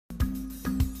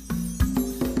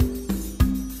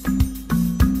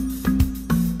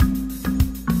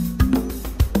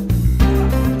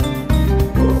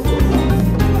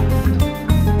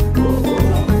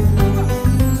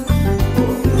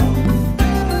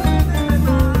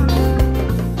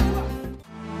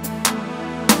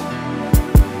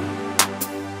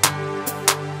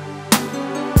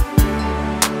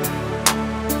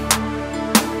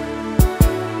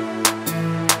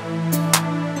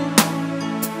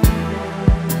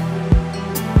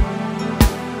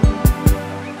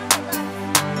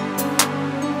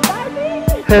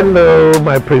Hello,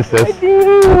 my princess.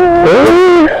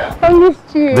 I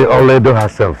missed you. The old lady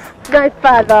herself. My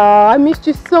father, I missed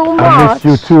you so much. I missed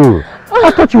you too.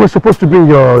 I thought you were supposed to be in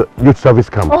your youth service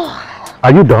camp. Oh.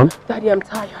 Are you done? Daddy, I'm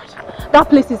tired. That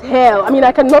place is hell. I mean,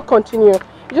 I cannot continue.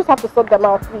 You just have to sort them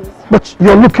out, please. But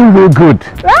you're looking real good.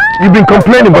 You've been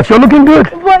complaining, but you're looking good.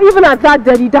 But even at that,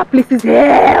 Daddy, that place is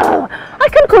hell. I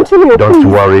can't continue.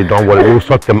 Don't worry. We'll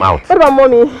sort them out. What about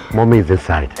mommy? Mommy is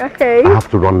inside. Okay. I have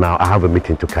to run now. I have a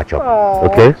meeting to catch up.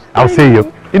 Aww, okay? I'll see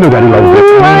you. You know Daddy loves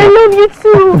you. I love you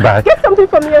too. Bye. Get something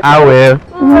for me. I will.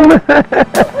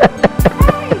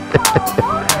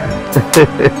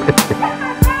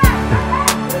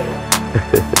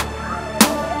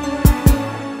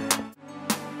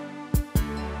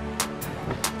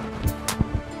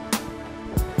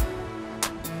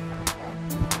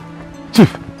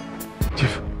 Chief,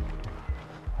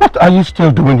 what are you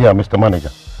still doing here, Mr. Manager?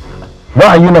 Why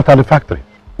are you not at the factory?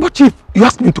 But Chief, you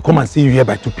asked me to come and see you here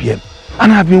by 2 p.m.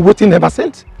 and I've been waiting ever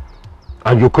since.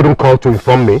 And you couldn't call to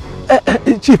inform me?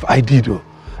 Chief, I did though.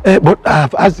 But I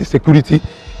have asked the security,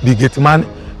 the gate man,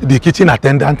 the kitchen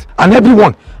attendant and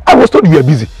everyone. I was told you were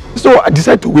busy, so I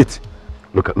decided to wait.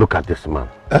 Look at this man.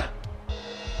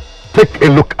 Take a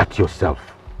look at yourself.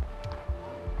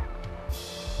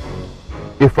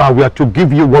 If I were to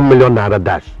give you 1 million naira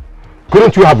dash,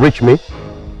 couldn't you have reached me?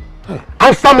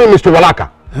 Answer me, Mr.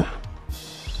 Walaka.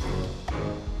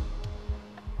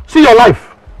 See your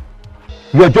life.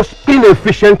 You are just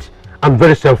inefficient and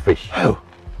very selfish. Oh,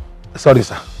 sorry,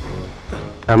 sir.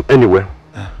 Anyway,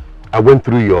 I went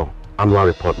through your annual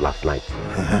report last night.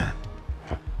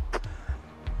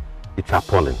 It's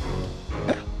appalling.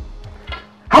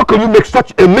 How can you make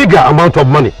such a meager amount of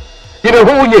money in a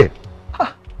whole year?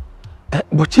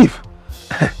 But Chief,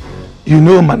 you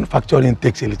know manufacturing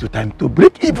takes a little time to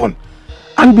break even.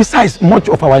 And besides, much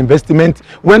of our investment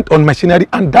went on machinery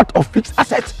and that of fixed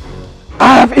assets.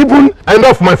 I have even...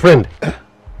 Enough, my friend.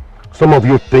 Some of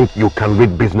you think you can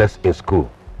read business in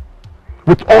school.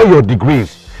 With all your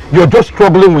degrees, you're just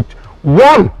struggling with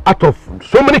one out of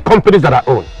so many companies that I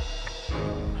own.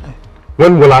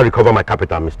 When will I recover my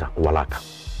capital, Mr. Walaka?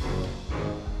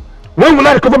 When will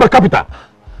I recover my capital?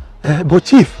 But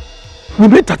Chief, we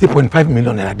made 30.5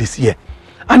 million naira this year.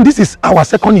 And this is our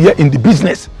 2nd year in the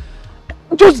business.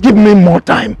 Just give me more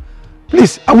time.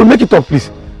 Please, I will make it up, please.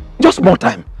 Just more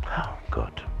time. Oh,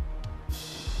 God.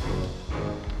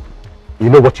 You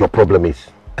know what your problem is?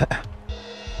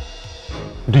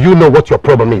 Do you know what your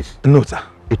problem is? No, sir.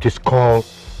 It is called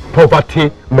poverty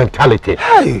mentality.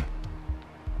 Hey.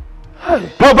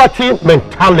 Poverty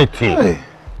mentality. Hey.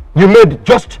 You made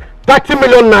just 30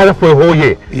 million naira for a whole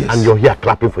year. Yes. And you're here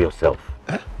clapping for yourself.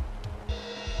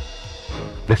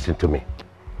 Listen to me.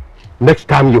 Next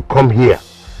time you come here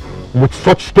with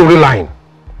such storyline,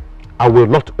 I will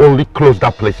not only close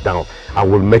that place down, I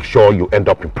will make sure you end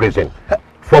up in prison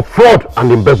for fraud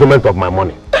and embezzlement of my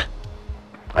money.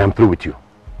 I am through with you.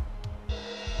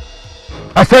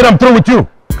 I said I'm through with you.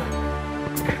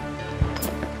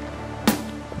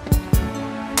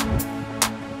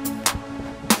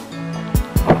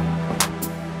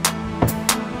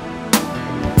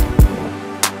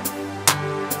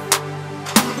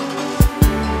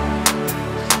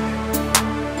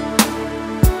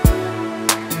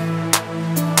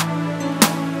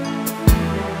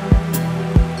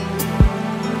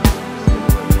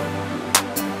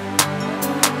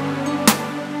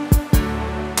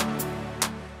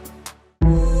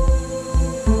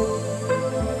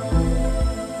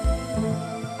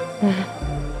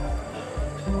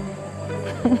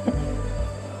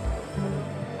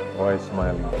 Why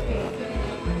smiling?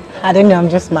 I don't know, I'm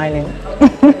just smiling.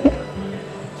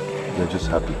 You're just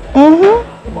happy?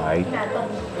 Mm-hmm. Why?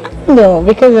 No,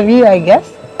 because of you, I guess.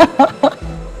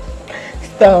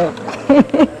 Stop.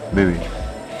 Baby.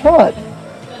 What?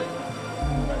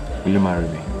 Will you marry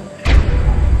me?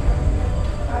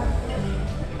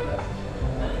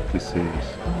 Please say yes.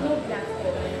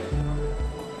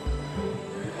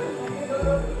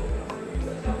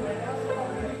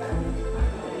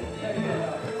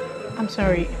 I'm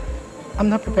sorry. I'm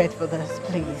not prepared for this,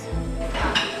 please.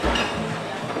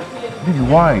 Baby,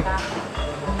 why?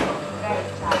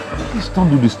 Please don't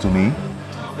do this to me.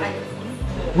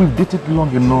 We've dated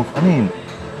long enough. I mean,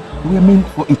 we're meant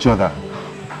for each other.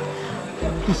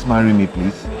 Please marry me,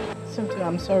 please. Simply,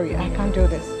 I'm sorry. I can't do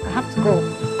this. I have to go.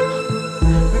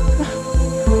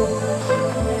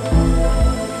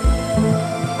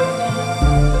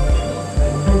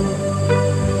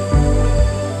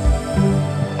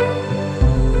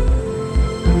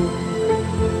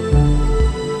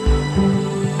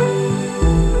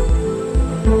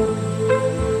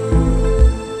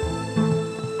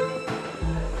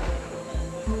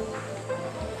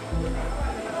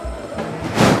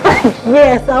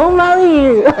 Yes, I will marry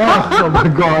you. Oh my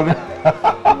God.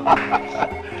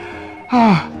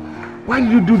 Why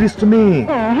did you do this to me?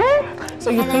 So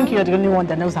you think you're the only one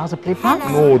that knows how to play prank?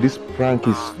 No, this one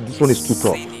is too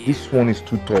tough. This one is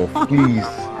too tough. Please.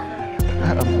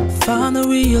 Finally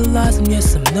realizing,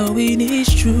 yes, I'm knowing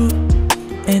it's true.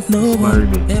 Ain't no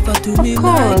one ever do me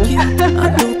like you.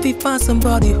 I know if find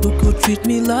somebody who could treat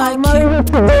me like you. Girl,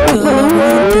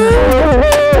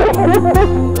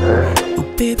 oh,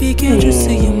 baby, can't you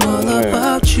see I'm all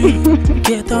about you?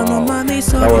 Get down on my knees,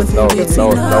 so That was a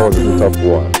tough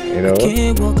one, you know?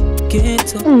 Can't walk, can't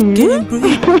talk, can't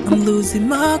breathe. I'm losing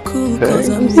my cool cause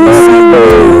I'm missing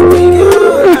you.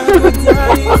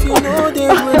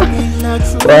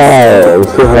 Wow, I'm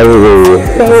so happy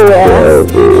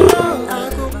with you.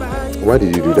 Why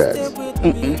did you do that?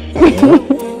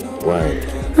 Why?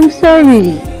 I'm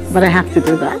sorry, but I have to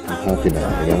do that. I'm happy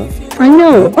now, you know? I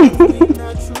know.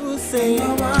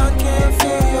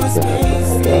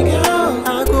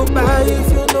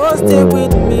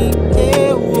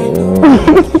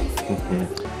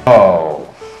 Oh,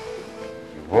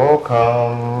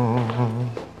 welcome.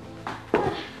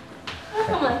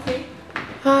 Come on, Auntie.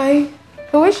 Hi,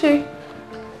 who is she?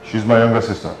 She's my younger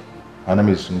sister. Her name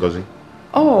is Ngozi.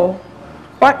 Oh,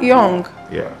 quite young.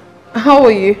 Yeah. How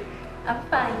are you? I'm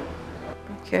fine.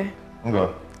 Okay.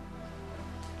 Ngo.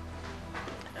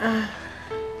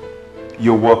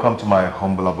 You're welcome to my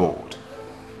humble abode.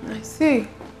 I see.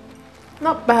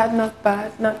 Not bad, not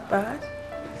bad, not bad.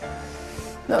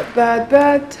 Not bad,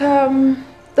 but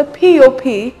the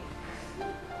POP,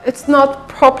 it's not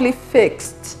properly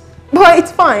fixed. But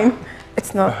it's fine.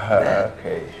 It's not bad.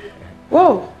 Okay.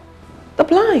 Whoa, the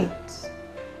blinds.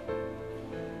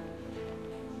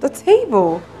 The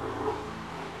table.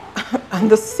 And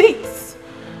the seats.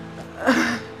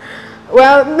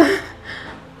 Well,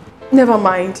 never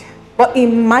mind. But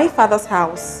in my father's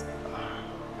house,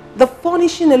 the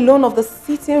furnishing alone of the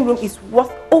sitting room is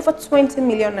worth over 20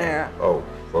 million naira. Oh,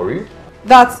 for real?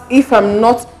 That's if I'm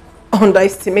not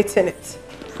underestimating it.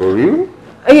 For real?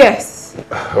 Yes.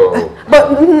 Oh.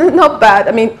 But not bad.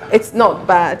 I mean, it's not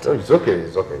bad. No, it's okay,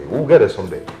 it's okay. We'll get it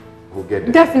someday. We'll get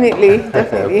it. Definitely,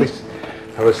 definitely. Please,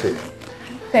 have a seat.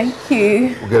 Thank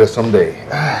you. We'll get it someday.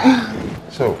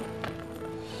 So,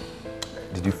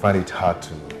 did you find it hard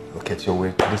to locate your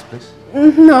way to this place?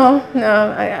 No,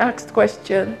 I asked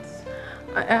questions.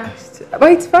 I asked,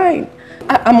 but it's fine.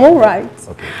 I'm all right.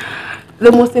 Okay.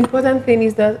 The most important thing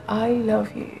is that I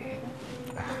love you.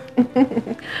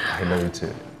 I know you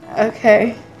too.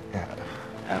 Okay.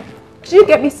 Yeah. Did you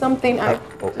get me something?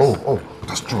 Oh,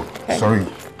 that's true. Okay. Sorry.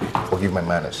 Forgive my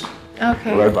manners.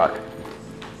 Okay. Right back.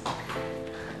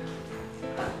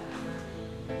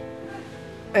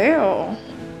 Ew.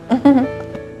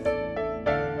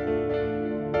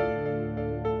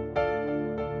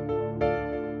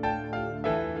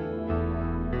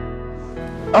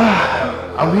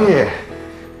 I'm here.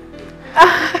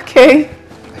 Okay.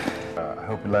 I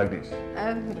hope you like this.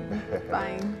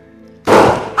 Fine.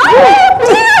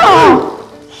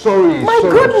 Sorry. My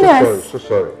goodness. So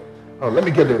sorry. Oh, let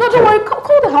me get the. No, don't worry.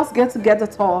 Call the house girl to get the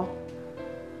towel.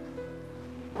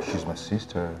 She's my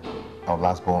sister. Our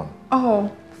last born. Oh,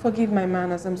 forgive my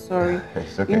manners. I'm sorry.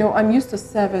 It's okay. You know, I'm used to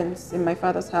servants in my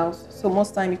father's house, so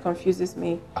most time it confuses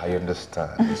me. I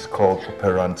understand. It's called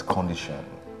operant condition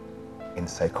in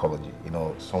psychology. You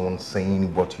know, someone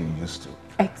saying what you're used to.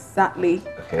 Exactly.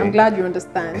 Okay. I'm glad you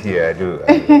understand. Yeah, I do.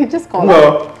 Just call her.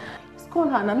 Ngo. Just call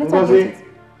her and let her get it.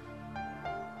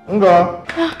 Ngo.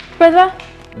 Brother,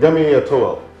 Get me a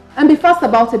towel. and be fast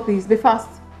about it, please. Be fast.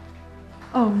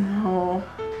 Oh no.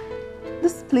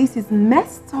 This place is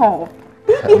messed up.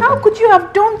 Baby, how could you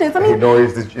have done this? I You mean, know,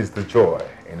 it's the joy,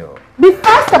 you know. be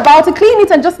fast about it. Clean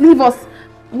it and just leave us.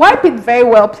 Wipe it very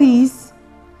well, please.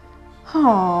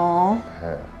 Oh.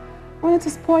 I wanted to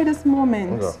spoil this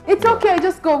moment. Ngo. It's okay.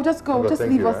 Just go. Just Ngo, thank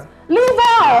leave you, us. Leave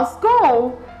us.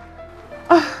 Go.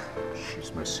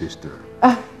 She's my sister.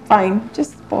 Fine.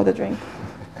 Just pour the drink.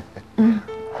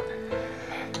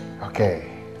 Okay.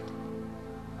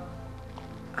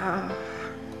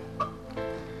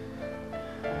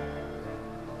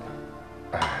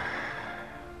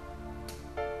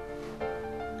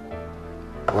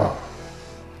 Wow.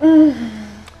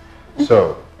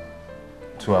 So,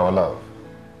 to our love.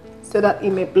 So that it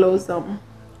may blossom.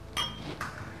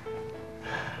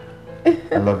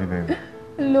 I love you, baby.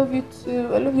 I love you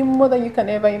too. I love you more than you can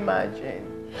ever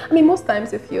imagine. I mean, most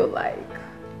times I feel like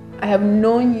I have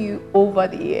known you over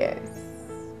the years.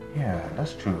 Yeah,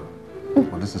 that's true.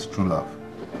 But this is true love.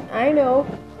 I know.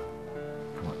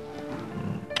 Come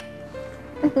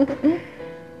on.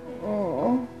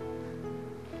 Oh.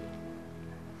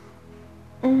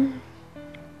 This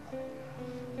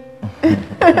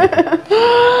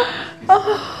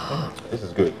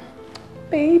is good.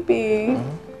 Baby.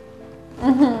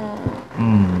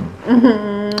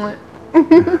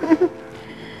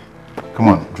 Come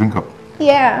on, drink up.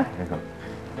 Yeah. Drink up.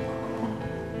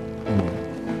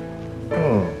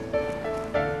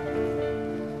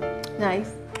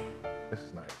 Nice. This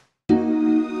is nice.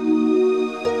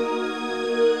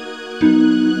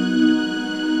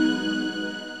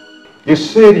 You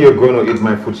said you're going to eat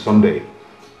my food someday.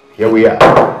 Here we are.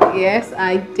 Yes,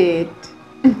 I did.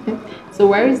 So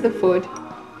where is the food?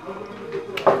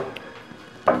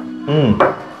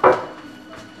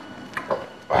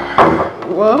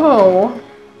 Whoa.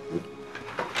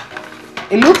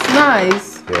 It looks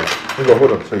nice. Yeah.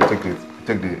 Hold on. So you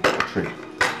take the tray.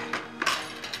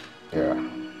 Yeah.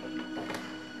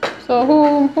 So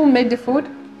who made the food?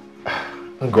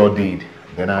 God did.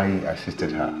 Then I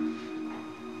assisted her.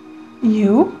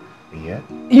 You? Yeah.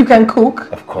 You can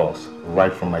cook? Of course.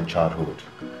 Right from my childhood.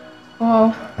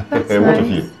 Oh, that's What nice. of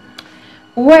you?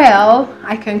 Well,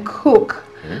 I can cook.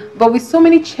 But with so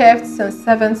many chefs and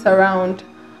servants around,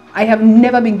 I have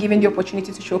never been given the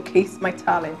opportunity to showcase my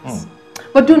talents.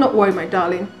 But do not worry, my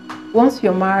darling. Once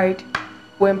you're married,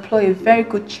 we'll employ a very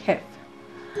good chef.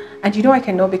 And you know I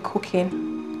cannot be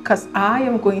cooking because I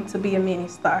am going to be a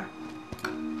minister.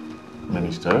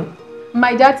 Minister?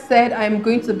 My dad said I am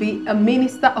going to be a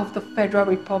minister of the Federal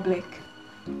Republic.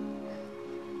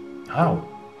 How?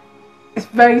 It's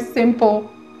very simple.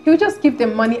 He'll just give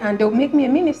them money and they'll make me a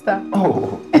minister.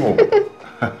 Oh.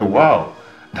 Wow.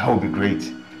 That would be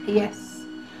great. Yes,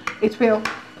 it will.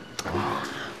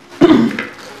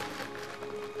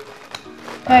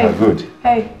 Hey, Good.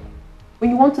 hey, when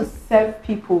you want to serve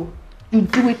people, you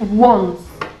do it once.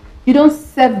 You don't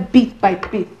serve bit by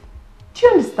bit. Do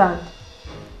you understand?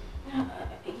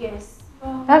 Yes.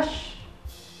 Hush.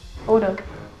 Hold on.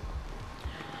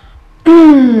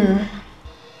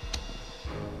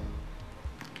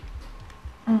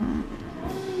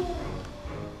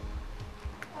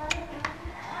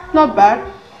 Not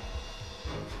bad.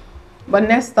 But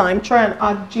next time, try and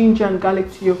add ginger and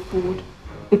garlic to your food.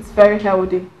 It's very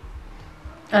healthy.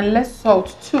 And less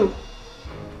salt too.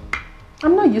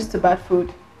 I'm not used to bad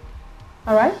food.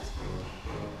 Alright?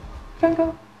 Can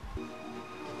go.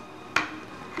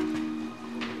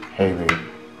 Hey, babe.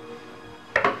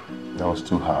 That was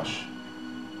too harsh.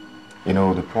 You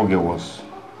know, the poor girl was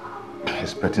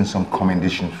expecting some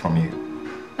commendation from you.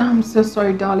 I'm so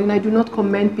sorry, darling. I do not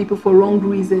commend people for wrong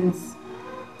reasons.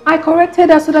 I corrected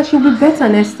her so that she'll be better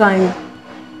next time.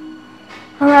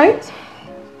 Alright?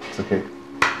 It's okay.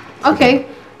 Okay,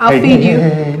 I'll feed you.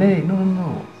 Hey,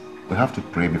 no. We have to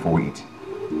pray before we eat.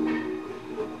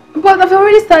 But I've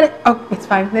already started. Oh, it's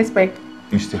fine. Let's pray.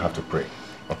 You still have to pray,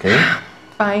 okay?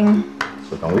 Fine.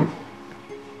 So can we?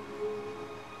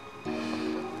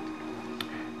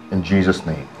 In Jesus'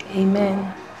 name.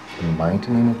 Amen. In the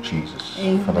mighty name of Jesus.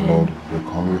 Amen. Father Lord, we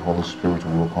welcome you. Holy Spirit,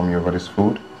 we welcome you over this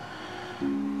food.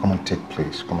 Come and take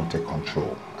place. Come and take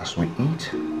control. As we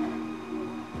eat,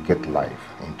 we get life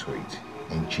into it.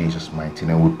 In Jesus' mighty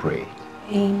name we pray.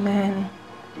 Amen.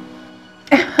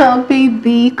 Oh,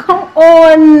 baby, come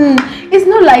on. It's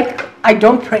not like I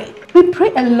don't pray. We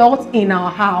pray a lot in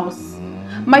our house.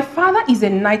 My father is a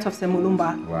knight of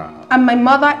Semulumba. Wow. And my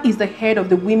mother is the head of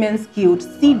the Women's Guild,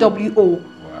 CWO.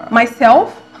 Wow.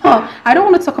 Myself, I don't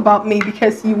want to talk about me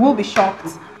because you will be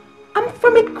shocked. I'm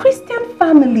from a Christian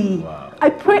family. Wow. I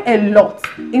pray a lot.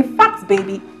 In fact,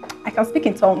 baby, I can speak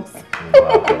in tongues.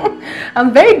 Wow.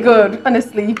 I'm very good,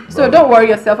 honestly. So Wow. don't worry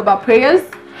yourself about prayers.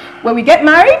 When we get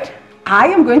married, I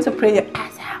am going to pray your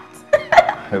ass out.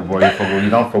 Hey boy, you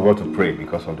don't forget to pray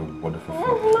because of the wonderful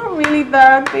food. Not really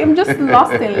that. I'm just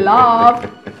lost in love.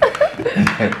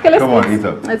 Okay, let's Come on, eat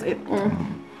up. Let's eat.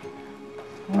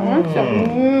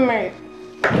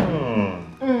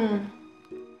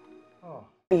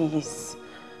 Please,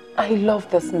 I love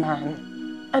this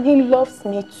man. And he loves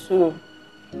me too.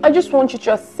 I just want you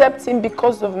to accept him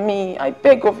because of me. I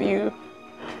beg of you.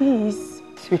 Please.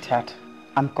 Sweetheart,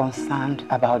 I'm concerned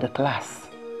about the class.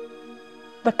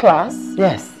 The class?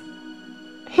 Yes.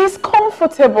 He's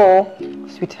comfortable.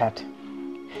 Sweetheart,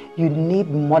 you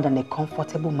need more than a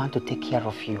comfortable man to take care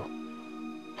of you.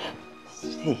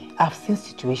 See, I've seen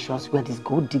situations where these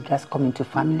gold diggers come into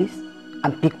families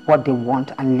and pick what they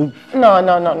want and leave. No,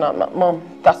 Mom,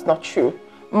 that's not true.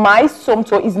 My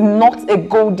Somto is not a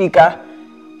gold digger.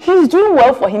 He's doing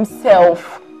well for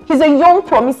himself. He's a young,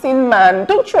 promising man.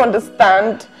 Don't you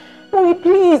understand? Mommy,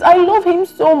 please, I love him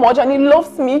so much and he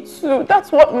loves me too. That's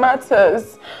what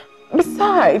matters.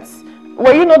 Besides,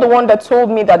 Were you not the one that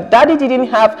told me that daddy didn't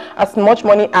have as much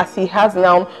money as he has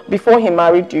now before he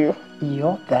married you?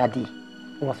 Your daddy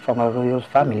was from a royal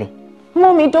family.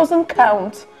 Mommy, it doesn't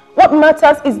count. What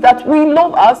matters is that we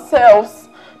love ourselves.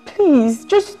 Please,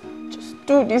 just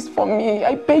do this for me.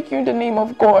 I beg you in the name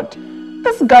of God.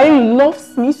 This guy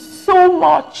loves me so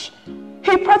much.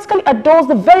 He practically adores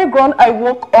the very ground I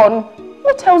walk on.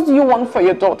 What else do you want for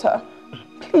your daughter?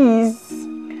 Please.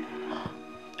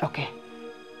 Okay.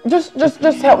 Just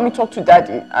help me talk to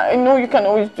daddy. I know you can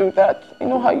always do that. You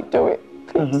know how you do it.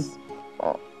 Please.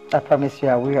 Oh. I promise you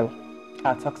I will.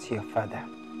 I'll talk to your father.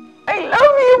 I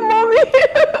love you, Mommy.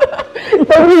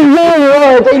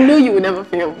 I know you will never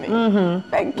fail me.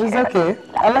 Thank you. It's okay.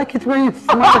 I like it when you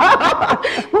smile.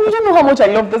 Well, you know how much I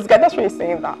love this guy. That's why you're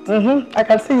saying that. I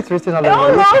can see it written all over.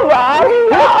 Oh,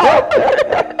 no,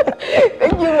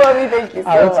 Thank you, Mommy. Thank you so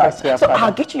much. So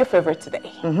I'll get you your favorite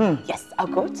today. Yes, I'll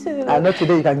go to... I know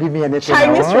today you can give me anything.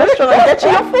 Chinese restaurant and get you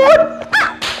your food.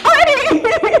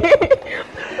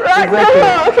 Right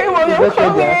now. Okay, Mommy, I'm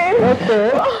coming.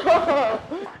 Okay.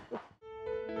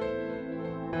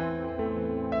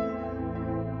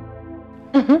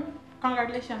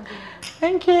 Congratulations.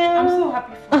 Thank you. I'm so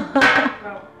happy for you.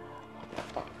 Wow.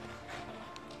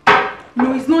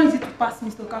 No, it's not easy to pass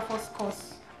Mr. Okafor's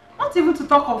course. Not even to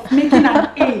talk of making an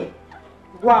A.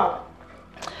 Wow.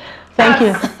 Thank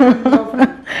you.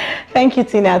 Thank you,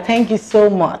 Tina. Thank you so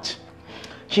much.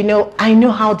 You know, I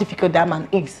know how difficult that man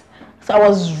is. So I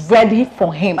was ready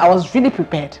for him. I was really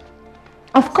prepared.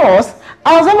 Of course,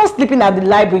 I was almost sleeping at the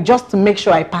library just to make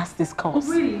sure I passed this course.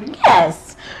 Oh, really?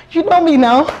 Yes. You know me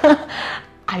now.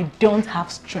 I don't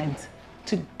have strength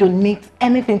to donate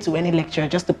anything to any lecturer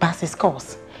just to pass his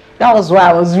course. That was why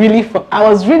I was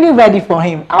really ready for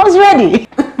him. I was ready.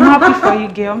 I'm happy for you,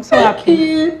 girl. I'm so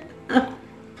happy.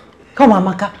 Come on,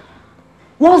 Amaka.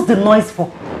 What's the noise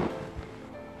for?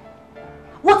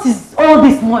 What is all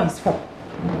this noise for?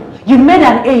 You made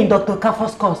an A in Dr.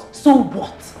 Okafor's course. So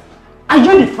what? Are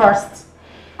you the first?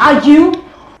 Are you?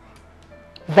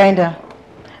 Venda,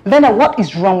 what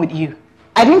is wrong with you?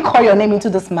 I didn't call your name into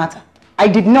this matter. I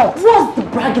did not. What's the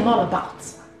bragging all about?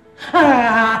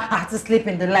 I had to sleep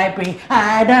in the library.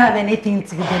 I don't have anything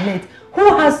to donate.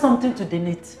 Who has something to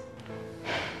donate?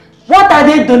 What are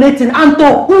they donating and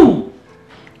to whom?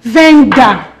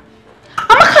 Venda.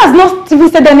 Amaka has not even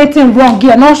said anything wrong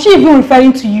here, nor she even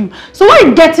referring to you. So why are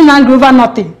you getting angry over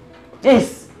nothing?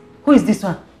 Yes. Who is this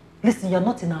one? Listen, you're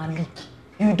not in our league.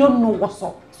 You don't know what's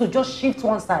up. So just shift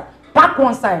one side. Back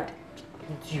one side.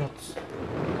 Idiot.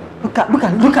 Look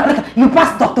at. You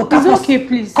passed Dr. Okafor's It's okay,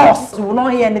 please. course. You will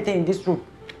not hear anything in this room.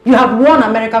 You have one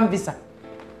American visa.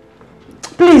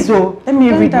 Please, oh, let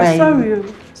me read my...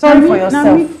 Sorry for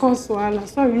yourself.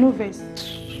 Sorry, no verse.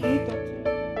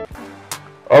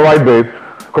 All right, babe.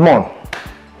 Come on.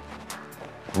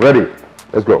 Ready.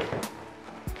 Let's go.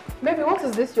 Baby, what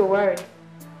is this you're wearing?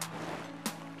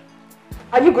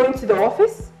 Are you going to the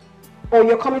office? Or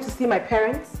you're coming to see my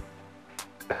parents?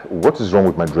 What is wrong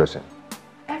with my dressing?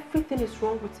 Everything is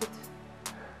wrong with it.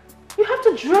 You have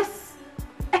to dress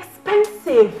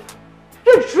expensive.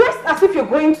 You're dressed as if you're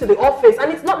going to the office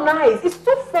and it's not nice. It's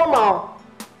too formal.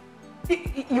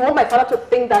 You want my father to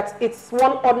think that it's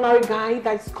one ordinary guy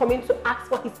that's coming to ask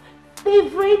for his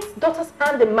favorite daughter's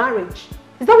hand in marriage.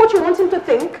 Is that what you want him to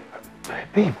think?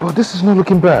 Babe, but this is not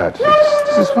looking bad.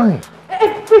 This is fine.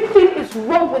 Everything is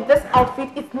wrong with this outfit.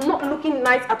 It's not looking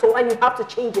nice at all and you have to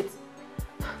change it.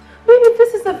 Baby,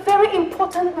 this is a very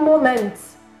important moment.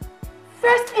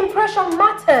 First impression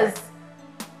matters.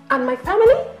 And my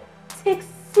family takes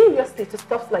seriously to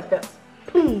stuff like this.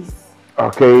 Please.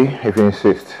 Okay, if you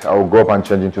insist, I will go up and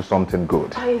change into something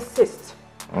good. I insist.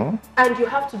 And you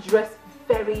have to dress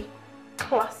very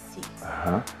classy.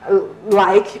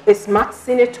 Like a smart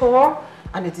senator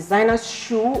and a designer's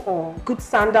shoe or good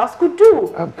sandals could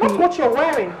do. Not what you're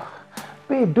wearing.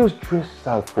 Babe, those dresses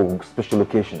are for special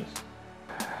occasions.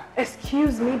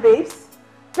 Excuse me, babes.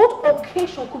 What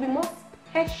occasion could be more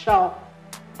special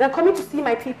than coming to see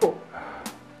my people?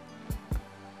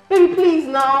 Baby, please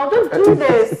now, don't do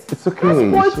this. It's okay. Don't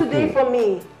spoil today for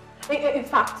me. In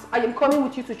fact, I am coming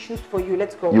with you to choose for you.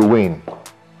 Let's go. You win.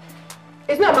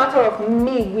 It's not a matter of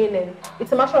me winning.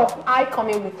 It's a matter of I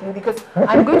coming with you because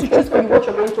I'm going to choose for you what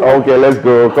you're going to do. Okay, let's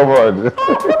go. Come on. What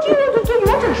do you want to do? You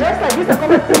want to dress like this and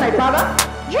come and see my father?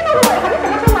 Do you know what? Have you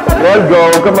forgotten my father? Let's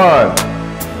go. Come on.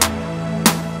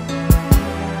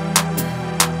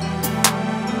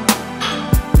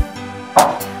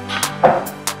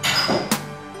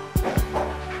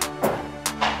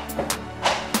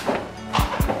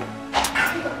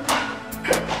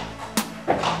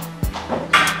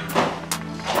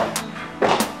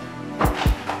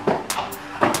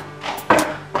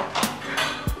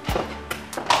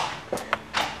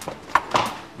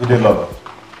 Good day, lover.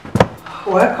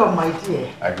 Welcome, my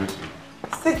dear. I greet you.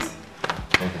 Sit.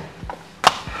 Thank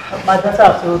you. My daughter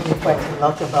has told me quite a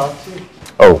lot about you.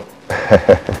 Oh,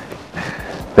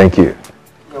 thank you.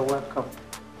 You're welcome.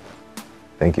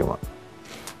 Thank you, Ma.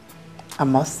 I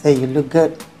must say you look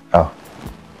good. Oh,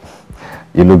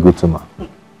 you look good too, Ma.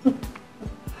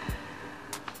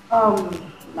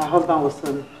 My husband will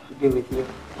soon be with you.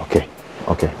 Okay,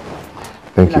 okay.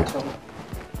 Thank you.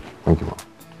 Thank you, Ma.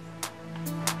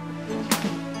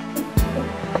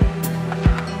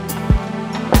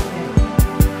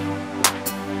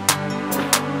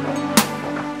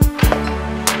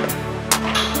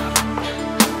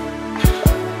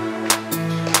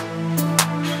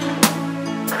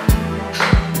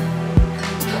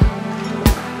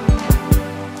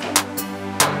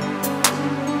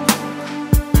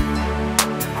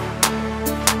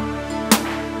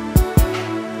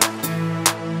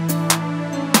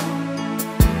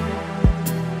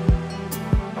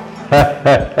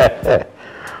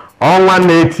 Ọnwa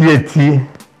na-eti eti,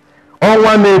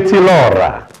 ọnwa na-eti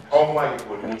lọra.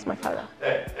 That's my father.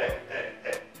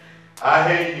 I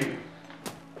hear you.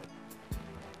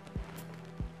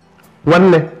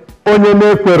 Nwanne, onye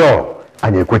na-ekwero,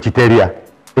 anyị ekwechitere ya.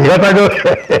 Ịghọtago?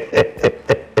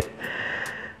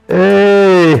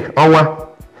 Hey, Ọnwa,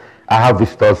 I have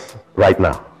visitors right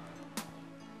now.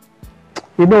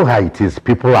 You know how it is,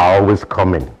 people are always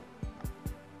coming.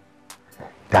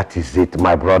 That is it,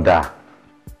 my brother.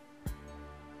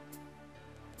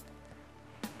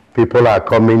 People are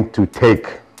coming to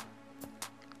take.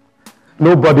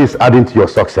 Nobody is adding to your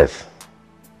success.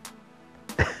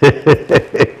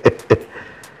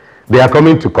 They are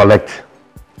coming to collect,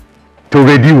 to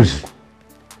reduce,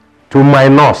 to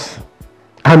minus,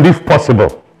 and if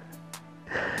possible,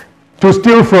 to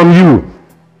steal from you.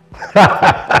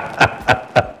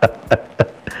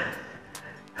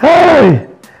 Hey!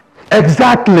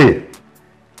 Exactly.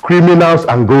 Criminals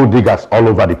and gold diggers all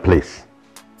over the place.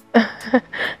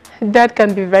 Dad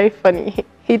can be very funny.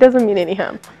 He doesn't mean any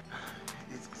harm.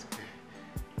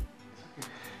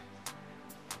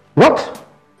 What?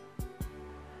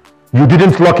 You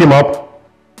didn't lock him up?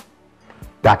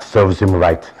 That serves him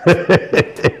right.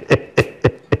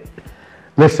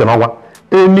 Listen, Awa,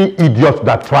 any idiot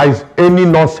that tries any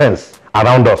nonsense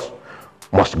around us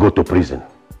must go to prison.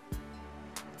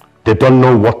 They don't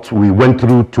know what we went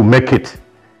through to make it,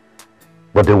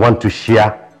 but they want to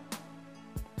share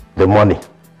the money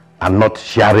and not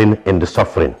sharing in the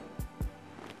suffering.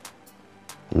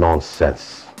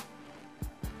 Nonsense.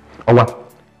 Owa,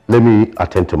 let me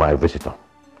attend to my visitor.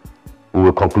 We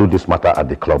will conclude this matter at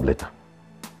the club later.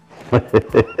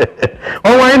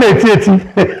 Owa ina-eti-eti.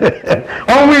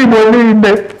 Owa Igbo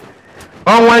niile.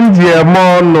 Owa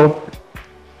njiemonu.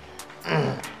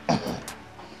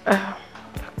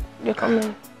 You're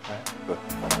coming.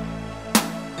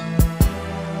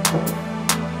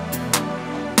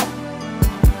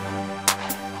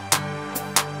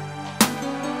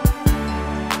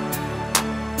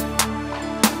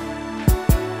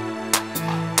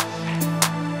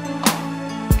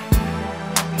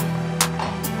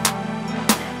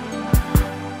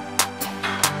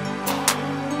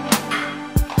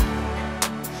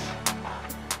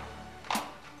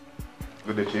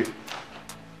 Good day, Chief.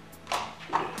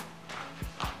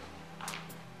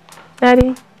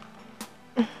 Daddy.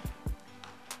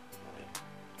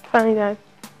 Funny, Dad.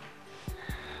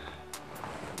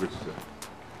 Good, sir.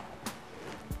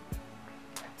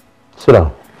 Sit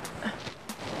down.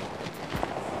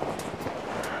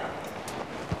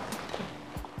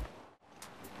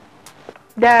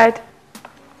 Dad,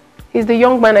 he's the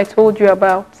young man I told you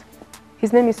about.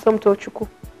 His name is Somto Chukwu.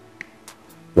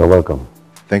 You're welcome.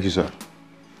 Thank you, sir.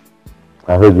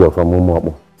 I heard you're from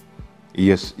Umuapu.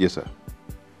 Yes, sir.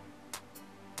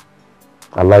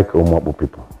 I like Umuapu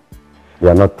people. They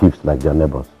are not thieves like their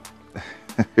neighbors.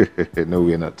 No,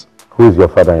 we're not. Who is your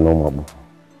father in Umuapu?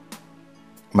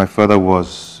 My father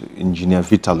was Engineer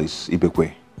Vitalis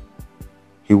Ibekwe.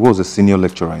 He was a senior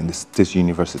lecturer in the State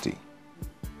University.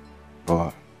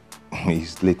 But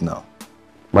he's late now.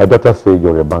 My daughter said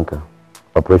you're a banker,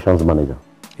 operations manager.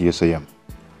 Yes, I am.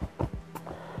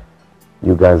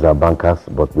 You guys are bankers,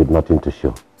 but with nothing to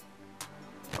show.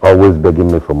 Always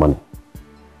begging me for money.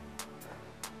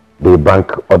 They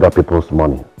bank other people's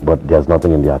money, but there's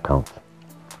nothing in their account.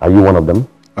 Are you one of them?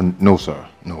 No, sir.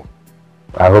 No.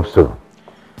 I hope so,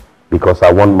 because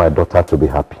I want my daughter to be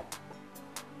happy.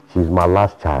 She's my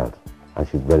last child, and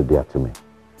she's very dear to me.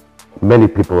 Many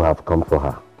people have come for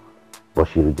her, but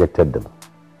she rejected them.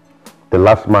 The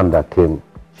last man that came,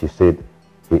 she said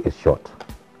he is short.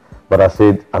 But I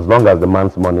said, as long as the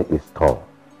man's money is tall,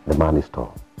 the man is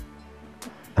tall.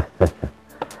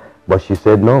 But she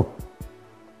said no,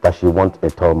 that she wants a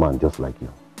tall man just like you.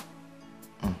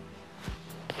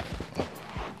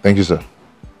 Thank you, sir.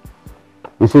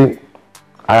 You see,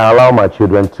 I allow my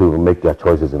children to make their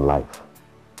choices in life,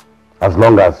 as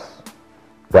long as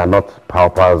they are not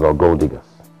paupers or gold diggers.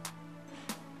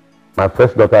 My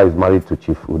first daughter is married to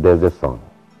Chief Udeze's son.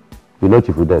 You know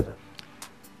Chief Udeze?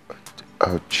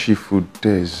 Chief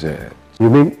Udeze. You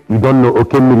mean you don't know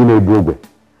Okemiri Nebogwe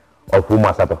of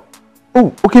Umasato? Oh,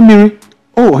 Okemiri.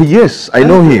 Oh, yes, I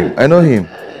know him. I know him.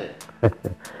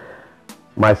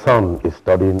 My son is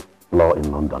studying law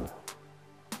in London.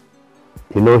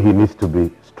 You know he needs to be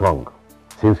strong,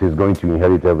 since he's going to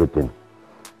inherit everything.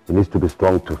 He needs to be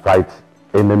strong to fight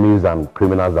enemies and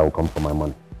criminals that will come for my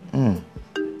money.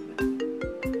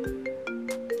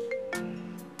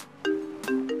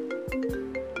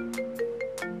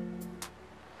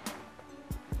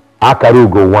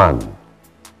 Akarugo 1.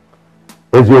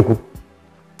 Ezioku,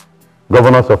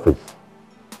 Governor's Office.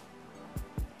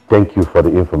 Thank you for the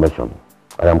information.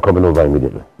 I am coming over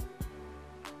immediately.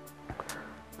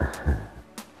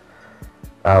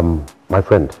 My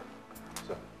friend,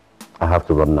 sir, I have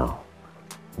to run now,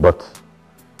 but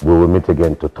we will meet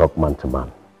again to talk man to man.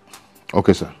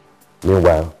 Okay, sir.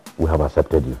 Meanwhile, we have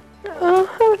accepted you.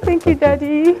 Oh, thank you,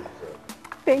 Daddy.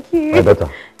 Thank you. My daughter.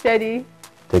 Daddy.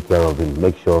 Take care of him.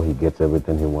 Make sure he gets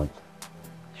everything he wants.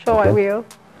 Sure, okay? I will.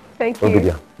 Thank you.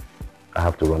 Ovidia, I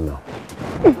have to run now.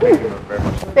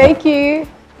 Thank you.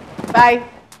 Bye.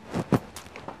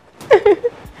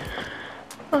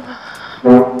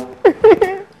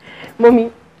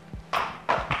 Mommy.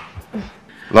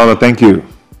 Lola, thank you.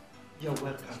 You're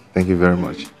welcome. Thank you very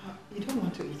much. You don't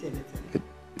want to eat anything?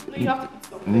 No, you have to eat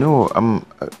something. No,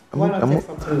 Why not take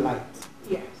something light?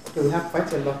 Yes. Okay, we have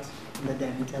quite a lot on the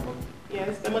dining table.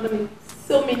 Yes, my mother made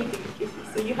so many delicacies,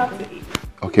 so you have to eat.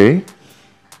 Okay.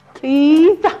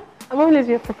 Please. I'm always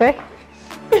here to prepare.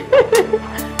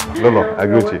 Lolo, I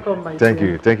greet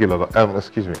you. Thank you, Lolo.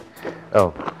 Excuse me.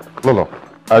 Lolo,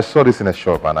 I saw this in a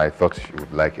shop and I thought you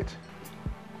would like it.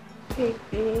 Baby,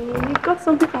 you got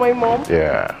something for my mom?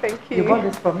 Yeah. Thank you. You bought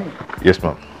this for me? Yes,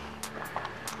 ma'am.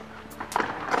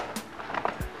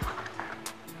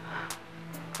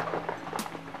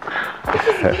 This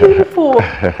is beautiful.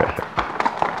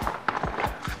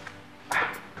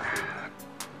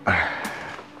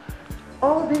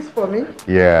 All this for me?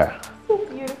 Yeah. So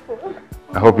beautiful.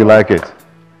 I hope you like it.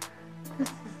 This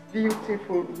is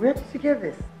beautiful. Where did you get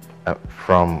this?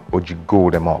 From Ojigo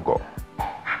de Mogo.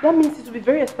 That means it will be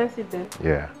very expensive then.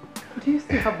 Yeah. Do you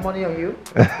still have money on you?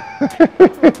 I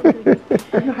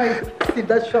know how you see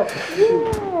that shop.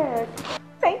 Yes.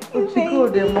 Thank you, baby.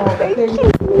 Ojigo de Mogo. Thank you.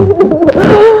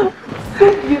 So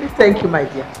beautiful. Thank you, my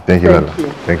dear. Thank you, Lolo.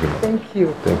 Thank you. Thank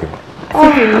you. Thank you.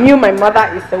 Oh, you knew my mother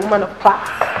is a woman of class.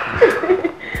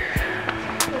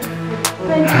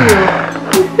 Thank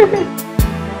you.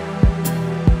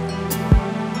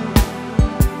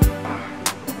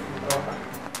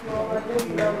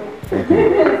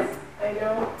 Yes, I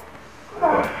know.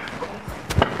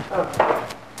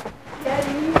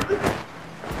 Daddy.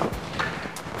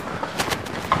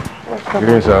 Good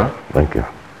day, sir. Thank you.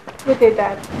 Good day,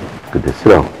 Dad. Good day. Sit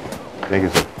down. Thank you,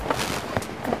 sir.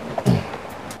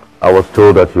 I was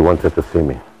told that you wanted to see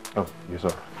me. Oh, yes,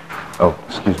 sir. Oh,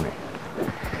 excuse me.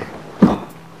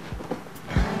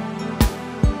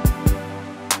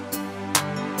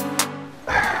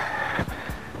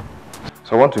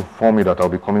 So I want to inform you that I'll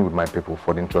be coming with my people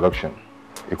for the introduction,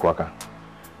 Ikwaka.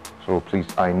 So please,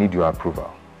 I need your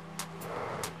approval.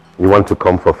 You want to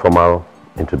come for formal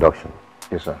introduction?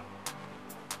 Yes, sir.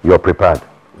 You're prepared?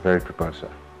 Very prepared, sir.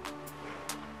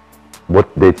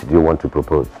 What date do you want to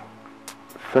propose?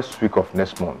 First week of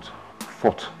next month,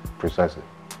 4th precisely.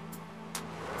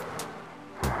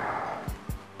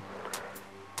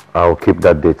 I'll keep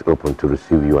that date open to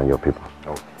receive you and your people.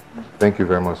 Oh, thank you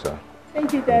very much, sir.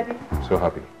 Thank you, Daddy. I'm so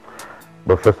happy.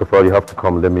 But first of all, you have to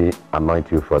come. Let me anoint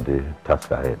you for the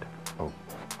task ahead. Oh.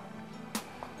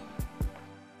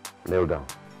 Kneel down.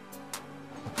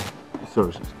 Sorry,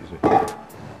 excuse me.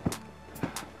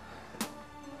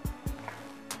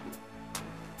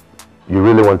 You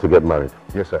really want to get married?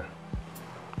 Yes, sir.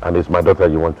 And it's my daughter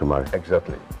you want to marry?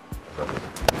 Exactly.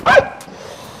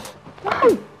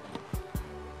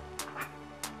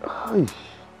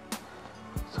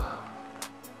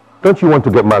 Don't you want to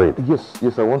get married? Yes,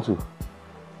 yes, I want to.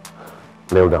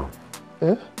 Kneel down.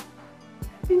 Eh?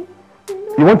 You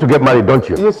want to get married, don't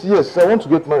you? Yes, yes, I want to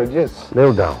get married, yes.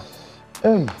 Kneel down.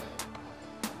 Hey.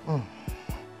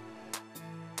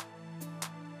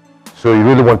 So you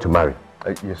really want to marry?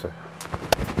 Yes, sir.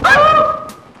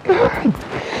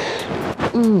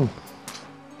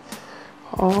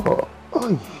 Oh.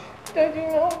 Daddy,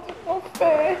 no, it's not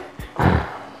fair.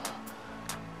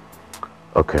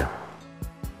 Okay.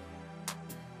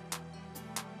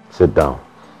 Sit down.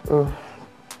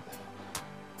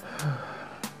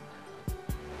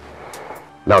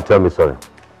 Now tell me sorry.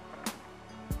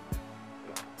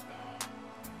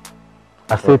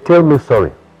 I said tell me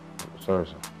sorry. Sorry,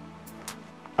 sir.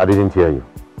 I didn't hear you.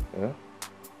 Yeah?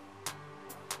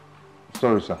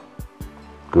 Sorry, sir.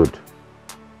 Good.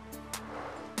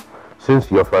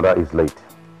 Since your father is late,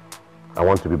 I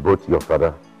want to be both your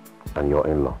father and your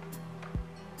in-law.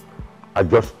 I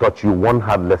just taught you one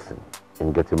hard lesson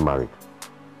in getting married.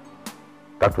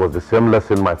 That was the same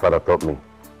lesson my father taught me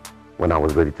when I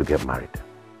was ready to get married.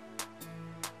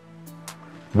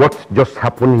 What just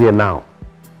happened here now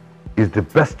is the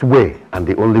best way and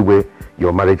the only way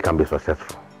your marriage can be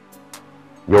successful.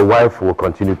 Your wife will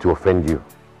continue to offend you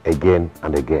again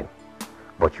and again,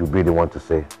 but you really want to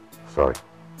say sorry.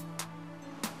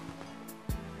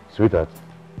 Sweetheart,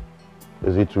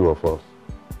 is it true or false?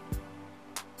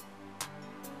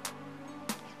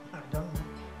 I don't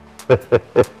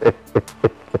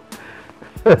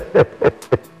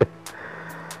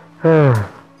know.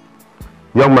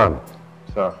 Young man.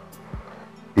 Sir.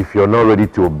 If you're not ready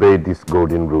to obey this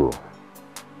golden rule,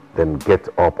 then get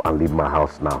up and leave my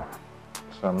house now.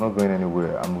 Sir, I'm not going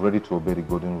anywhere. I'm ready to obey the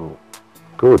golden rule.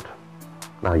 Good.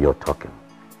 Now you're talking.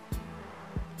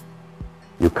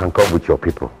 You can come with your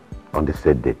people on the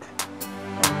said date.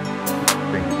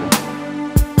 Thank you,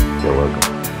 sir. You're welcome.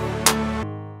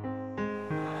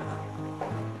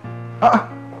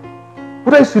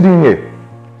 What are you doing here?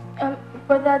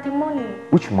 Brother, the money.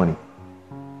 Which money?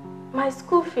 My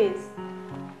school fees.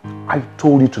 I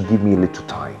told you to give me a little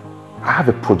time. I have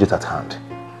a project at hand.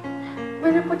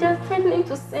 But they're threatening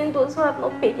to send those who have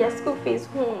not paid their school fees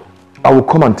home. I will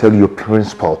come and tell your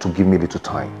principal to give me a little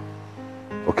time.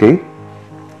 Okay?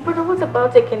 Brother, what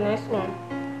about the next one?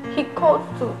 He called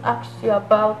to ask you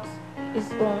about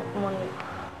his own money.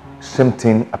 Same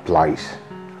thing applies.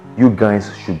 You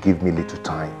guys should give me a little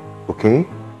time. Okay?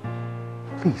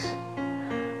 Please.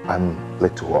 I'm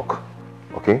late to work.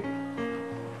 Okay?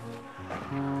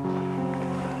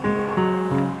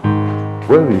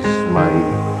 Where is my...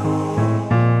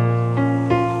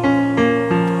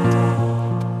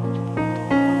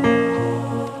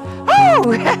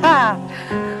 Oh, yeah.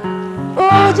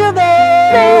 Oh, your baby.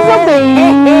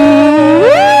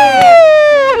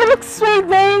 You look sweet,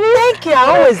 baby. Thank you. I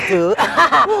always do.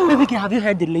 Baby, have you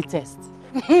heard the latest?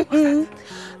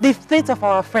 The fate of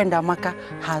our friend Amaka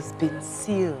has been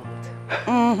sealed.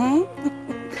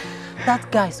 That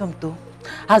guy, Somto,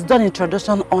 has done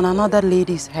introduction on another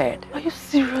lady's head. Are you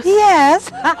serious? Yes.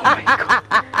 Oh my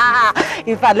God.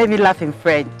 In fact, let me laugh in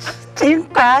French.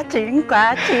 Chinkwa,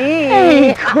 chinkwa, chink.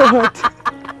 Hey, God.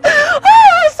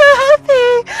 Oh, I'm so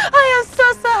happy. I am so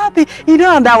happy. You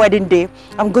know, on that wedding day,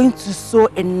 I'm going to sew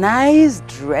a nice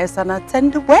dress and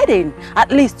attend the wedding.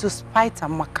 At least to spite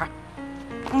Amaka.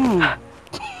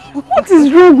 What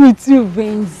is wrong with you,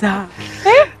 Venza?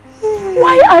 Eh?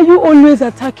 Why are you always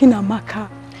attacking Amaka?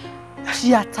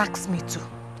 She attacks me too.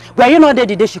 Were you not there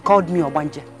the day she called me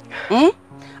Obanje?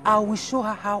 I will show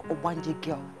her how Obanje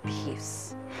girl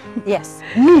behaves. Yes,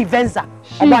 me, Venza,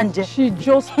 Obanje. She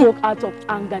just spoke out of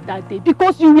anger that day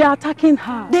because you were attacking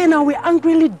her. Then I will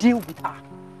angrily deal with her.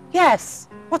 Yes.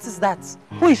 What is that?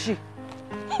 Who is she?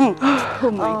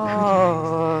 Oh my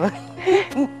God.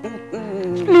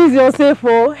 Please, yourself,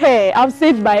 oh. Hey, I've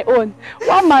saved my own.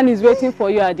 One man is waiting for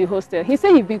you at the hostel. He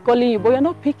said he's been calling you, but you're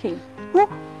not picking. Who?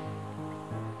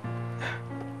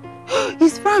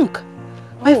 It's Frank.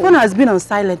 My phone has been on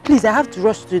silent. Please, I have to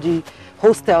rush to the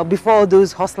hostel before all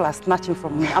those hustlers snatching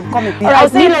from me. I'm coming. Please. I'll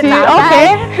see you later.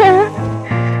 Okay.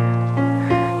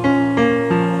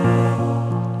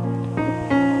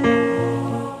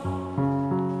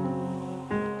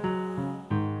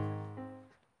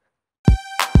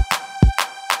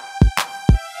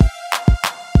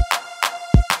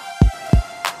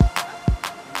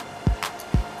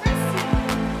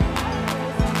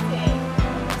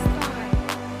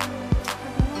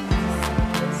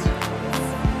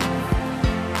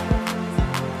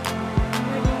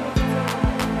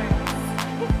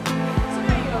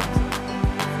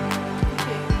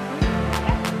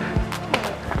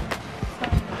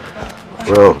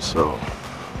 Well, so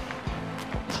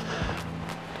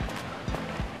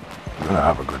I'm gonna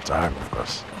have a good time, of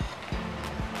course.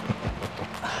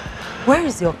 Where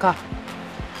is your car?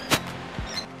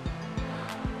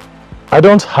 I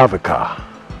don't have a car.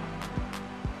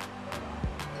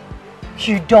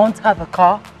 You don't have a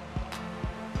car?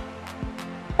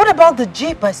 What about the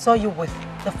Jeep I saw you with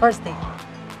the first day?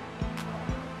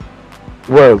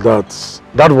 Well,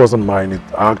 that wasn't mine.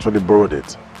 I actually borrowed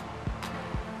it.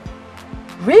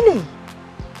 Really?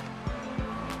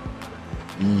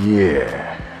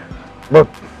 Yeah. But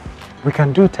we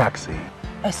can do taxi.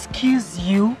 Excuse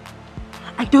you?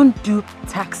 I don't do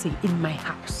taxi in my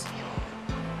house.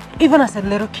 Even as a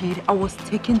little kid, I was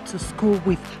taken to school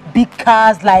with big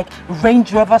cars like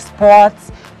Range Rover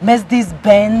Sports, Mercedes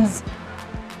Benz.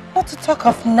 Not to talk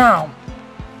of now.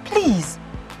 Please.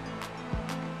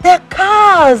 There are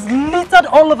cars littered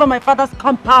all over my father's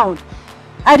compound.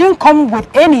 I didn't come with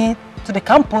any to the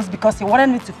campus because he wanted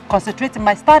me to concentrate in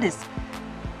my studies.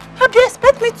 How do you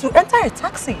expect me to enter a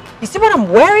taxi? You see what I'm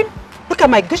wearing? Look at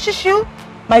my Gucci shoe,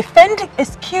 my Fendi.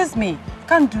 Excuse me, I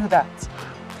can't do that.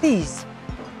 Please.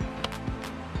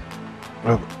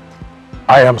 Look,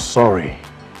 I am sorry.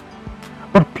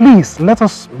 But please, let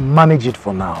us manage it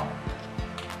for now.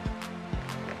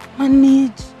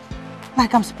 Manage?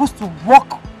 Like I'm supposed to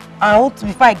walk out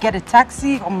before I get a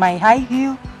taxi on my high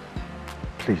heel?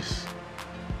 Please.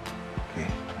 Okay,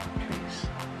 please.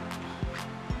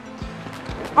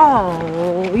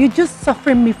 Oh, you're just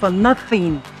suffering me for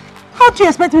nothing. How do you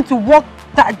expect me to walk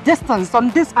that distance on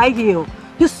this high heel?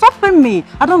 You're suffering me.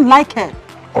 I don't like it.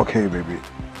 Okay, baby.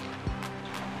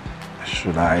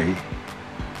 Should I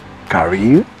carry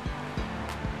you?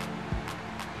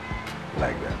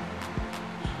 Like that.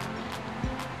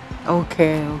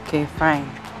 Okay, fine.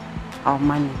 I'll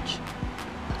manage.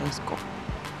 Let's go.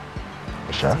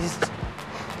 Sure?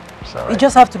 You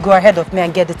just have to go ahead of me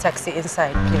and get the taxi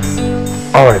inside,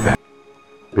 please. All right then.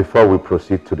 Before we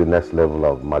proceed to the next level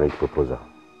of marriage proposal,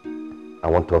 I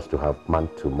want us to have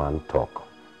man-to-man talk.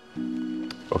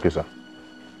 Okay, sir.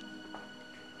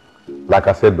 Like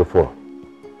I said before,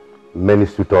 many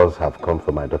suitors have come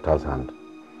for my daughter's hand,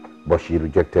 but she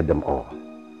rejected them all.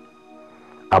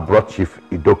 I brought Chief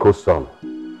Idoko's son.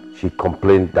 She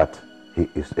complained that he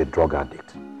is a drug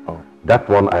addict. Oh. That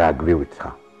one I agree with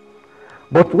her.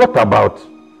 But what about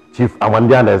Chief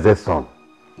Awandianeze's son?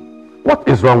 What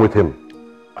is wrong with him?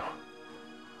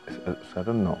 I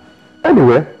don't know.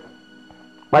 Anyway,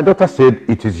 my daughter said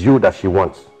it is you that she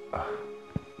wants.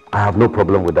 I have no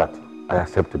problem with that. I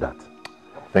accept that.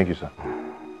 Thank you, sir.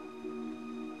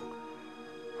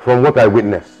 From what I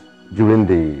witnessed during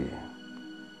the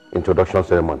introduction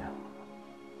ceremony,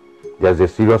 there's a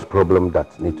serious problem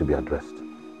that needs to be addressed.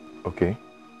 Okay.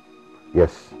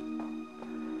 Yes.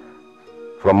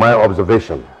 From my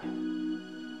observation,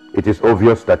 it is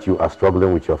obvious that you are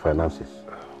struggling with your finances.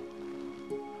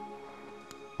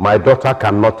 My daughter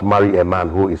cannot marry a man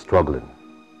who is struggling.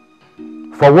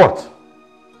 For what?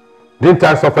 Didn't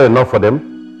I suffer enough for them?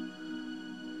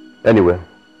 Anyway,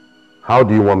 how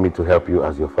do you want me to help you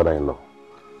as your father-in-law?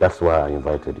 That's why I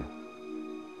invited you.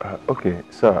 Okay,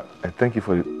 sir, thank you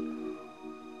for it.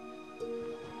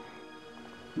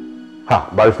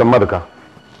 Barrister Maduka,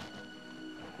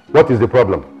 what is the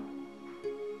problem?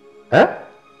 Eh?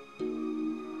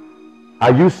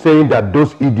 Are you saying that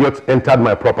those idiots entered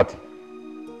my property?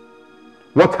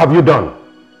 What have you done?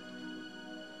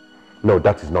 No,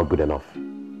 that is not good enough.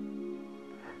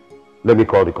 Let me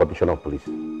call the Commissioner of Police.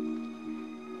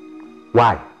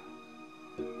 Why?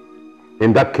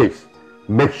 In that case,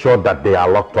 make sure that they are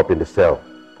locked up in the cell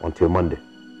until Monday.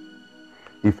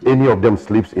 If any of them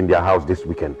sleeps in their house this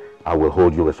weekend, I will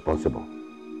hold you responsible.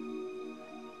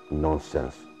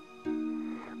 Nonsense.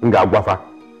 Ngagwafa,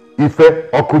 Ife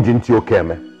okujinti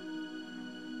okeme.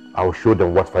 I will show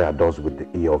them what fire does with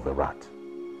the ear of a rat.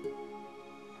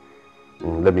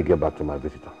 Let me get back to my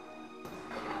visitor.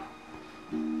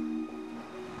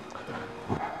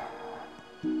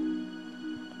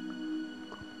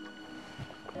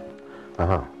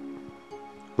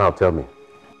 Now tell me,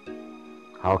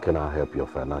 how can I help your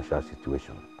financial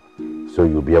situation so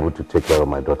you'll be able to take care of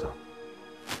my daughter?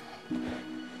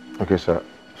 Okay, sir.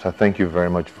 Sir, thank you very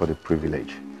much for the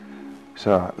privilege.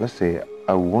 Sir, let's say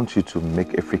I want you to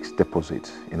make a fixed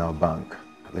deposit in our bank.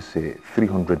 Let's say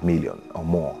 300 million or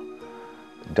more.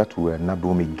 That will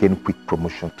enable me gain quick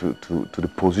promotion to the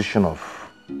position of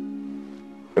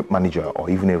a manager or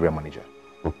even area manager.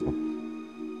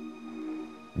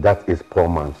 That is poor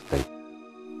man's thing.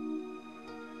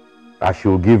 I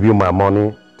should give you my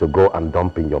money to go and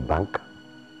dump in your bank.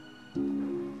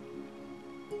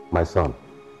 My son,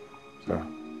 sir,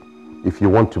 if you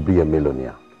want to be a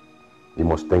millionaire, you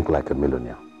must think like a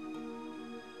millionaire.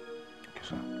 Okay,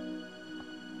 sir.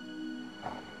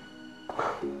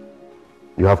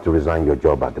 You have to resign your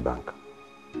job at the bank.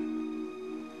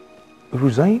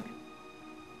 Resign?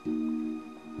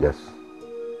 Yes.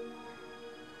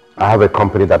 I have a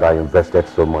company that I invested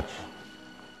so much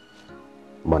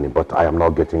money, but I am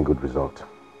not getting good result.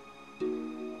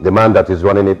 The man that is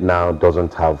running it now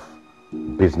doesn't have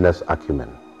business acumen.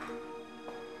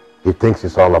 He thinks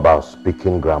it's all about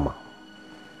speaking grammar.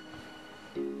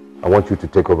 I want you to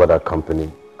take over that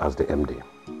company as the MD.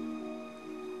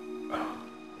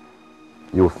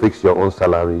 You'll fix your own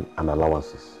salary and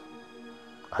allowances.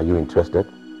 Are you interested?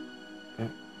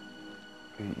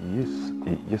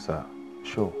 Yes, sir.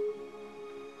 Sure.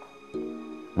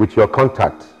 With your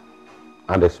contact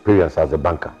and experience as a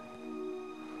banker,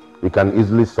 you can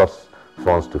easily source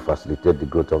funds to facilitate the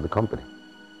growth of the company.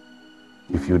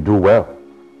 If you do well,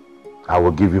 I will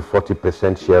give you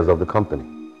 40% shares of the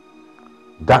company.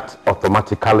 That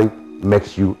automatically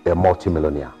makes you a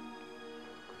multimillionaire.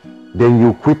 Then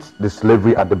you quit the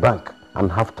slavery at the bank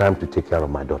and have time to take care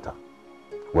of my daughter.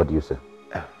 What do you say?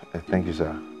 Thank you,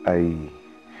 sir.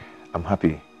 I'm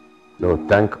happy. No,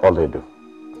 thank Oledo.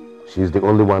 She's the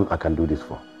only one I can do this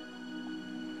for.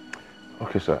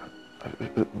 Okay, sir.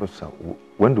 But sir,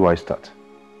 when do I start?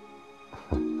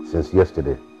 Since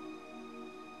yesterday.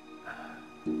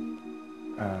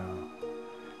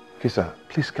 Okay, sir.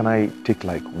 Please, can I take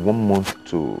like 1 month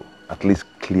to at least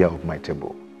clear up my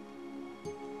table?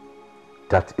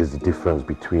 That is the difference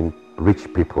between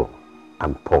rich people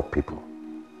and poor people.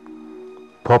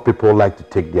 Poor people like to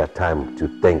take their time to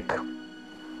think,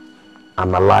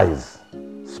 analyze,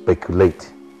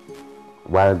 speculate,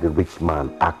 while the rich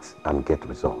man acts and gets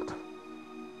result.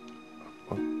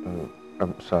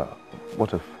 Sir,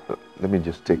 what if, let me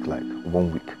just take like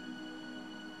 1 week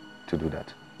to do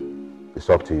that? It's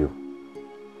up to you.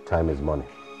 Time is money.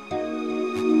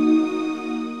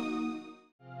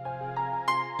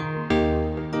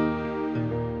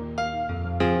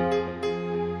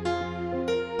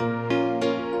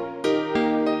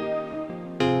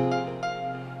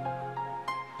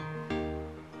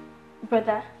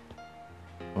 Brother,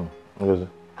 What is it?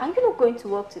 are you not going to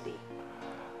work today?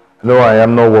 No, I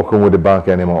am not working with the bank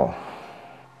anymore.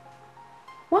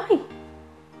 Why?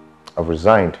 I've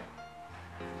resigned.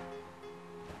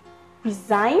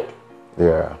 Resigned?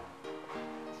 Yeah.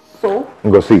 So?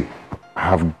 Go see, I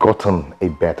have gotten a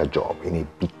better job in a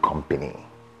big company.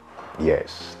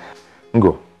 Yes.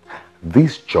 Ngo,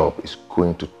 this job is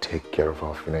going to take care of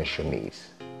our financial needs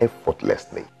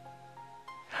effortlessly.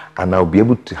 And I'll be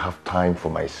able to have time for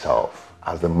myself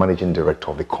as the managing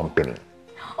director of the company.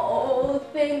 Oh,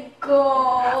 thank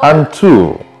God. And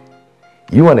two,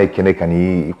 you and Ekene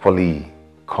can equally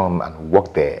come and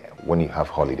work there when you have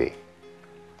holiday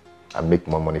and make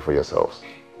more money for yourselves.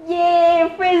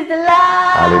 Yay, praise the Lord.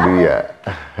 Hallelujah.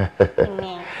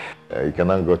 Amen. You can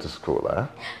now go to school, huh?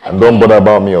 Okay. And don't bother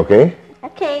about me, okay?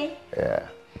 Okay. Yeah.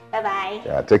 Bye-bye.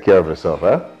 Yeah, take care of yourself,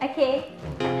 huh? Okay.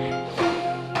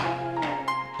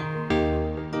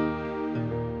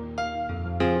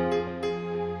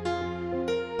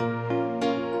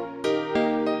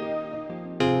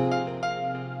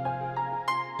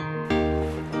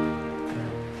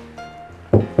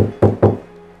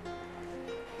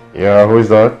 Yeah, who is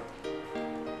that?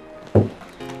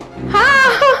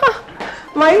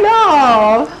 My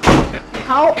love,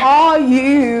 how are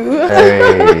you?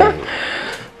 Hey.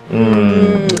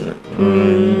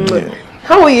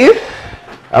 How are you?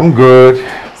 I'm good.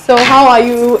 So how are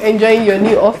you enjoying your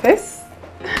new office?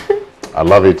 I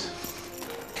love it.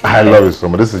 I love it so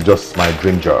much. This is just my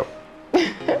dream job.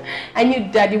 I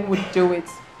knew Daddy would do it.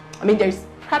 I mean, there's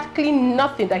practically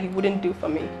nothing that he wouldn't do for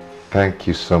me. Thank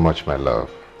you so much, my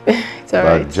love. It's all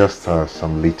right. Just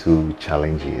some little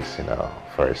challenges, you know,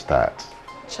 for a start.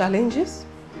 Challenges?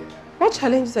 What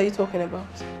challenges are you talking about?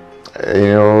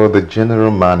 You know, the general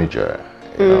manager,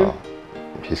 you know,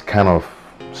 he's kind of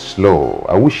slow.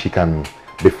 I wish he can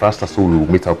be faster so we'll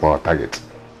meet up our target.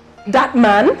 That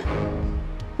man?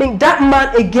 I mean, that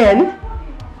man again?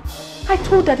 I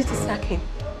told Daddy to sack him.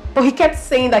 But he kept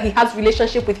saying that he has a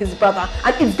relationship with his brother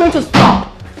and it's going to stop.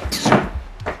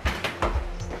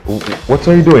 What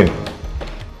are you doing?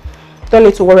 Don't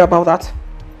need to worry about that.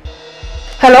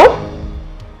 Hello?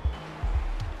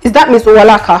 Is that Miss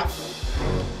Owalaka?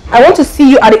 I want to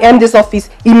see you at the MD's office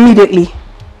immediately.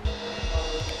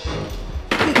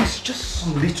 It's just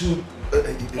some little...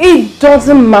 It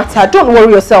doesn't matter. Don't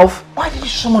worry yourself. Why did you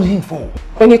summon him for?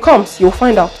 When he comes, you'll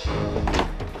find out.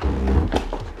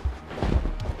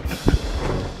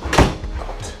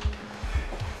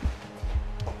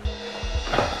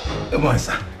 Come on,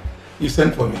 sir. You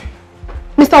sent for me.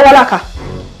 Mr. Owalaka,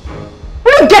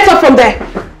 will you get up from there?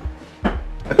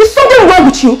 Is something wrong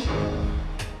with you?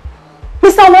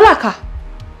 Mr. Owalaka,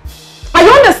 I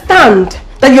understand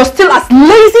that you're still as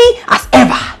lazy as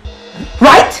ever,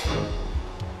 right?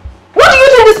 What do you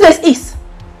think this place is?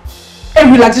 A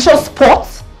relaxation spot?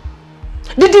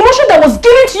 The demotion that was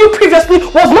given to you previously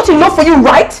was not enough for you,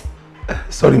 right?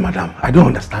 Sorry, madam. I don't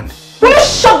understand. Will you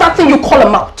shut that thing you call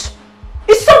him out?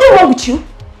 Is something wrong with you?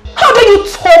 How do you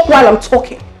talk while I'm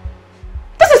talking?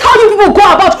 This is how you people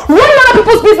go about running other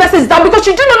people's businesses down because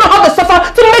you do not know how they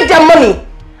suffer to make their money. I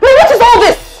mean, what is all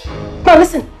this? Now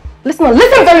listen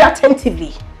very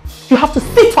attentively. You have to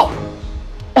sit up.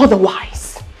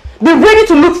 Otherwise, be ready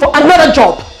to look for another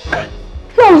job.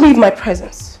 Don't leave my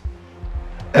presence.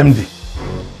 MD,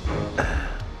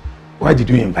 why did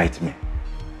you invite me?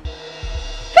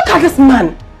 Look at this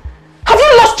man. Have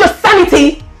you lost your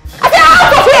sanity? I said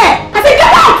out of here! I said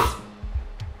get out!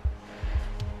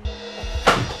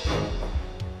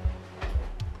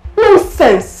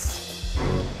 Nonsense.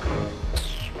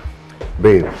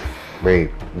 Babe,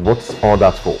 what's all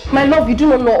that for? My love, you do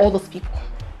not know all those people.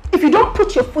 If you don't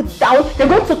put your foot down, they're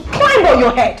going to climb on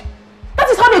your head. That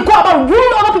is how they go about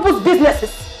ruining other people's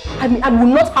businesses. I mean, I will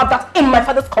not have that in my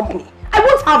father's company. I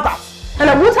won't have that. And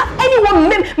I won't have anyone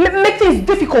make things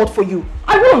difficult for you.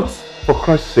 I won't. For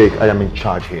Christ's sake, I am in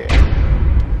charge here.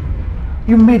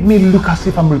 You made me look as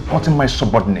if I'm reporting my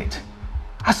subordinate.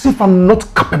 As if I'm not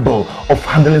capable of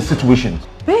handling situations.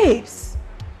 Babes,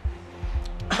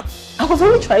 I was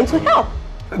only trying to help.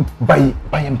 By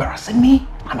embarrassing me?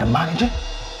 I'm the manager?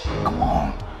 Come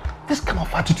on. This kind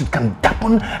of attitude can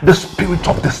dampen the spirit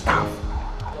of the staff.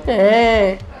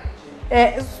 So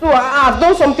I've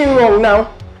done something wrong now.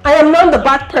 I am not the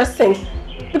bad person.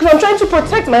 Because I'm trying to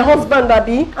protect my husband,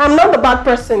 Abby. I'm not the bad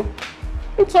person.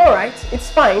 It's alright.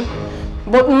 It's fine.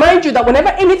 But mind you that whenever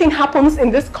anything happens in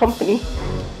this company,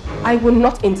 I will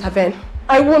not intervene.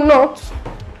 I will not.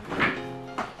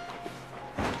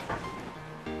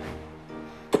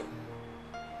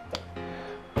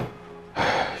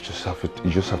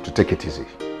 You just have to take it easy.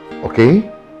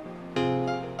 Okay?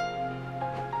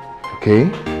 Okay?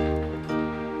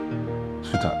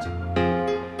 Sweetheart.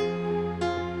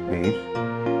 Babe.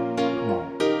 Come on.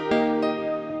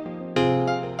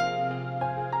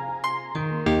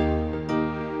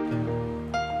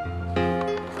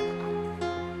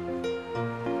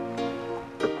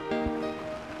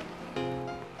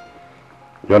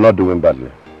 You're not doing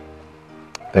badly.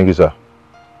 Thank you, sir.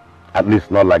 At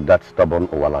least not like that stubborn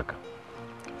Owalaka.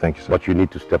 Thank you, sir. But you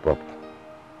need to step up.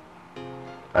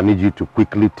 I need you to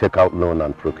quickly take out loan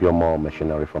and procure more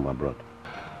machinery from abroad.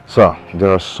 Sir, there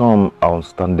are some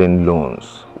outstanding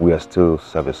loans we are still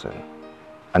servicing,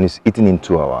 and it's eating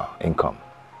into our income.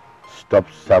 Stop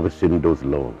servicing those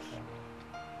loans.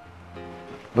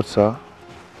 But sir,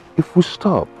 if we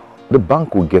stop, the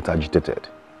bank will get agitated.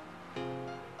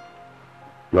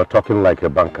 You're talking like a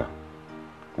banker,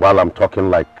 while I'm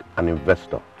talking like an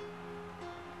investor.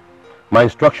 My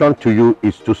instruction to you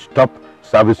is to stop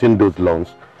servicing those loans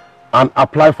and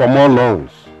apply for more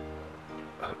loans.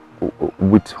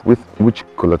 With which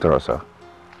collateral, sir?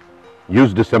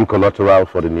 Use the same collateral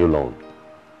for the new loan.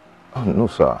 Oh, no,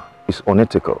 sir. It's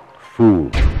unethical.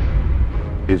 Fool.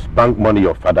 Is bank money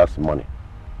your father's money?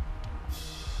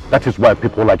 That is why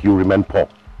people like you remain poor.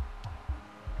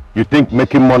 You think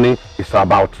making money is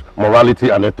about morality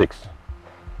and ethics,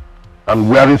 and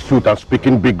wearing suit and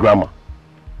speaking big grammar.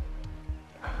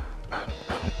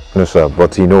 No, sir,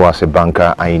 but you know, as a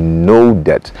banker, I know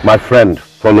that... My friend,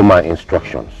 follow my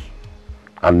instructions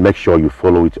and make sure you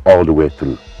follow it all the way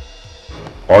through.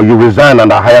 Or you resign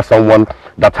and I hire someone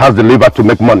that has the liver to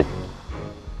make money.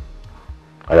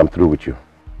 I am through with you.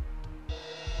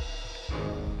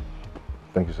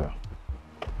 Thank you, sir.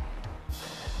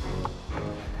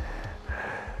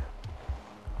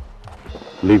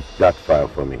 Leave that file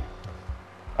for me.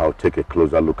 I'll take a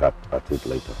closer look at it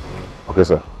later. Okay,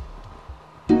 sir.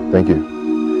 Thank you.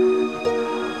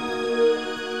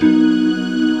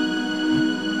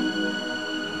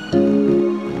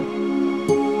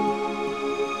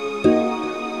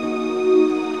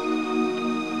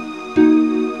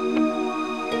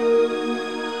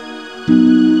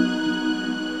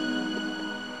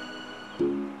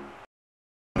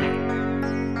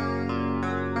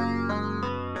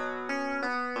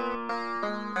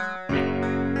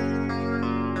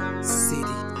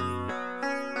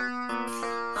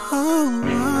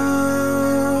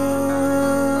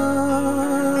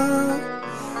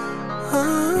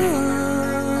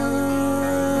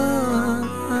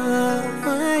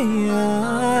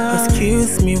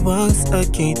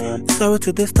 Sorry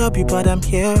to disturb you, but I'm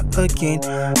here again.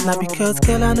 Not because,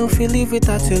 girl, I don't feel live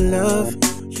without your love.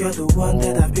 You're the one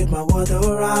that I've built my world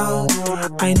around.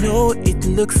 I know it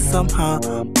looks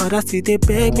somehow, but I still they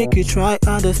beg, make you try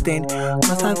understand.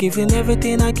 Cause I've given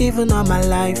everything, I've given all my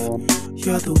life.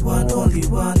 You're the one, only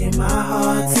one in my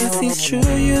heart. Yes, it's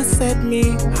true, you set me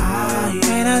high.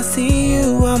 When I see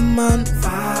you, I'm on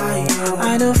fire.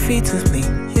 I don't fit to sleep,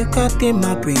 you got in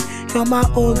my brain. You're my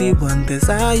only one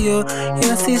desire.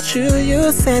 Yes, it's true,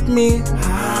 you set me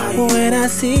high. When I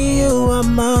see you,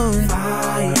 I'm on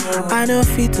fire. I don't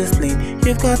fit to sleep,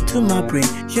 you've got to my brain.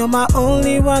 You're my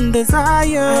only one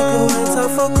desire. I go enter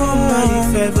for coma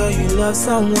if ever you love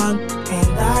someone, and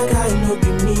that guy no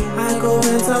be me. I go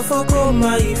enter for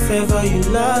coma if ever you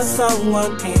love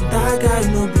someone, and that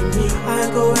guy no be me. I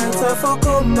go enter for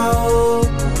coma, oh.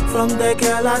 From the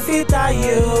girl I fit die,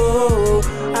 oh.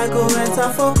 I go enter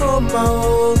for coma,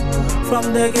 oh.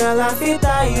 From the girl I fit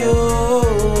die,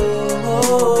 oh.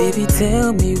 Baby,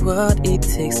 tell me what it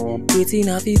takes. Waiting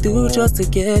I fi do just to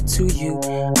get to you.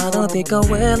 I don't think I'm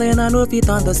well and I know if you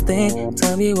understand.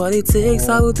 Tell me what it takes,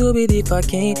 I will do it if I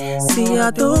can. See,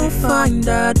 I don't find,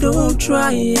 I don't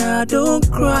try, I don't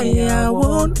cry, I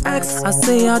won't ask. I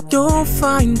say I don't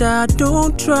find, I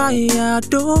don't try, I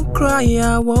don't cry,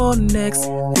 I won't next.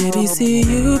 Baby, see,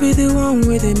 you be the one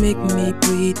where they make me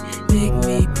breathe, make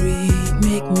me breathe,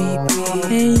 make me breathe.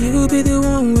 And you be the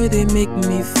one where they make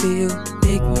me feel,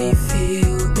 make me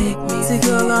feel, make me see,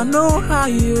 girl, I know how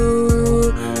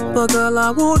you, but girl,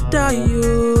 I won't die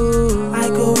you. I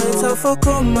go enter for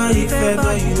coma if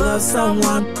ever you love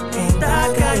someone, and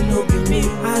that guy no be me.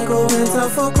 I go enter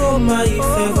for coma if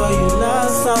ever you love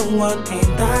someone,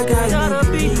 and that guy no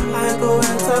be me. I go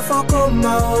enter for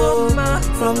coma, oh.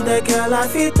 From the girl I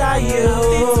fit die you.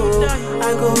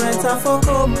 I go enter for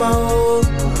coma, oh.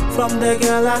 From the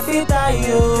girl I fit die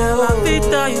you.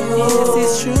 Yes,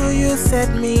 it's true, you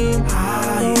set me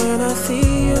high. When I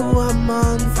see you, I'm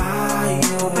on fire.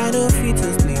 I don't fit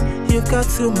to sleep, you've got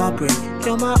to my brain.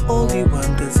 You're my only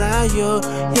one desire.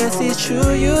 Yes, it's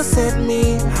true, you set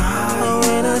me high.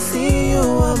 When I see you,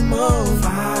 I'm on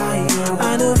fire.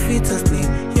 I don't fit to sleep,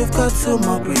 you've got to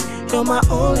my brain. You're my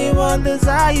only one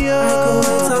desire. I go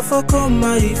enter for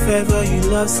coma if ever you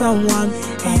love someone,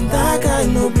 and that guy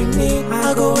no be me.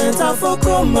 I go enter for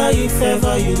coma if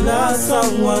ever you love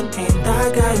someone, and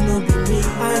that guy no be me.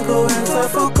 I go enter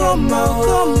for coma,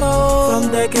 oh.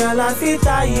 From the girl I fit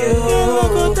die you.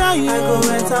 I go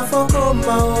enter for coma,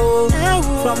 oh.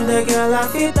 From the girl I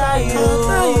fit die you.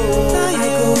 I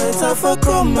go enter for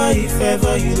coma if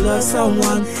ever you love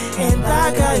someone, and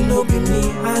that guy no be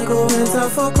me. I go enter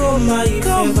for coma if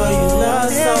ever you love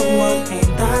someone,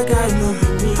 and that guy no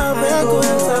be me. I go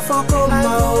enter for coma,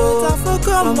 oh.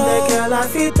 From the girl I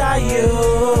fit die you.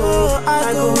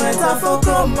 I go enter for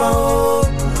coma,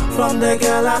 oh. From the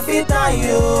girl I fit die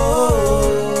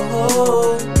you.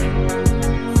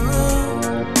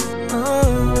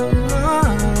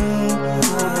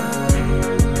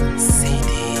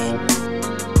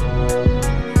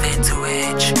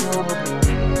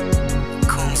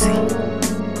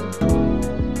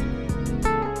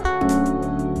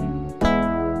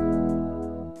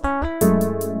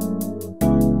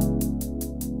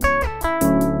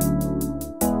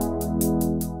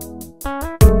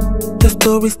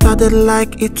 Story started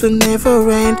like it will never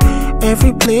end.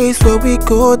 Every place where we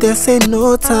go, they say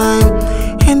no time.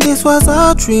 And this was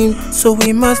our dream, so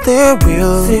we must stay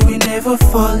real. Say we never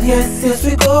fall, yes, yes,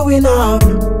 we going up.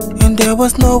 And there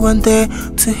was no one there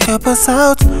to help us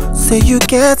out. Say you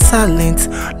get silent,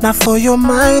 not for your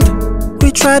mind.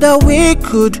 We tried all we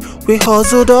could, we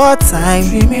hustled all time.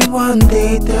 Dreaming one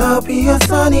day there'll be a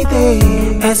sunny day.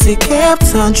 As we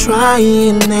kept on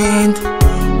trying, and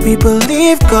we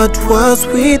believe God was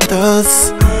with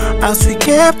us as we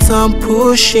kept on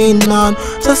pushing on,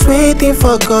 just waiting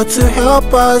for God to help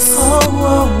us.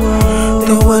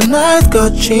 There were nights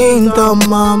God changed our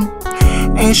mom,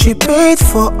 and she paid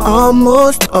for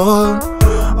almost all.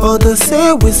 Others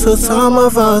say we sold some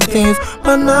of our things,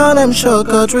 but now I'm sure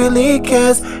God really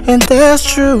cares, and that's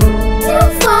true.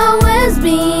 You've always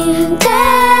been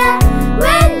there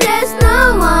when there's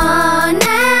no one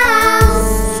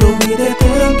else. So we dey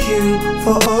thank you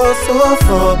for all so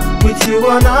far. With you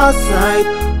on our side,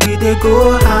 we dey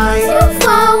go high. You've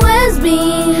always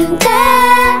been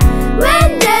there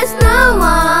when there's no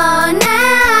one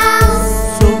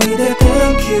else. So we dey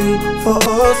thank you for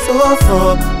all so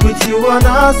far. With you on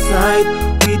our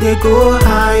side, we dey go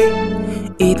high.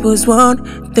 It was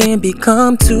one, then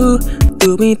become two.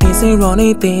 Doing things and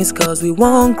running things cause we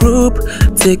one group.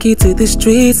 Take it to the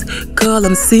streets, call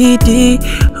them CD.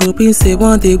 Hoping say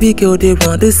one day we go they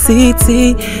run the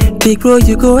city. Big bro,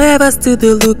 you go ever still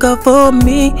the lookout for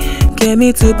me. Get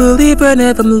me to believe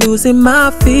whenever I'm losing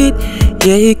my feet.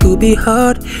 Yeah, it could be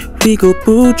hard, we go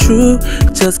pull through.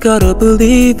 Just gotta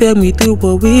believe and we do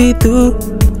what we do.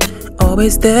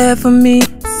 Always there for me.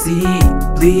 See,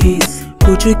 please,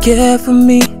 would you care for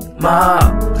me? Ma,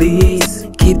 please,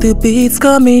 keep the beats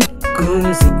coming.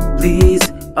 Kunzi,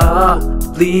 please,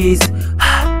 please.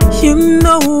 You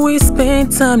know we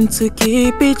spend time to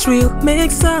keep it real.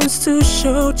 Make sounds to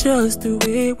show just the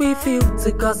way we feel.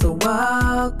 Took us a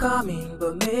while coming,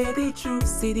 but made it true.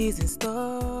 Cities and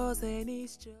stars and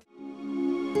it's just...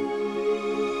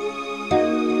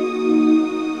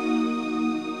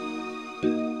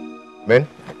 Man,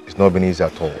 it's not been easy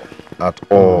at all. At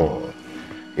all.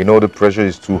 You know the pressure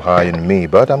is too high in me,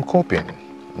 but I'm coping.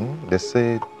 They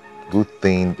say good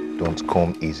things don't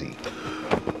come easy.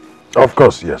 Of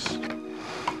course, yes.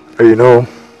 You know,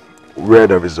 where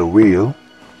there is a will,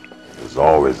 there's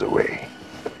always a way.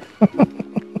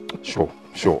 Sure.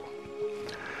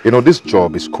 You know, this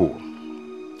job is cool.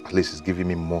 At least it's giving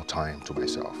me more time to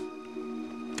myself.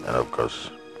 And of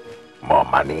course, more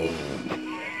money.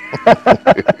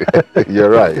 You're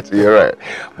right.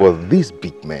 But these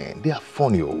big men, they are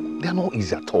funny. They are not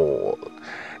easy at all.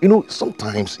 You know,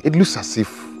 sometimes it looks as if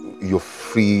you're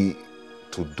free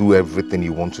to do everything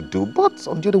you want to do, but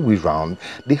on the other way around,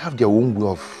 they have their own way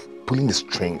of pulling the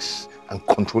strings and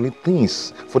controlling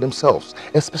things for themselves,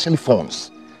 especially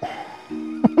phones.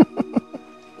 You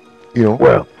know?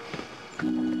 Well,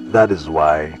 that is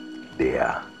why they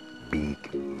are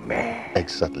big men.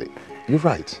 Exactly. You're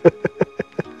right.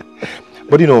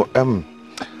 But you know, I'm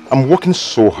working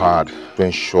so hard to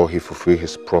ensure he fulfills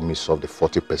his promise of the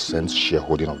 40%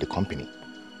 shareholding of the company.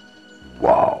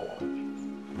 Wow.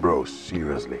 Bro,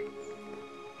 seriously.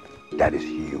 That is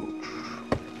huge.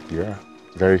 Yeah,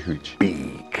 very huge.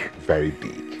 Big. Very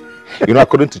big. You know,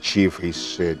 according to Chief, he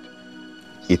said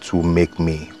it will make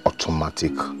me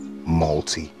automatic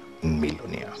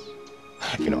multi-millionaire.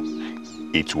 You know,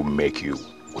 it will make you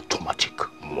automatic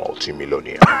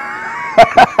multi-millionaire.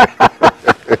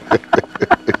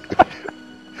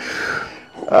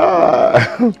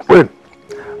 Wait,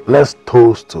 let's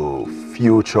toast to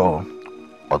future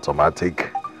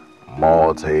automatic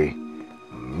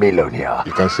multi-millionaire.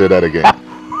 You can say that again.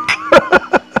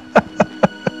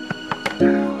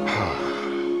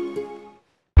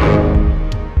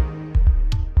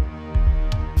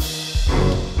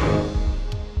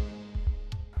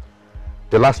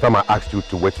 The last time I asked you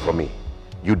to wait for me,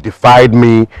 you defied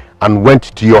me and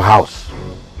went to your house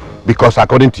because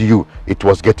according to you, it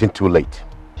was getting too late.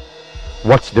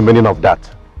 What's the meaning of that?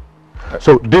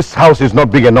 So this house is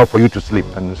not big enough for you to sleep?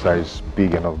 And sir, it's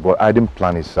big enough, but I didn't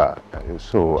plan it, sir.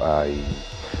 So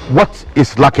What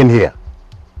is lacking here?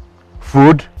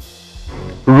 Food?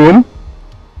 Room?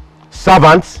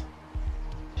 Servants?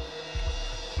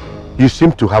 You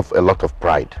seem to have a lot of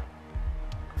pride.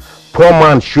 Poor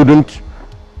man shouldn't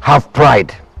have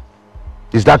pride.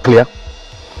 Is that clear?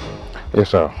 Yes,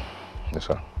 sir. Yes,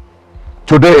 sir.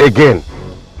 Today again,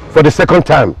 for the second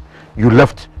time, you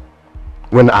left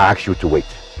when I asked you to wait.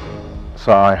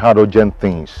 Sir, I had urgent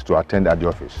things to attend at the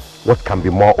office. What can be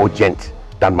more urgent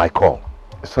than my call?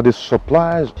 So the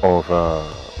supplies of...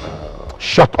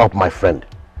 Shut up, my friend.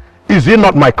 Is it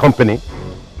not my company?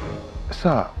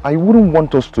 Sir, I wouldn't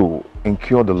want us to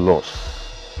incur the loss.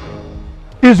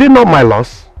 Is it not my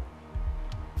loss?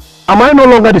 Am I no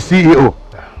longer the CEO?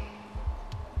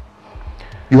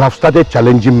 You have started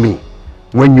challenging me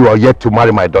when you are yet to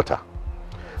marry my daughter.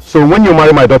 So when you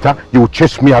marry my daughter, you will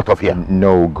chase me out of here.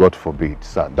 No, God forbid,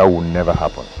 sir. That will never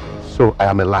happen. So I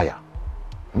am a liar?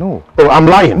 No. Oh, I'm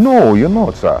lying? No, you're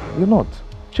not, sir. You're not.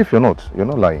 Chief, you're not. You're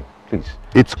not lying. Please.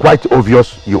 It's quite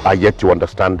obvious you are yet to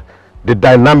understand the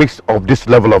dynamics of this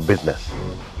level of business.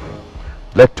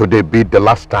 Let today be the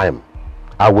last time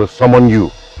I will summon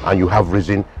you and you have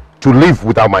reason to leave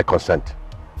without my consent.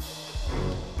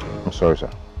 I'm sorry, sir.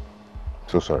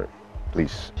 So sorry.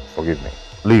 Please, forgive me.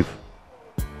 Leave.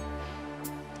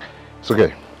 It's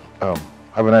okay.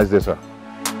 Have a nice day, sir.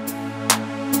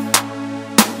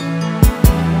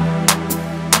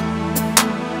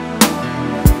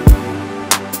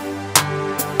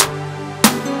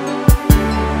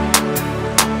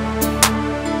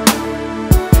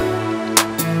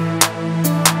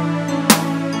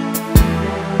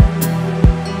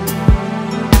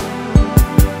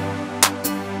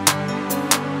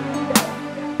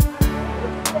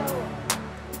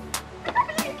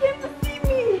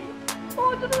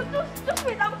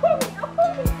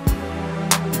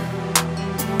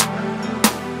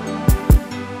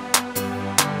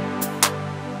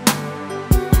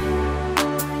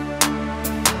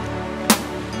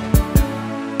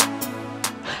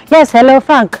 Yes, hello,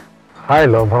 Frank. Hi,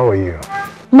 love. How are you?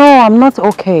 No, I'm not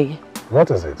okay. What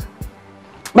is it?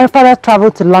 My father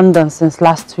traveled to London since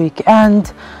last week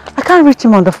and I can't reach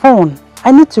him on the phone.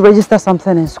 I need to register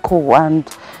something in school and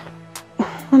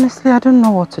Honestly, I don't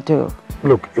know what to do.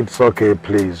 Look, it's okay,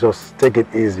 please. Just take it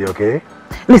easy, okay?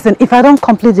 Listen, if I don't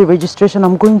complete the registration,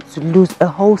 I'm going to lose a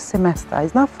whole semester.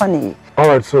 It's not funny.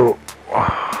 Alright, so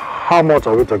how much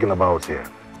are we talking about here?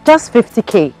 Just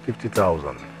 50K.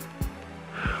 50,000.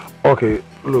 Okay,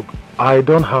 look, I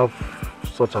don't have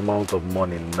such amount of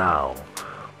money now,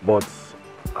 but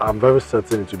I'm very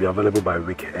certain it will be available by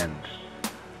weekend.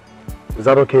 Is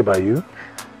that okay by you?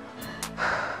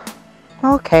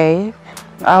 Okay,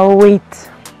 I'll wait.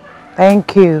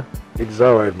 Thank you. It's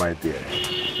alright, my dear.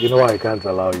 You know I can't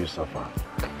allow you suffer.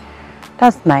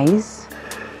 That's nice.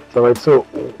 It's alright, so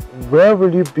where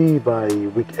will you be by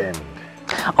weekend?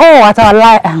 Oh, at our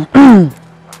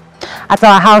at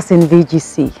our house in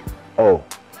VGC. Oh.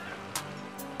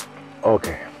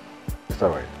 Okay. It's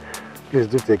alright. Please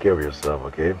do take care of yourself,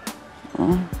 okay?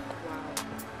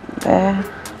 I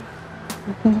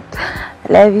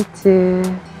love you too.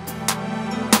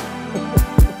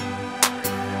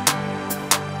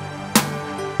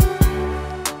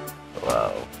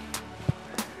 Wow.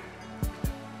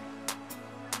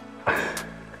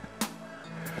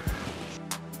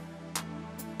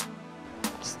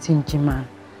 Stingy man.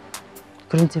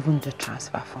 Couldn't even do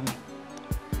transfer for me.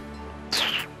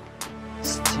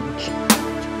 Stingy.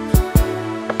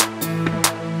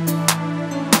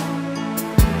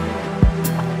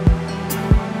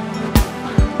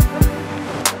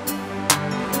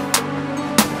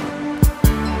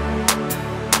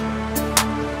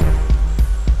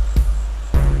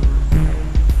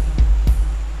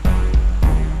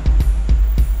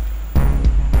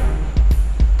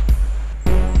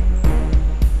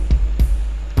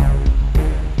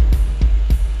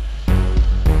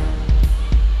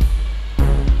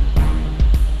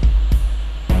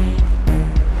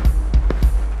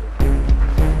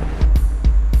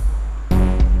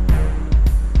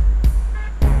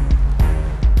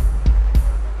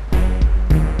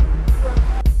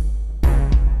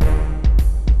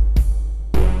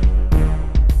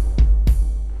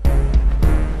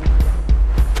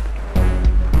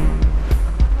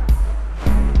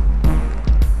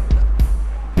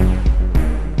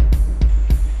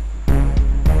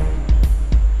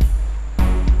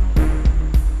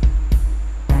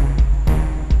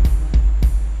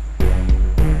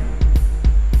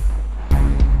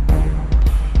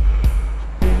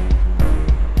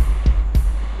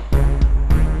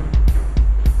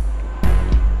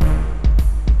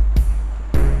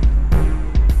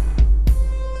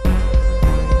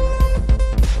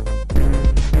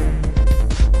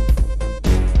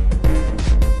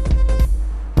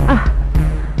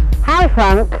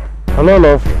 Hello,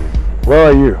 love. Where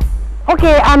are you?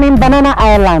 Okay, I'm in Banana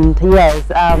Island. Yes,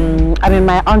 I'm in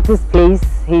my auntie's place.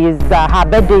 Her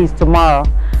birthday is tomorrow,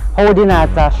 holding at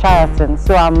Sheraton.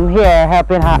 So I'm here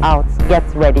helping her out, get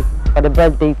ready for the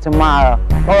birthday tomorrow.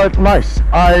 Alright, nice.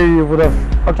 I would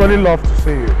have actually loved to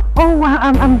see you. Oh, well,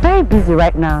 I'm very busy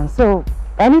right now. So,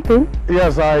 anything?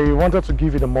 Yes, I wanted to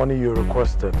give you the money you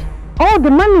requested. Oh,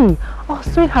 the money. Oh,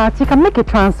 sweetheart, you can make a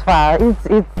transfer. It's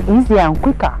easier and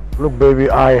quicker. Look, baby,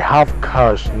 I have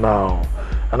cash now,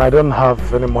 and I don't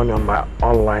have any money on my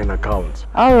online account.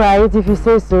 All right, if you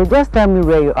say so, just tell me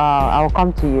where you are. I'll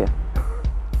come to you.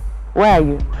 Where are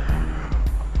you?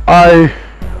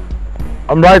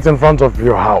 I'm right in front of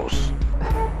your house.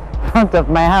 Front of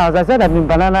my house? I said I'm in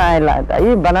Banana Island. Are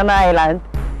you in Banana Island?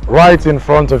 Right in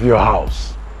front of your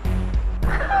house.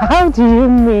 How do you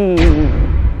mean?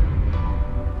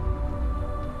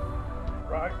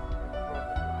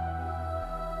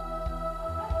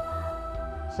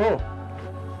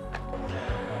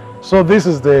 So this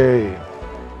is the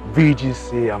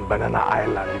VGC and Banana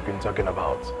Island you've been talking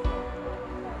about.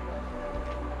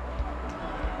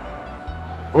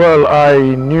 Well, I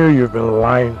knew you've been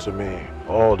lying to me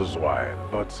all this while,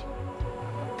 but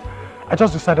I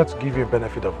just decided to give you a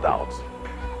benefit of doubt.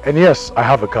 And yes, I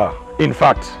have a car. In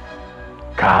fact,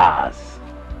 cars.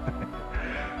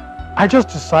 I just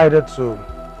decided to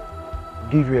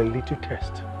give you a little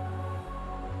test.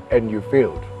 And you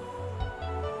failed.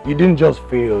 You didn't just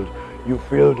fail, you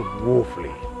failed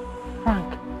woefully.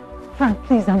 Frank,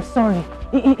 please, I'm sorry.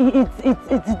 It's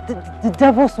the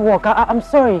devil's work. I'm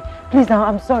sorry. Please,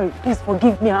 I'm sorry. Please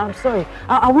forgive me. I'm sorry.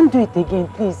 I won't do it again,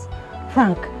 please.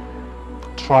 Frank.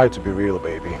 Try to be real,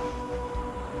 baby.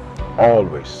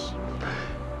 Always.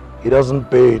 It doesn't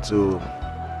pay to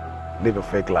live a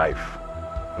fake life.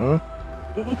 Hmm?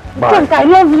 Frank, I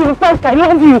love you. Frank, I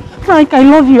love you. Frank, I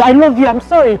love you. I love you. I'm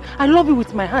sorry. I love you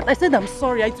with my heart. I said I'm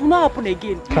sorry. It will not happen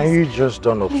again. Please. Can you just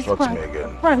don't obstruct Frank, me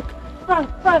again? Frank, please.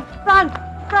 Frank.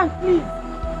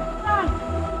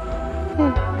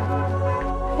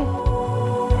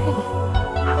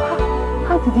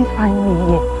 How did he find me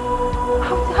here?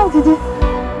 How did he?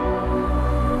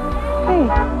 Hey.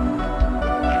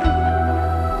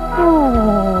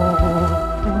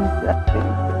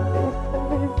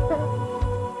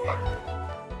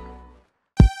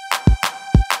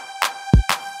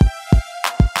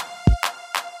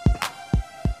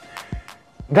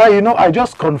 Guy, you know, I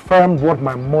just confirmed what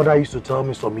my mother used to tell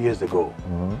me some years ago.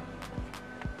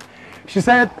 She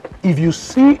said, if you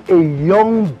see a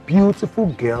young, beautiful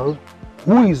girl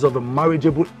who is of a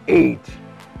marriageable age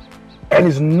and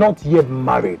is not yet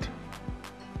married,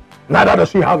 neither does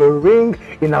she have a ring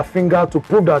in her finger to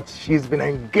prove that she's been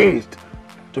engaged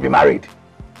to be married,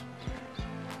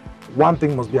 one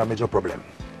thing must be a major problem.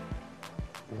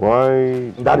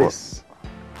 Why? That is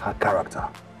her character.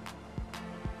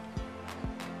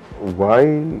 Why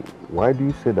do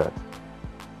you say that?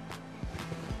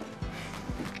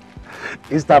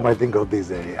 Each time I think of this,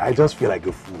 I just feel like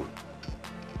a fool.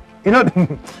 You know,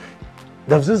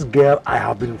 there's this girl I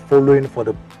have been following for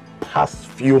the past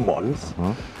few months.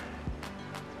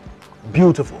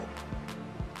 Beautiful,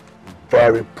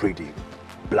 very pretty,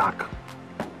 black,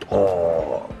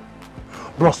 tall.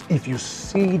 Bros, if you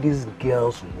see this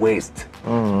girl's waist,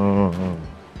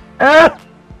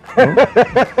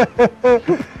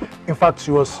 in fact,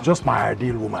 she was just my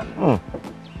ideal woman.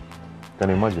 Can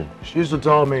you imagine? She used to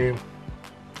tell me,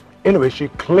 anyway, she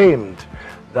claimed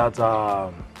that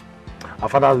her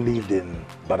father lived in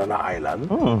Banana Island.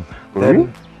 Really?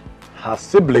 Then her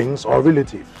siblings or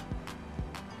relatives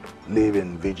live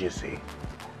in VGC.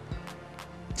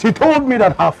 She told me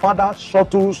that her father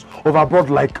shuttles over abroad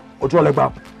like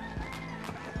Ojolegba.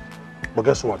 But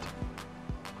guess what?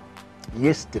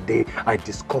 Yesterday, I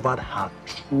discovered her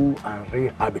true and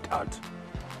real habitat.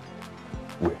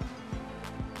 Where?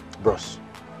 Bros,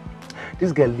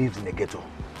 this girl lives in a ghetto.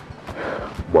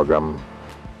 Wagam.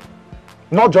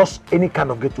 Not just any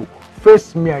kind of ghetto.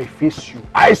 Face me, I face you.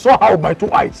 I saw her with my 2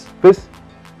 eyes. Face?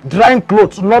 Drying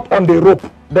clothes, not on the rope.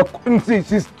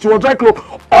 She was drying clothes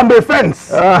on the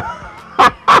fence.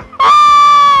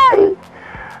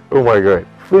 Oh my God.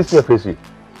 Face me, I face you.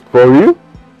 For you?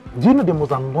 Do you know the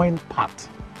most annoying part?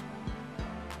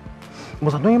 The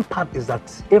most annoying part is that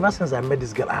ever since I met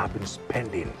this girl, I have been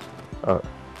spending.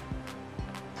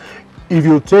 If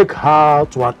you take her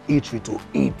to an eatery to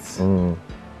eat,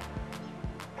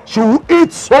 she will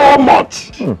eat so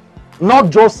much. Not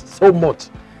just so much.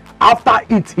 After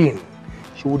eating,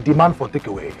 she will demand for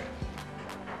takeaway.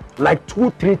 Like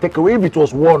 2, 3 takeaway. If it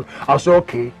was 1, I'll say,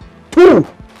 okay, 2.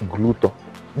 Gluto.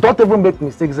 Don't even make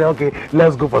mistakes. Say, okay,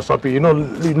 let's go for shopping. You know,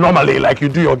 normally, like you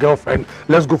do your girlfriend,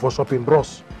 let's go for shopping,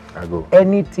 bros. I go.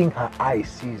 Anything her eye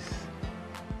sees,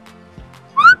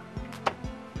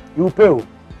 you pay.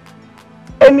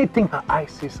 Anything her eye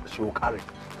sees, she will carry.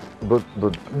 But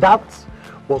that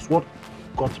was what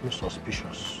got me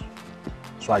suspicious.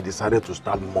 So I decided to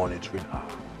start monitoring her.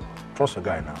 Trust a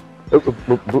guy now.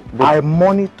 I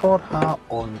monitored her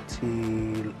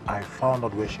until I found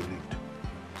out where she lived.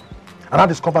 And I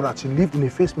discovered that she lived in a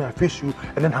face me, I face you,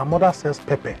 and then her mother sells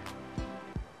pepper.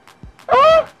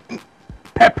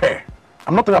 Pepper.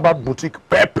 I'm not talking about boutique,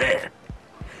 pepper.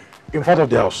 In front of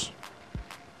the house.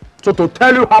 So to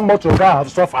tell you how much your guy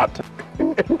have suffered.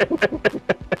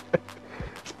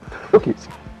 Okay.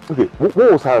 What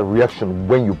was her reaction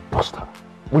when you bust her?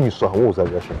 When you saw her, what was her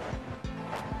reaction?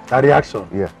 Her reaction?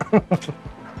 Yeah.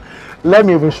 Let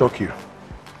me even shock you.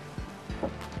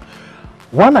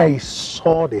 When I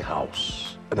saw the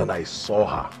house and then I saw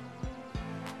her,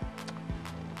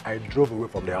 I drove away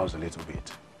from the house a little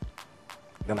bit.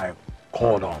 Then I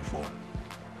called her on phone.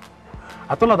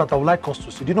 I told her that I would like us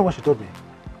to see. Do you know what she told me?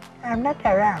 I'm not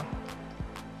around.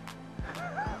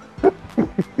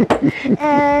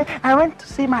 I went to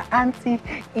see my auntie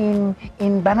in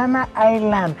Banana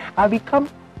Island. I'll become,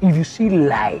 if you see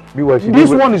lie. This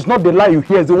one is not the lie you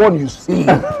hear, it's the one you see.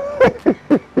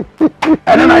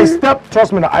 And then I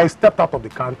stepped out of the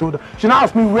car and told her. She now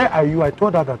asked me, where are you? I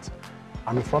told her that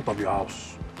I'm in front of your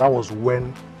house. That was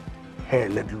when hair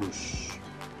let loose.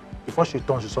 Before she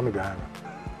turned, she saw me behind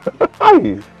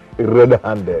her.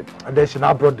 Red-handed. And then she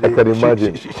now brought the... I can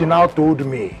imagine. She now told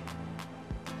me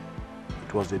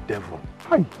it was the devil.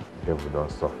 Hi. Devil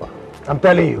don't suffer. I'm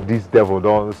telling you. This devil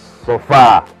don't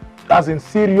suffer. That's in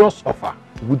serious suffer.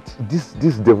 With this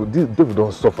devil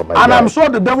don't suffer, my And guy. I'm sure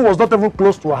the devil was not even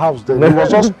close to a house then. He was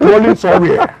just rolling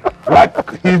somewhere.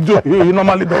 Like he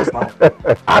normally does now.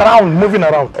 Around, moving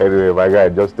around. Anyway, my guy,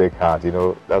 just take heart, you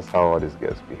know. That's how all these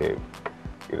girls behave.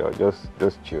 You know,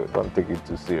 just chill. Don't take it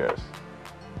too serious.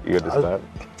 You understand?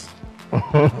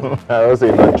 I don't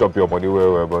say don't chop your money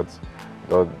well, but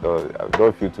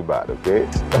don't feel too bad, okay?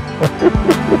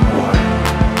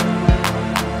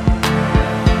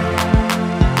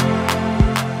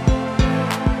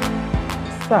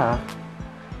 Sir,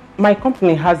 my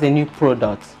company has a new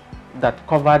product that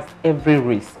covers every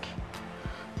risk,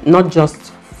 not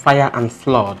just fire and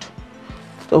flood.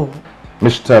 So,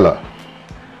 Miss Stella,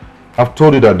 I've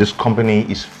told you that this company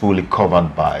is fully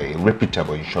covered by a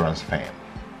reputable insurance firm.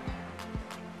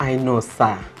 I know,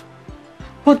 sir.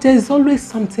 But there's always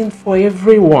something for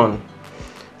everyone.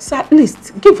 So at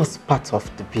least give us part of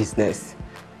the business.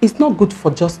 It's not good for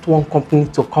just one company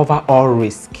to cover all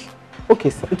risk. Okay,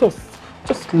 sir,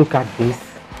 just look at this.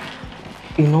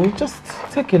 You know, just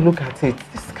take a look at it.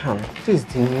 This is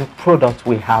the new product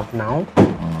we have now.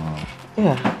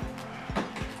 Yeah.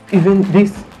 Even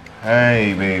this.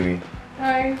 Hey, baby.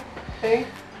 Hi. Hey.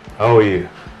 How are you?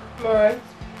 I'm alright.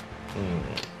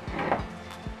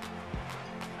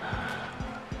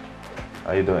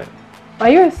 How you doing? Are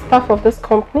you a staff of this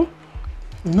company?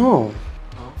 No.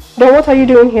 Then what are you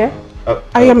doing here?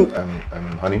 I am...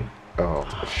 honey,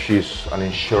 she's an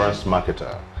insurance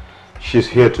marketer. She's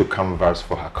here to canvass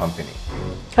for her company.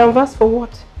 Canvas for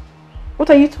what? What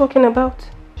are you talking about?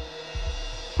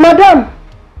 Madam,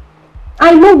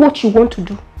 I know what you want to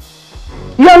do.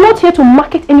 You are not here to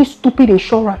market any stupid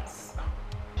insurance.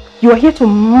 You are here to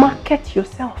market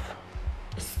yourself.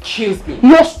 Excuse me.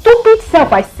 Your stupid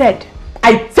self, I said.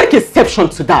 I take exception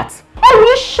to that. Oh, will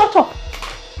you shut up?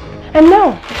 And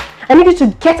now, I need you to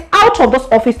get out of this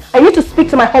office. I need to speak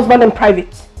to my husband in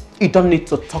private. You don't need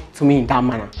to talk to me in that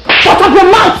manner. Shut up your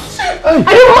mouth! Are you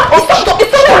mad? Stop!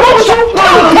 It's not wrong with you!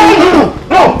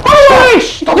 No!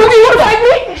 Stop! You want to fight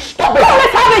me? Stop it!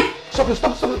 Let's have it! Stop! You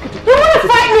want to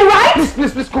fight me, right?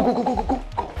 Please, go.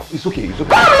 It's okay. Come,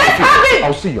 let's have it!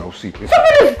 I'll see you.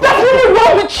 Something is definitely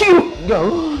wrong with you! No.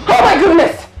 Oh my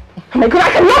goodness! Oh my god, I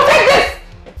cannot take this!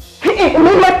 In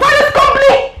my father's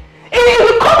company! In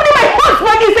the company my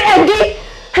husband is the MD!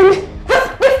 And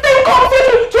this thing comes here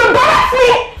to embarrass me!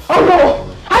 Oh no!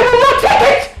 I will not take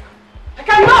it! I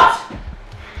cannot!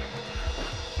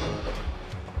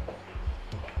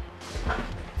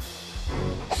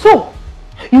 So,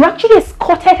 you actually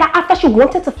escorted her after she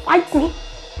wanted to fight me?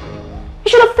 You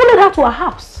should have followed her to her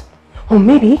house. Or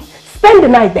maybe spend the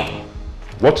night there.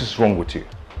 What is wrong with you?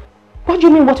 What do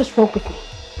you mean, what is wrong with me?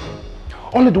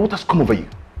 Only the water's come over you.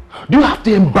 Do you have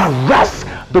to embarrass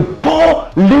the poor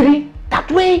lady that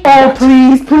way? Oh,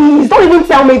 please, don't even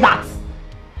tell me that.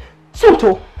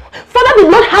 Soto, Father did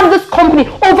not have this company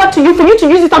over to you for you to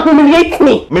use it and humiliate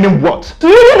me. Meaning what?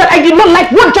 Meaning that I did not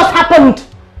like what just happened.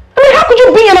 I mean, how could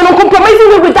you be in an uncompromising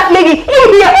way with that lady? You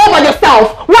would be at home by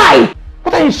yourself. Why?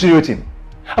 What are you insinuating?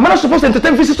 Am I not supposed to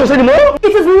entertain visitors anymore?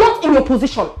 It is not in your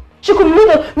position. She could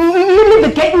leave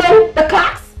the gate men, the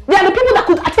clerks. They are the people that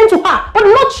could attend to her, but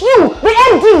not you, the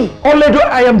MD. Oledo,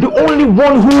 I am the only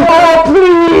one who... Oh,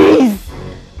 please!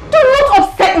 Do not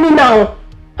upset me now.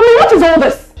 I mean, what is all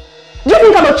this? Do you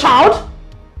think I'm a child?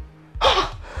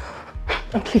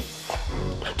 And please,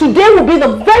 today will be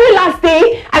the very last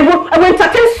day I will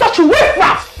entertain such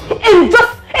riffraff in this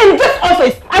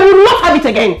office. I will not have it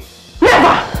again.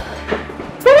 Never.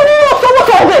 So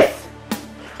what's all this?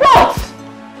 What?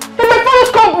 In my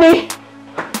father's company?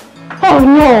 Oh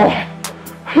no.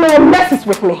 No one messes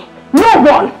with me. No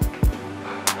one.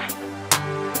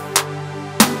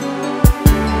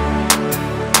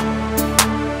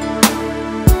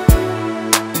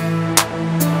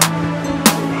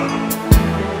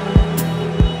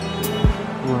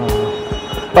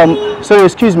 Sorry,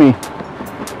 excuse me.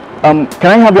 Can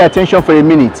I have your attention for a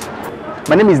minute?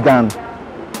 My name is Dan.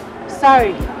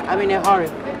 Sorry, I'm in a hurry.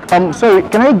 Sorry,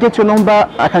 can I get your number?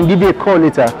 I can give you a call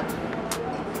later.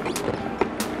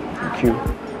 Thank you.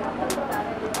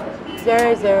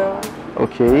 00.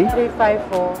 Okay.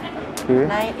 354. Okay.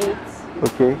 98.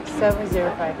 Okay.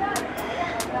 705.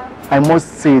 I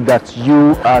must say that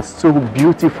you are so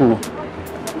beautiful.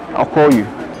 I'll call you.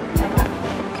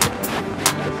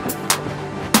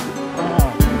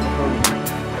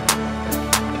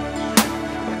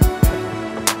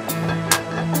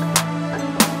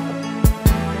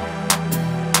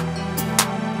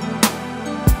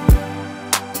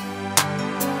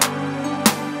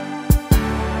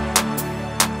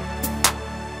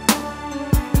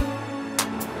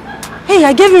 Hey,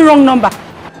 I gave you wrong number.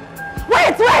 Wait!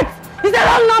 It's the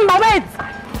wrong number, wait!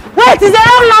 It's the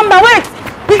wrong number, wait!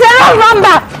 It's the wrong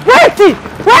number! Wait! It's the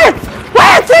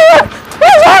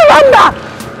wrong number!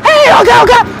 Hey,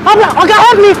 okay,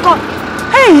 help me call.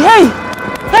 Hey!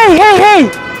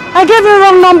 I gave you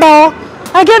wrong number,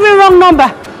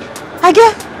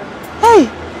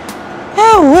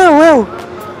 Well.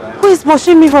 Who is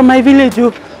pushing me from my village,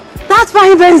 oh? That's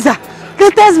fine, Venza.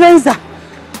 Latest Venza.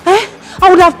 I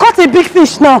would have caught a big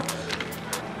fish now.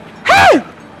 Hey!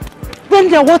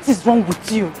 Brenda, what is wrong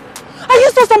with you? Are you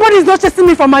sure somebody is not chasing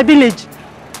me from my village?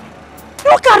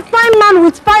 Look at fine man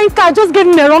with fine car just gave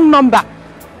me a wrong number.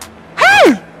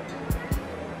 Hey!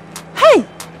 Hey!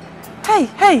 Hey,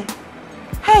 hey!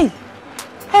 Hey!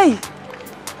 Hey!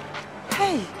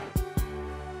 Hey!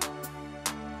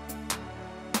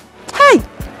 Hey!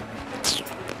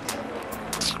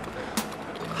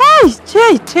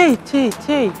 Hey!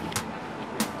 Hey!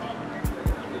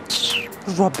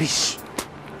 Rubbish.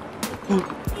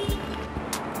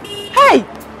 Hey!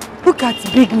 Look at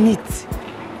big meat.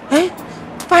 Eh?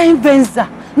 Fine Venza.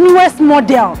 Newest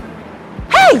model.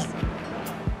 Hey!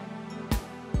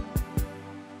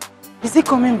 Is he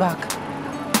coming back?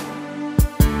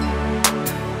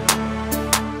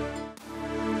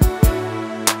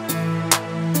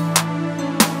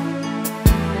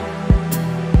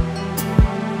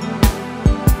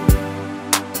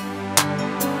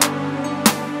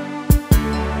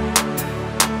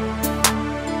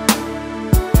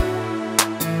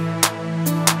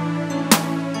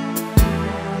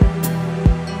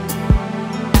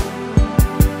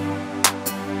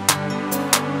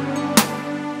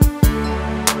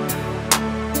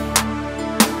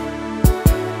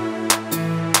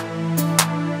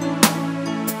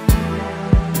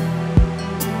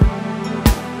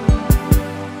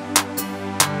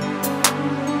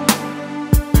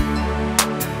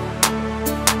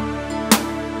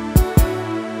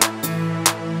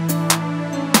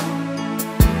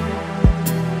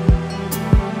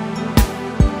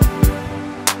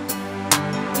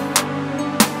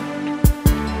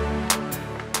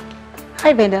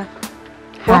 Hi, Venda.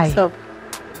 Hi. What's up?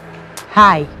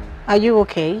 Hi. Are you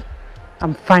okay?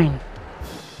 I'm fine.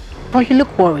 But you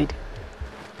look worried.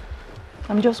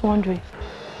 I'm just wondering.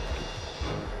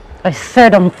 I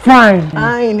said I'm fine.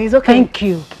 Fine, it's okay. Thank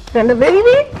you. Venda,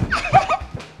 baby.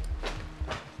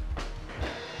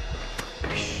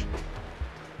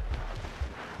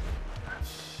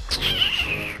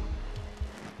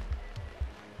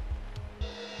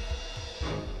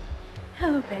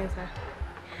 Hello, Benza.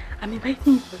 I'm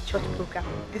inviting you for a church program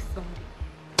this Sunday.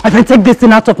 I can take this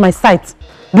thing out of my sight.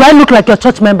 Do I look like your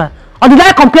church member? Or did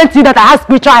I complain to you that I have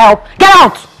spiritual help? Get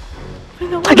out!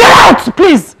 Get out,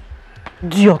 please!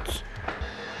 Idiot.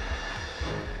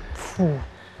 Fool.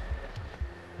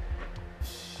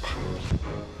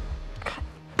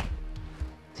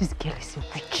 This girl is a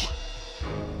witch.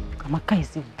 Amaka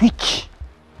is a witch.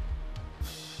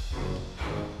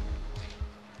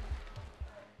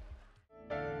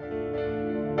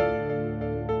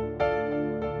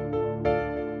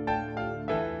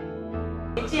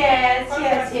 Cheers.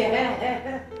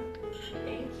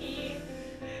 Thank you.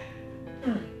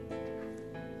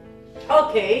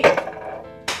 Okay.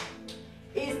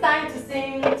 It's time to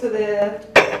sing to the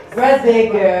birthday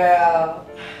girl.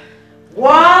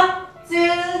 1,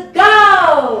 2,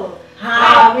 go!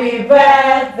 Happy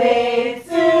birthday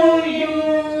to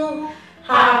you.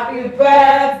 Happy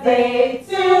birthday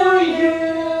to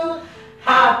you.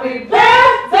 Happy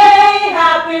birthday,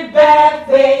 happy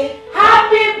birthday.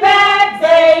 Happy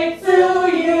birthday to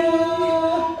you.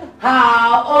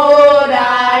 How old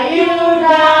are you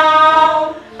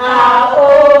now? How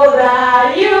old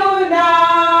are you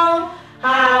now?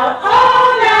 How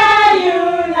old are you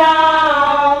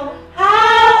now?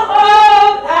 How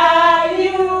old are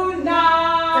you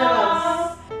now? Tell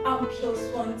us. I'm plus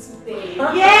 1 today.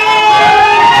 Yay!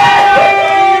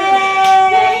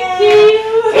 Thank you.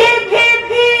 Hip, hip,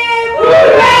 hip.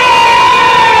 Hooray!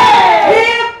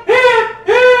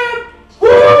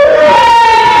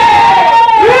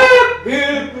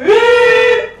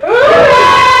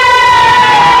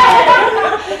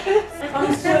 I'm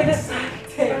so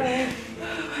excited. Oh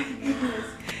my goodness.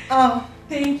 Oh,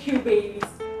 thank you, babies.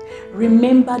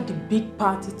 Remember the big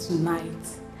party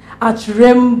tonight at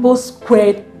Rainbow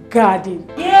Square Garden.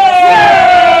 Yay!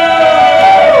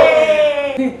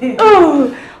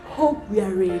 Oh, hope we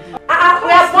are ready. We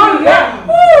are born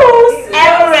ready.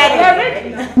 Ever ready.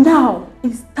 Now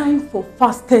it's time for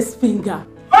fastest finger.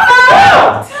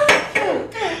 Oh!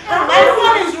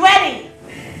 Everyone is ready.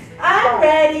 I'm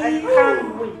ready. I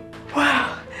can't wait.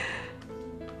 Wow.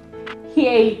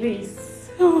 Here it is.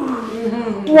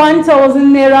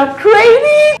 1,000 naira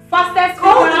credit. Fastest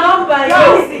finger.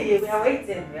 Easy. We are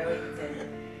waiting.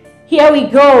 Here we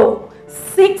go.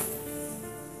 6,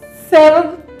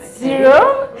 7,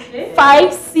 0,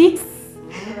 5, 6,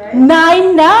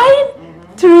 9, 9,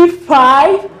 3,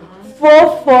 5,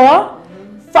 4, 4,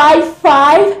 5,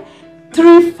 5,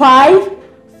 3, 5,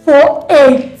 4,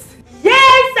 8.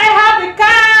 Yes, I have the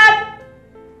card.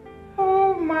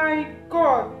 Oh my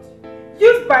God.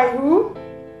 Used by who?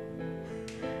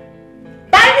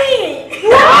 By me.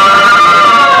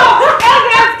 Wow!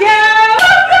 Congrats, girl.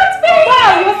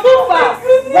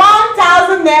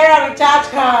 Naira recharge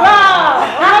card. Wow!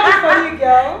 Happy for you,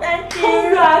 girl. Thank you.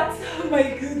 Congrats. Oh my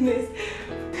goodness.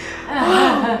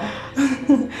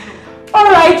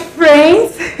 Alright,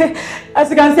 friends. As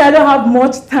you can see, I don't have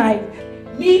much time.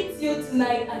 Meet you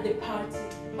tonight at the party.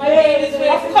 My baby is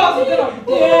waiting. Of course, we're gonna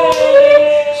be there.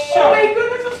 Sure. Oh my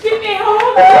goodness, just give me a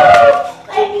hug.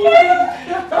 Thank you.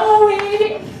 Oh,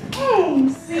 wait.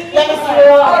 See? Let me see.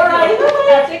 Alright.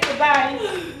 I'll take the bag.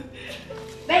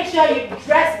 Make sure you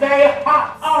dress very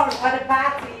hot for the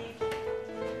party.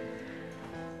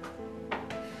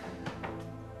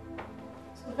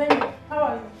 So, Venue, how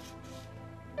are you?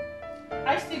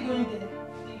 Are you still going there? The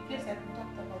place I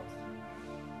talked about.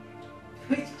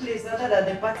 Which place other than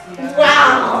the party?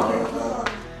 Wow!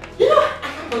 You know, I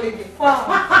can't believe it. Wow.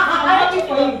 I'm happy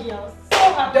for you, girls. So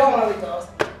happy. Don't worry, girls.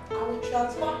 I will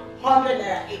transfer 100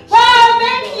 naira each. Wow,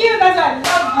 thank you. That's why I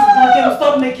love you. Okay,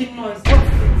 stop making noise. What is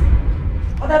it?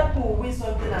 Other people will win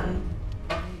something and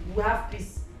we have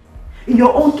peace. In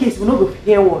your own case, we will not go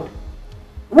hear word.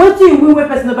 What do you win when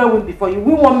person never win before? You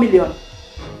win 1 million.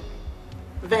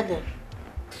 Venda,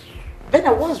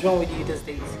 what's wrong with you these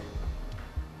days?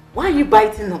 Why are you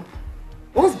biting up?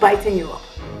 What's biting you up?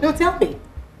 No, tell me.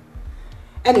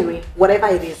 Anyway, whatever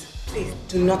it is, please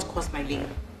do not cross my lane.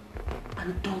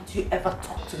 And don't you ever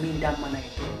talk to me in that manner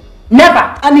again.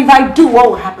 Never! And if I do, what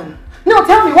will happen? No,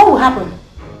 tell me, what will happen?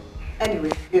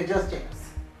 Anyway, you're just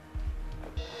jealous.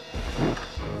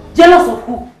 Jealous of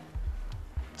who?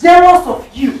 Jealous of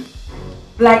you.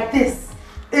 Like this.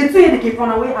 It's you in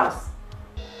the away house.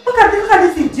 Look at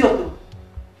this idiot though.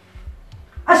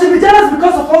 I should be jealous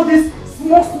because of all these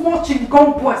small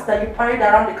chingom boys that you parade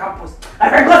around the campus.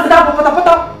 Like I got to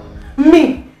that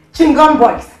me, chingom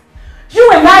boys.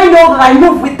 You and I know that I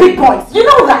move with big boys. You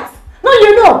know that. No,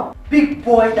 you know. Big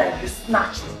boy that you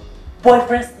snatched.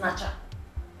 Boyfriend snatcher.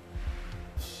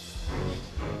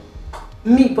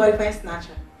 Me, boyfriend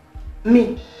snatcher.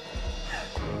 Me.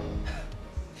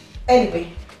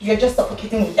 Anyway, you're just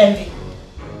suffocating with envy.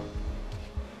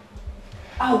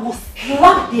 I will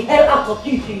slap the hell out of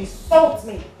you if you insult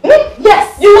me.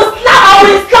 Yes, you will slap. I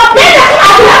will slap you.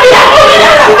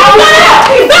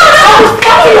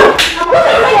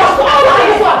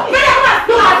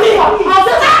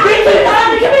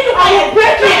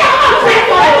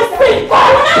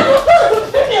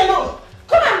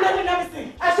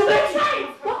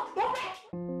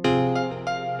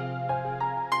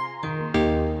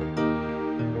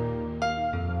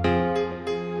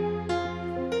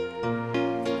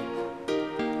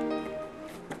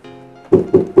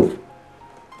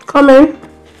 Come in.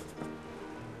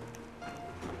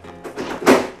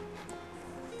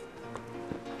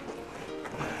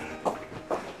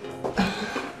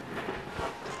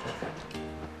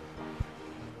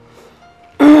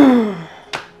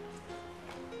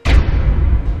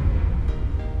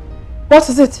 What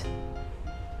is it?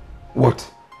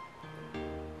 What?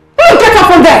 Get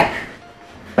up from there!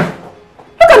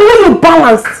 Look at the way you're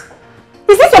balanced.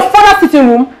 Is this your father's sitting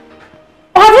room?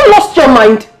 Or have you lost your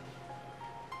mind?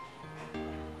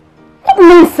 What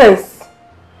nonsense!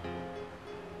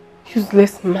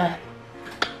 Useless man.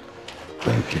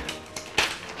 Thank you.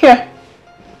 Here.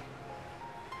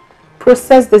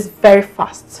 Process this very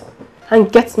fast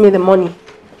and get me the money.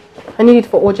 I need it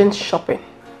for urgent shopping.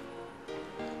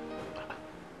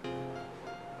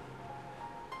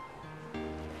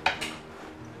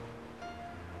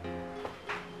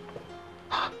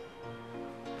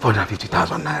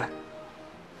 £450,000.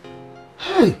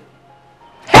 Hey!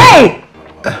 Hey!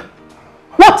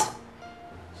 What?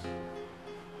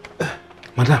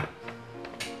 Madam,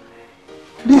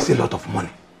 this is a lot of money.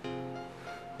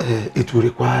 It will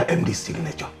require MD's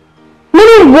signature.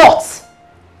 Meaning what?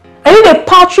 I need a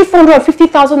paltry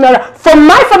 450,000 naira from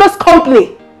my father's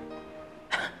company.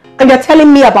 And you're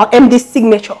telling me about MD's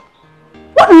signature.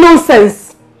 What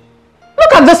nonsense!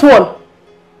 Look at this one.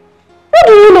 What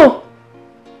do you know?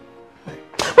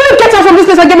 Will you get out from this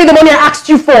place and give me the money I asked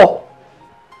you for?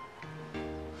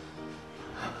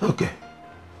 Okay.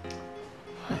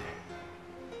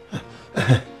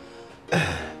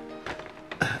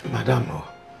 Madam,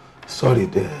 sorry,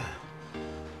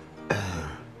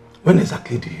 when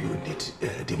exactly do you need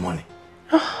the money?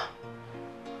 Are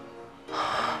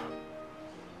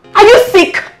you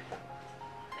sick?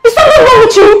 Is something wrong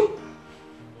with you?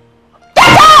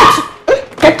 Get out!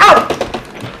 Get out!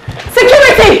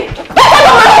 Security! Get out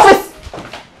of my office!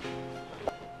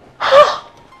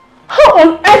 How on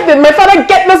earth did my father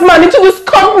get this man into this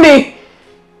company?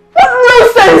 What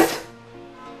nonsense!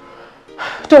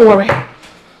 Don't worry.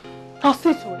 I'll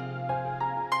see to it.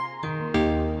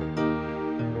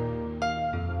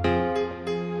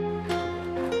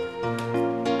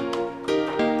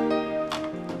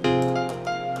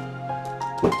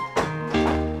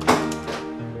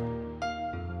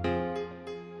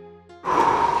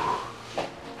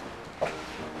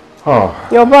 Oh.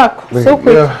 You're back. So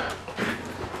quick. Yeah.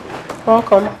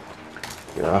 Welcome.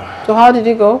 Yeah. So how did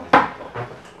it go?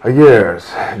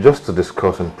 Yes, just to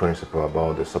discuss in principle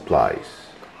about the supplies.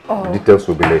 Oh. The details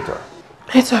will be later.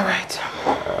 It's alright.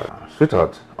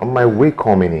 Sweetheart, on my way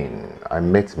coming in, I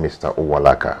met Mr.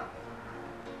 Owalaka.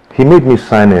 He made me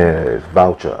sign a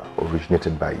voucher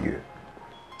originated by you.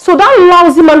 So that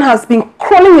lousy man has been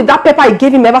crawling with that paper I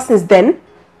gave him ever since then?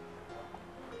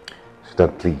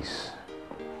 Sweetheart, please.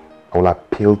 I will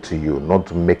appeal to you not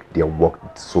to make their work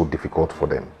so difficult for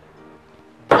them.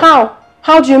 How?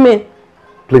 How do you mean?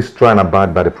 Please try and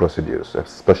abide by the procedures,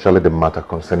 especially the matter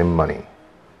concerning money.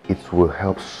 It will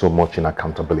help so much in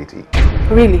accountability.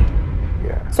 Really?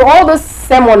 Yeah. So all this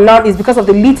sermon now is because of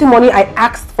the little money I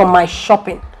asked for my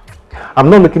shopping? I'm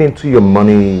not looking into your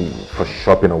money for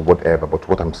shopping or whatever, but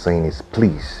what I'm saying is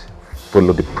please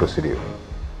follow the procedure.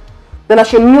 Then I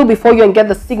should kneel before you and get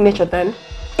the signature then?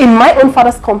 In my own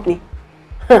father's company?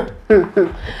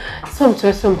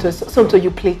 Somto,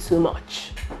 you play too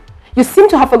much. You seem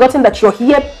to have forgotten that you're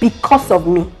here because of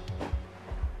me.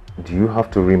 Do you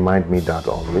have to remind me that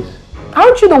always?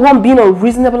 Aren't you the one being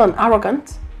unreasonable and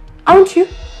arrogant? Aren't you?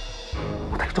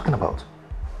 What are you talking about?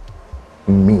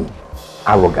 Me?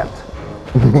 Arrogant?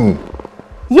 Me?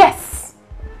 Yes.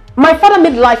 My father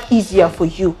made life easier for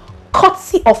you,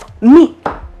 courtesy of me.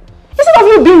 Instead of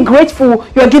you being grateful,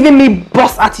 you're giving me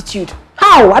boss attitude.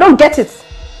 How? I don't get it.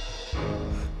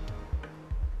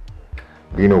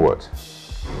 Do you know what?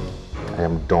 I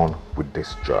am done with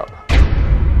this job.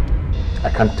 I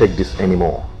can't take this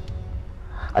anymore.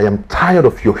 I am tired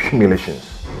of your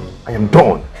humiliations. I am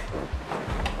done.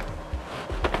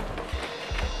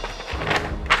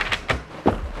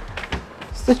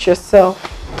 Suit yourself.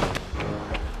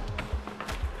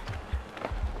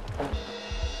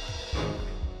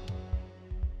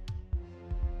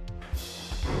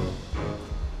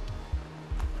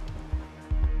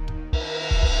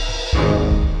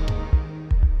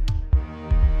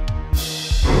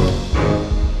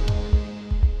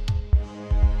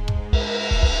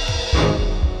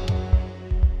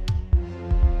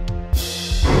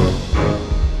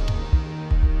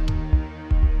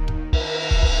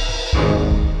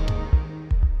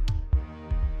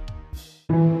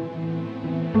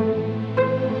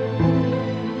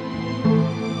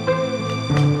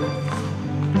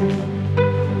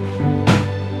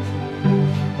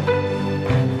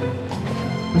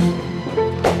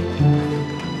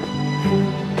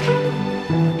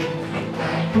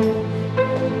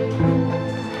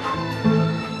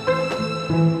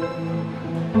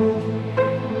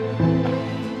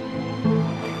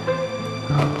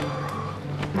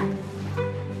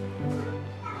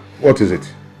 What is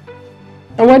it?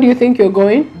 And where do you think you're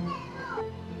going?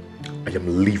 I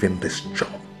am leaving this job.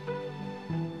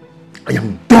 I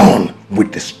am done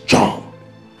with this job.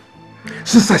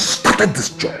 Since I started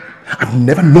this job, I've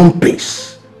never known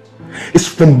peace. It's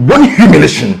from one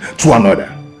humiliation to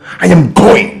another. I am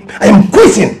going. I am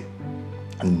quitting.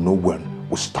 And no one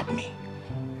will stop me.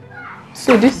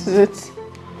 So this is it.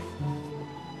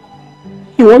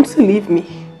 You want to leave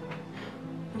me?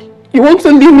 You want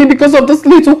to leave me because of this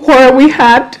little quarrel we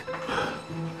had?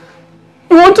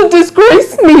 You want to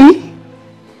disgrace me?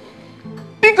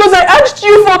 Because I asked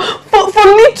you for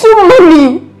little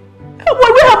money.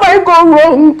 Where have I gone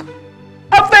wrong?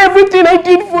 After everything I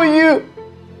did for you.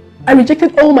 I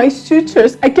rejected all my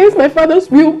suitors against my father's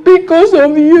will because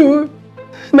of you.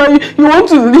 Now you want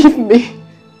to leave me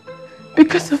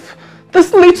because of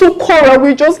this little quarrel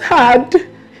we just had.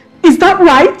 Is that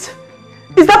right?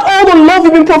 Is that all the love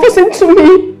you've been professing to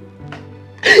me?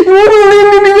 You want to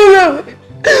leave me because of...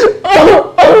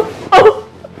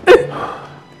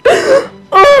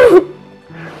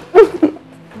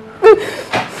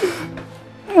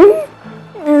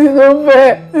 This is not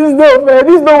fair. This is not fair.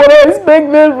 This is not what I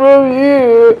expected from you.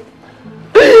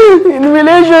 In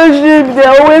relationships, there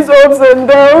are always ups and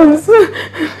downs.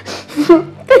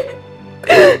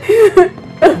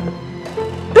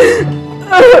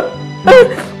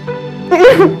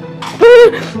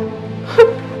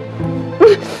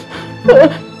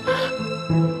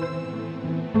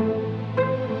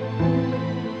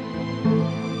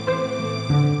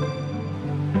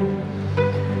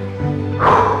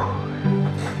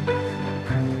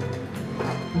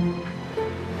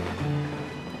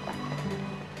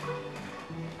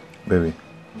 Baby,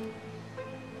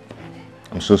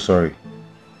 I'm so sorry.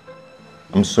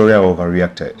 I'm sorry I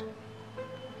overreacted.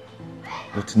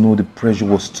 But you know, the pressure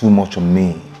was too much on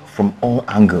me from all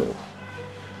angles.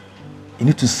 You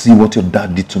need to see what your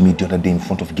dad did to me the other day in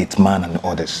front of gate man and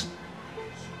others.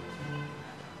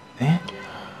 Eh?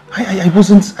 I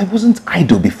wasn't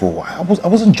idle before. I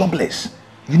wasn't jobless.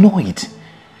 You know it.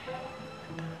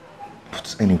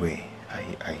 But anyway,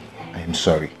 I am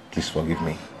sorry. Please forgive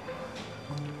me.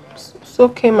 It's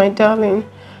okay, my darling.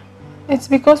 It's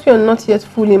because we are not yet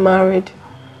fully married.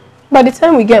 By the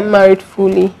time we get married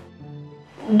fully,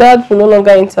 Dad will no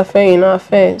longer interfere in our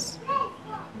affairs.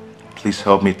 Please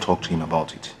help me talk to him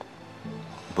about it.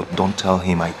 But don't tell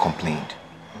him I complained.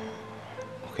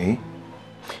 Okay?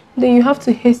 Then you have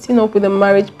to hasten up with the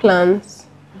marriage plans.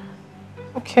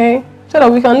 Okay? So that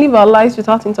we can live our lives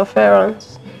without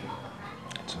interference.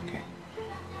 It's okay.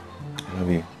 I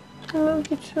love you. I love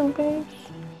you too, babe.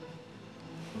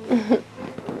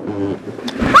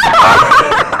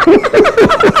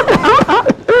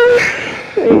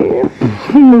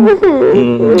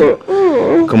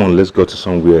 Come on, let's go to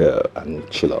somewhere and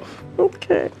chill off.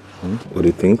 Okay. What do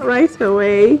you think? Right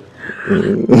away.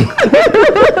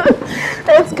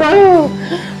 Let's go.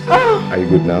 Oh. Are you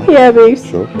good now? Yeah, babe.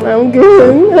 Sure. I'm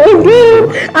good. I'm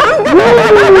good. I'm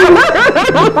good.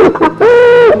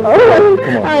 Come on.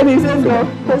 Alright, let's go.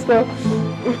 Let's go.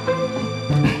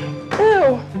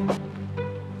 Ew.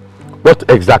 What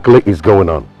exactly is going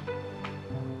on?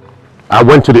 I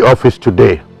went to the office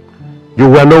today. You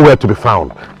were nowhere to be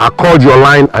found. I called your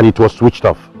line and it was switched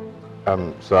off.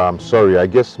 Sir, I'm sorry. I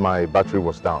guess my battery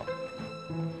was down.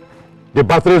 The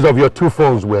batteries of your 2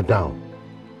 phones were down.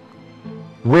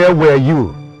 Where were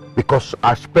you? Because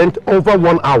I spent over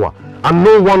 1 hour and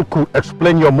no one could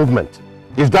explain your movement.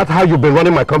 Is that how you've been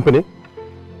running my company?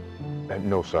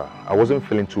 No, sir. I wasn't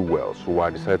feeling too well, so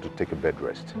I decided to take a bed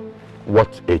rest.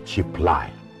 What a cheap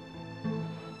lie.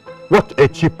 What a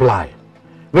cheap lie.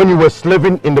 When you were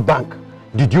slaving in the bank,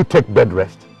 did you take bed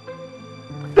rest?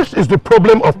 This is the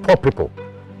problem of poor people.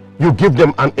 You give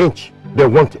them an inch, they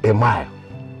want a mile.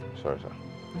 Sorry, sir.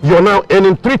 You're now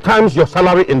earning 3 times your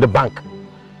salary in the bank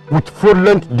with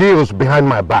fraudulent deals behind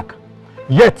my back.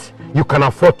 Yet, you can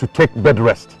afford to take bed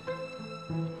rest.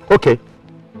 Okay,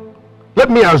 let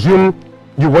me assume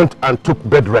you went and took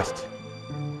bed rest.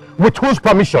 With whose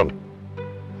permission?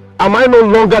 Am I no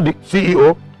longer the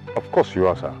CEO? Of course you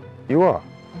are, sir. You are.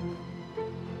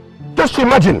 Just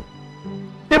imagine.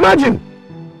 Imagine.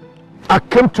 I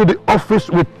came to the office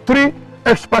with 3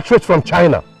 expatriates from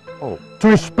China to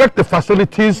inspect the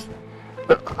facilities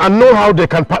and know how they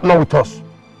can partner with us.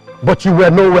 But you were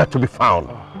nowhere to be found.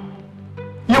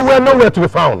 You were nowhere to be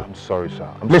found. I'm sorry, sir.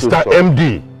 I'm Mr. so sorry.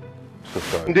 MD. So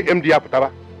sorry. The MD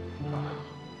Aputaba.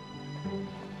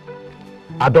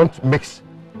 I don't mix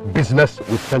business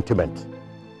with sentiment.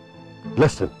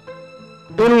 Listen,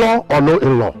 in-law or no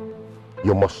in-law,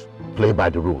 you must play by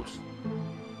the rules.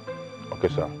 Okay,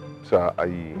 sir. Sir,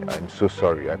 I'm so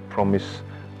sorry. I promise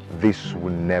this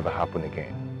will never happen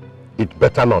again. It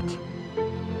better not.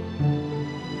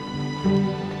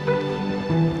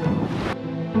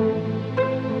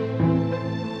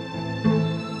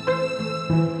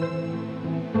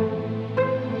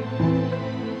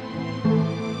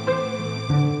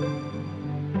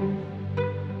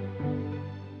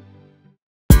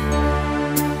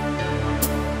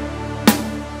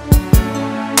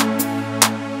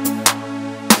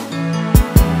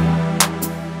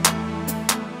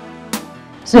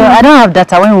 So I don't have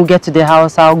data. When we get to the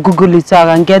house, I'll Google it so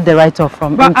I can get the write-off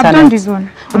from internet. I've done this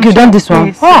one. Okay, you've done this one?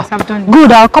 Yes, yes, I've done it.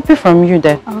 Good. I'll copy from you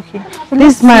then. Okay. So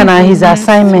this man and his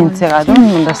assignment, I don't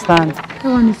understand. That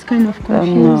one is kind of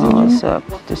confusing. No, so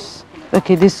this.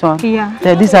 Okay, this one. Yeah.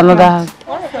 This is another.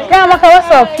 Yeah, Maka, what's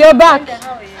up? You're back.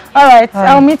 All right.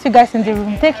 I'll meet you guys in the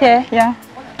room. Take care. Yeah.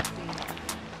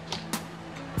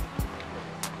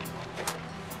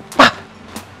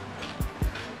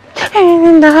 Hey,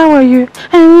 Linda, how are you?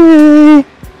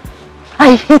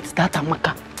 I hate that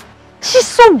Amaka. She's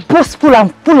so boastful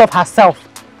and full of herself.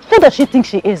 Who does she think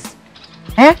she is?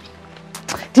 Eh?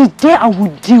 The day I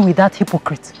will deal with that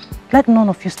hypocrite, let none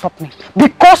of you stop me.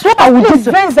 Because what I will do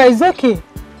to... Venza, it's okay.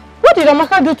 What did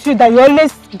Amaka do to you that you're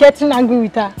always getting angry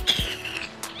with her?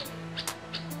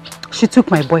 She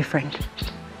took my boyfriend.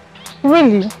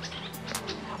 Really?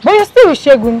 But you're still with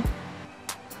Shegun.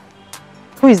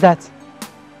 Who is that?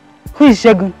 Who is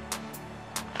Shegun?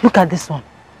 Look at this one.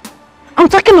 I'm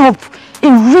talking of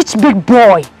a rich big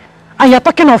boy. And you're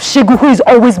talking of Shegun who is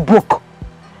always broke.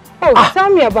 Oh, tell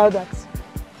me about that.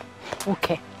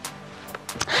 Okay.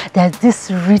 There's this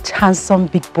rich, handsome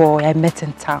big boy I met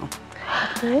in town.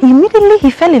 Okay. Immediately he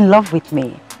fell in love with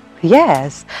me.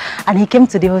 Yes. And he came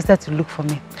to the hostel to look for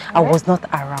me. Okay. I was not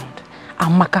around.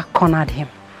 Amaka cornered him.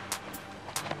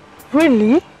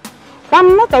 Really?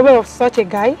 I'm not aware of such a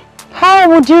guy. How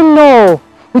would you know?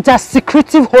 With a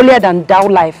secretive, holier than thou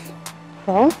life.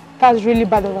 Well, that's really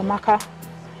bad of Amaka.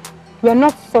 We're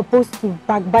not supposed to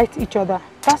backbite each other.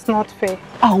 That's not fair.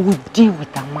 I will deal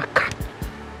with Amaka.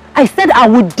 I said I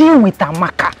will deal with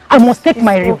Amaka. I must take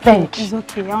my revenge. It's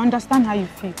okay. I understand how you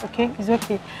feel, okay? It's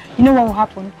okay. You know what will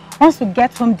happen? Once we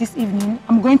get home this evening,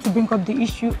 I'm going to bring up the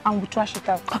issue and we'll trash it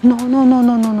out.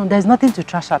 No. There's nothing to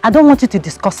trash out. I don't want you to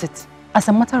discuss it. As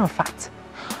a matter of fact,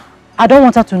 I don't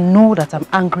want her to know that I'm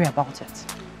angry about it.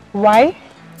 Why?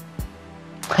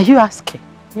 Are you asking?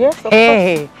 Yes, of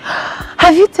course.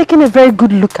 Have you taken a very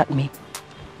good look at me?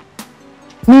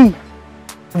 Me,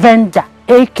 Venda,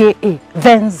 aka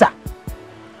Venza.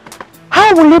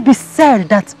 How will it be said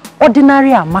that ordinary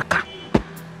Amaka,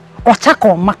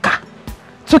 Ochako Amaka,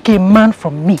 took a man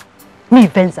from me,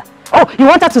 Venza? Oh, you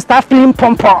want her to start feeling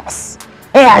pompous?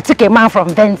 Hey, I took a man from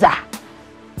Venza.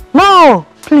 No,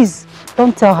 please,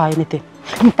 don't tell her anything.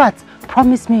 In fact,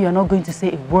 promise me you're not going to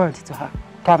say a word to her.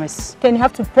 Promise. Then you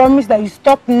have to promise that you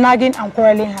stop nagging and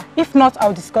quarreling her. If not,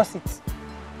 I'll discuss it.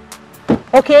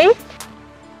 Okay?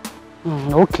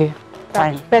 Okay,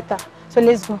 fine. Better. So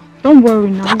let's go. Don't worry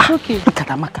now. It's okay. Look at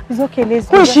Amaka. It's okay. Let's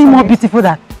go. Who is she more beautiful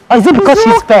than? Or is it because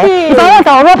she's fair? If I want,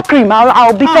 I'll rub cream.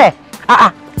 I'll be fair.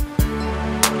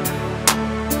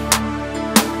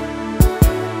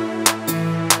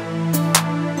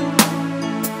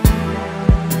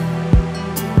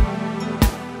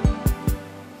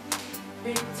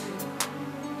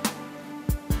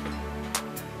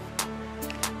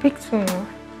 Pick two.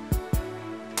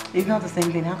 It's not the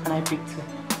same thing. How can I pick two?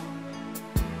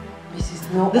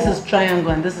 This is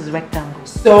triangle and this is rectangle.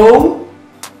 So?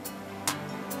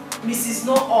 Mrs.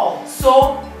 Know All.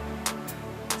 So?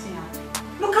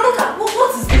 Look at,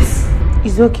 what is this?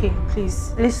 It's okay,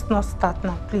 please. Let's not start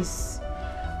now, please.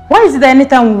 Why is it that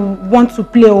anytime we want to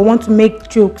play or want to make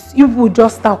jokes, you will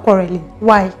just start quarreling?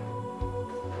 Why?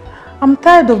 I'm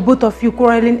tired of both of you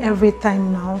quarreling every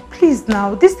time now. Please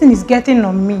now, this thing is getting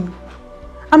on me.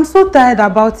 I'm so tired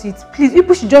about it. Please,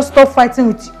 people should just stop fighting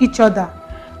with each other.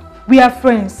 We are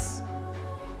friends.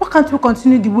 Why can't we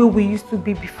continue the way we used to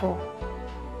be before?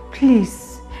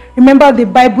 Please, remember the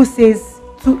Bible says,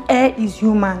 to err is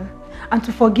human and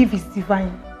to forgive is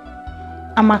divine.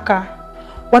 Amaka,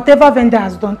 whatever Venda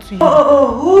has done to you.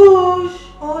 Whoosh!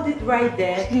 Hold it right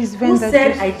there. Please, Who Venda, said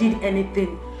just... I did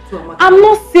anything to Amaka? I'm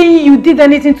not saying you did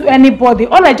anything to anybody.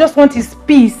 All I just want is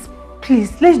peace.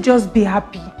 Please, let's just be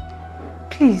happy.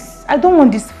 Please, I don't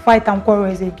want this fight and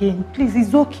quarrels again. Please,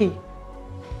 it's okay.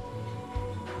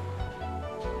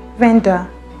 Venda,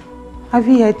 have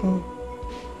you heard me?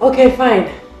 Okay, fine.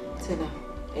 Tina,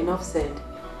 enough said.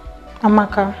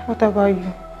 Amaka, what about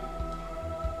you?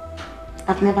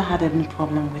 I've never had any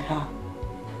problem with her.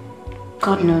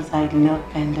 God knows I love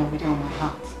Venda with all my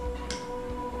heart.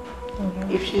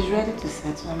 If she's ready to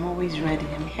settle, I'm always ready.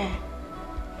 I'm here.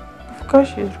 Of course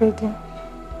she's ready.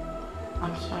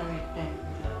 I'm sorry,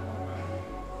 Venda.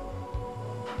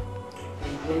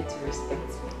 I'm ready to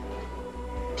respect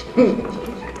me.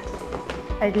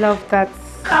 I love that.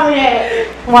 Come here.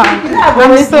 Wow,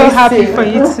 I'm so happy for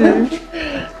you too.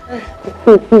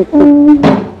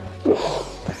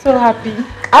 So happy.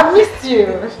 I missed you.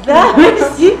 I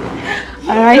missed you.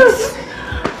 Alright.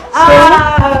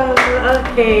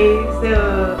 Okay, so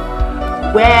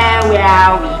where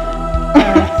are we?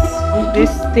 Alright,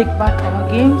 let's take back our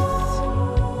games.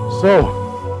 So,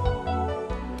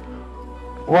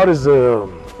 what is the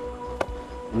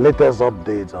latest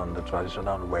update on the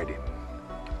traditional wedding?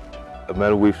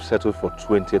 Man, we've settled for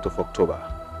 20th of October.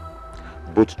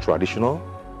 Both traditional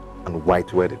and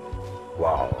white wedding.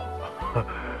 Wow.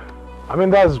 I mean,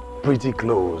 that's pretty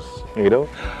close. You know,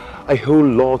 a whole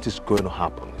lot is going to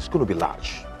happen. It's going to be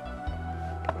large.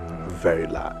 Very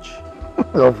large.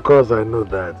 Of course, I know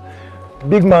that.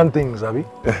 Big man things, Abby.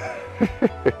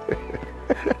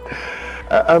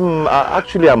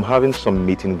 Actually, I'm having some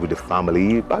meeting with the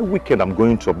family. By weekend, I'm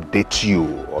going to update you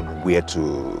on where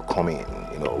to come in,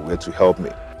 you know, where to help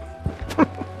me.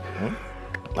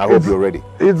 I hope you're ready.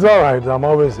 It's all right. I'm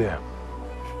always here.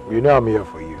 You know I'm here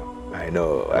for you. I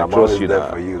know. I I'm trust you there now.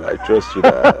 for you. I trust you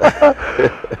now.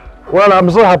 Well, I'm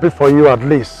so happy for you at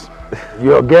least.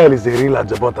 Your girl is a real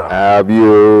Ajabota. Have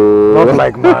you? Not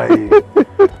like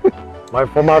my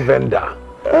former vendor.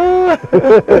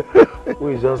 Who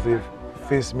is just a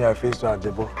face me, I face you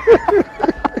Ajabo.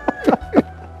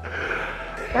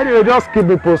 Anyway, just keep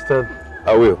me posted.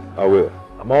 I will.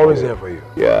 I'm always here for you.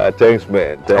 Yeah, thanks,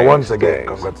 man. Thanks, and once again,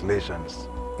 thanks. congratulations.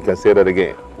 You can say that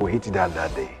again. We hit it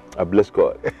that day. I bless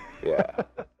God. Yeah.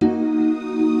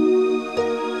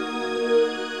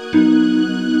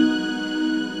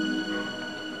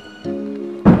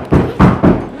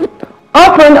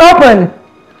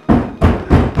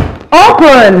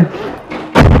 Open!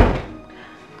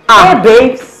 Hey,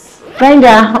 babes.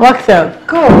 Brenda, what's up?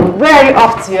 Cool. Where are you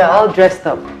off to? You're all dressed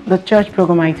up. The church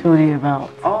program I told you about.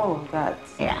 Oh,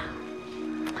 that's... Yeah.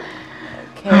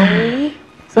 Okay.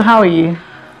 So how are you?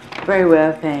 Very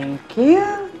well, thank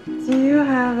you. Do you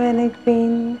have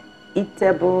anything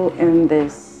eatable in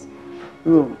this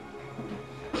room?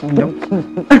 No.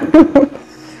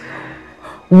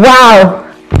 Wow!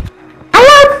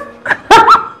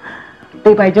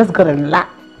 Babe, I just got a lot.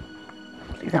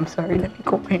 Please, I'm sorry. Let me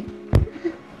go in.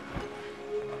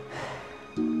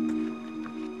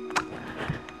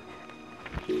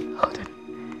 Hold on.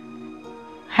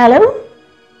 Hello?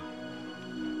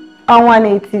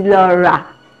 180 Laura.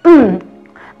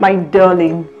 My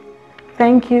darling.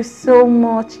 Thank you so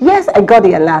much. Yes, I got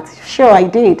the alert. Sure, I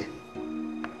did.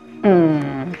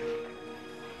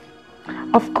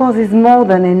 Of course, it's more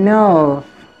than enough.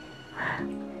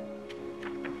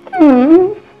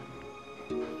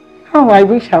 Oh, I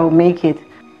wish I would make it.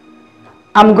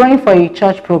 I'm going for a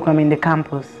church program in the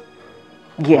campus.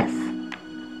 Yes.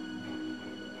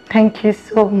 Thank you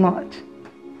so much.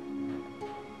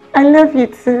 I love you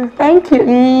too. Thank you.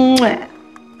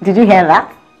 Did you hear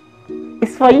that?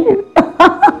 It's for you.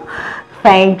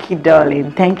 Thank you,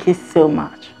 darling. Thank you so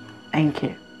much. Thank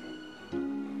you.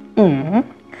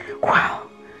 Wow.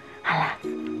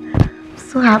 I'm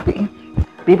so happy.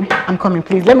 Baby, I'm coming.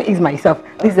 Please, let me ease myself.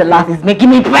 This is the last. It's making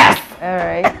me press. All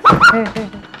right.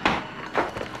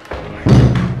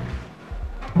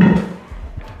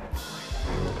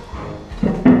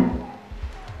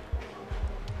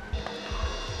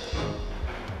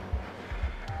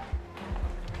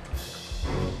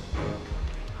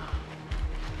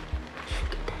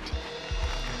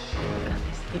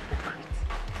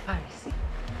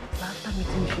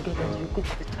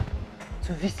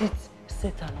 To visit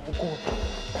Satan or God.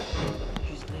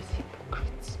 Useless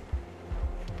hypocrites.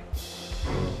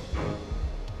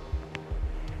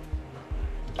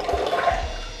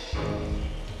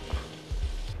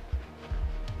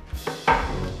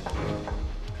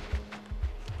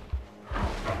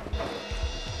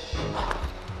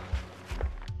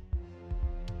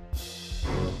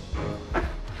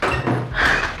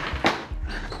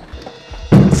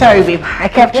 Sorry, babe. I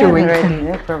kept you waiting.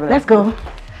 No problem. Let's go.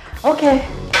 Okay.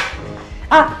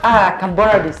 I can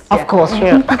borrow this. Of course,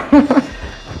 sure.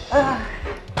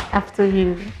 After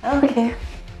you. Okay.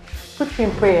 Put you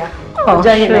in prayer. Oh,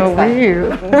 join you sure, next time.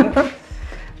 will.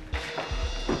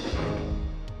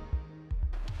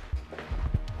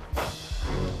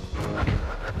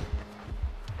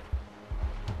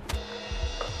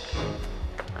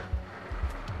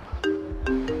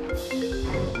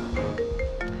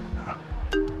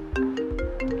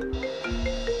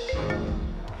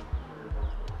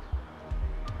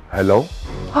 Hello?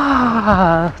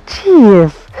 Ah,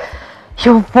 Chief.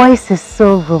 Your voice is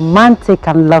so romantic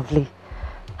and lovely.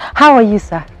 How are you,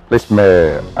 sir? Listen,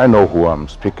 I know who I'm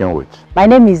speaking with. My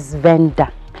name is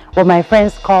Venda, but my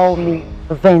friends call me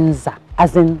Venza,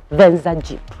 as in Venza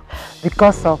Jeep,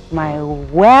 because of my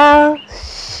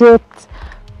well-shaped,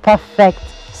 perfect,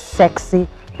 sexy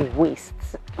waist.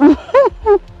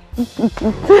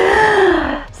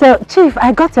 So, Chief,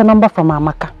 I got your number from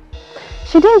Amaka.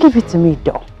 She didn't give it to me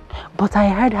though, but I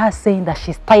heard her saying that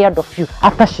she's tired of you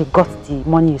after she got the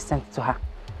money you sent to her.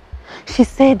 She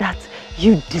said that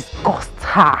you disgust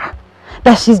her,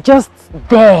 that she's just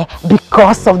there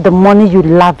because of the money you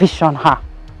lavish on her.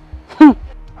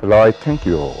 Hello, I think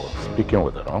you're speaking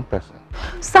with the wrong person.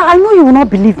 Sir, I know you will not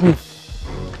believe me.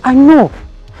 I know,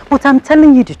 but I'm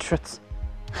telling you the truth.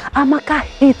 Amaka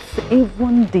hates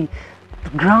even the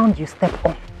ground you step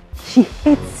on. She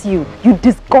hates you. You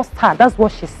disgust her. That's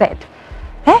what she said.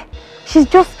 Eh? She's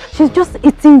just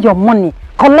eating your money,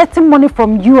 collecting money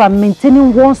from you and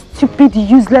maintaining one stupid,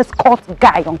 useless court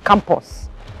guy on campus.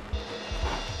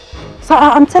 So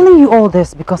I'm telling you all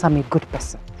this because I'm a good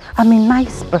person. I'm a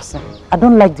nice person. I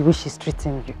don't like the way she's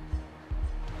treating you.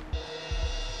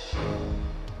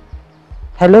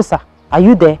 Hello, sir. Are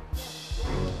you there?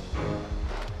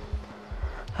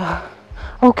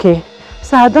 Okay.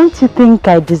 Sir, don't you think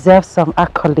I deserve some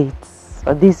accolades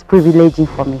for this privileged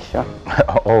information?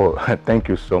 Oh, thank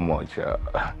you so much.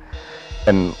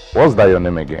 And what's that your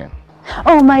name again?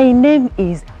 Oh, my name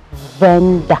is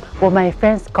Venda, but my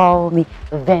friends call me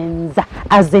Venza,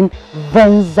 as in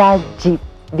Venza Jeep,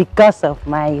 because of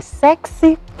my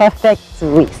sexy, perfect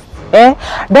waist. Eh?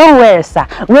 Don't worry, sir.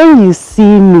 When you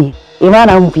see me,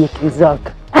 I'm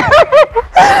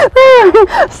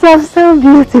so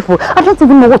beautiful. I don't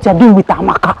even know what you're doing with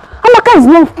Amaka. Amaka is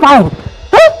not fine.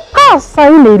 Eh? Sir,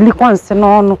 you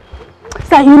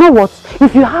know what?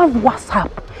 If you have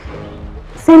WhatsApp,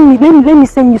 let me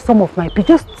send you some of my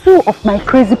pictures, just 2 of my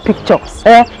crazy pictures.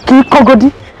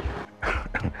 Kogodi.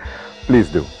 Please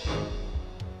do.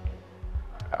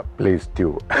 Please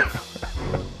do.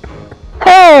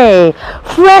 Hey,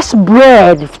 fresh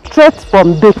bread straight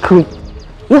from bakery.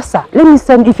 Yes, sir. Let me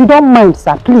send, if you don't mind,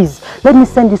 sir, please, let me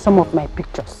send you some of my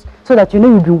pictures so that you know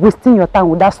you've been wasting your time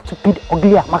with that stupid,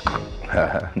 ugly Amaka.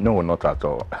 No, not at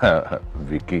all.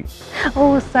 Vicky.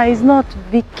 Oh, sir, it's not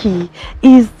Vicky.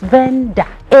 It's Venda,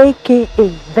 aka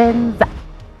Venza.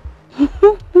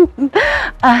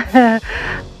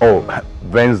 Oh,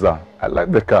 Venza. I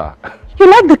like the car. You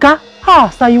like the car? Ah,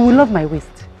 sir, you will love my waist.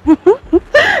 You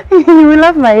will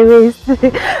love my waist.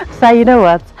 Sir, you know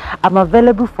what? I'm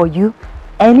available for you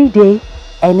any day,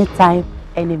 anytime,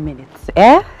 any minute.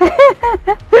 Eh?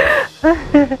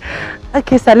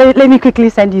 Okay, sir, let me quickly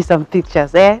send you some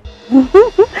pictures. Eh?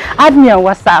 Add me on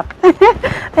WhatsApp.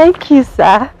 Thank you,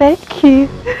 sir. Thank you.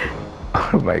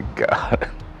 Oh my God.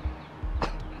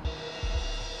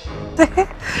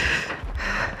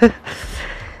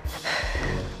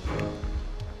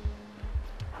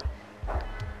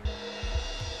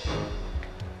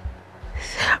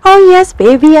 Oh yes,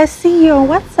 baby, I see you on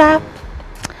WhatsApp.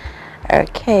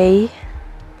 Okay.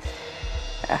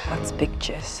 Hot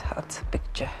pictures, hot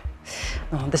picture.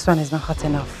 No, this one is not hot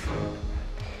enough.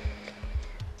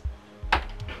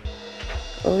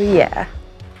 Oh yeah.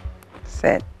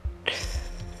 Set.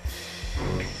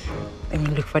 Let me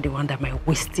look for the one that my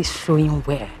waist is showing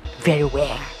well, very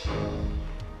well.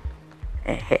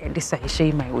 This one is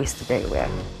showing my waist very well.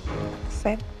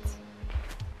 Set.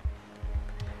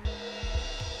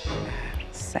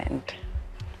 Send.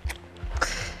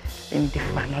 Let me do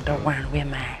another one where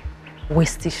my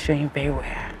waist is showing very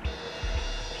well.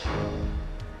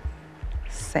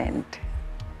 Send.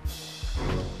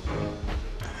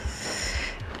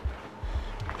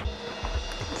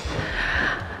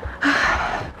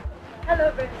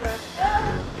 Hello, Brenda.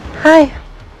 Hi.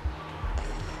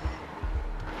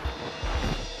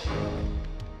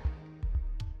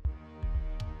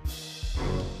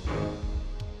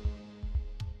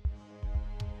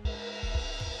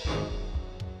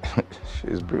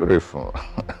 She's beautiful.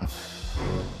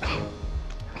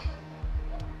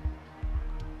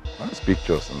 Nice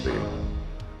pictures indeed.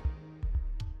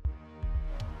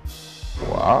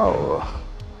 Wow.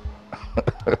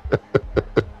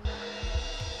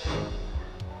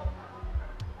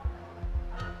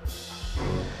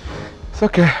 It's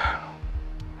okay.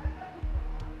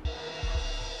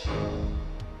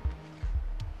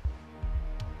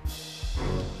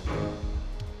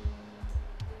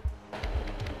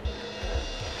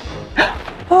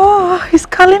 Oh, he's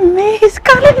calling me. He's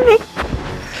calling me.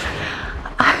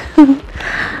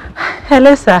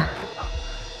 Hello, sir.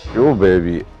 Yo,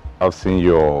 baby, I've seen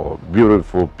your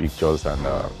beautiful pictures and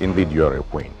indeed you're a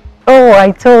queen. Oh,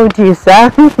 I told you, sir.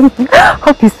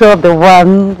 Hope you saw the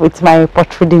one with my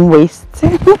protruding waist.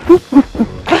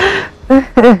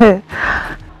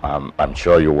 I'm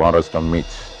sure you want us to meet.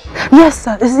 Yes,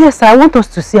 sir. Yes, sir. I want us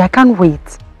to see. I can't wait.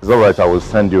 It's all right. I will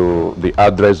send you the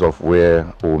address of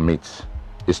where we'll meet.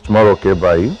 Is tomorrow okay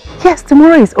by you? Yes,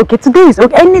 tomorrow is okay. Today is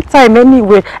okay. Anytime,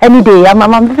 anywhere, any day. I'm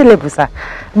available, sir.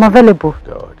 I'm available.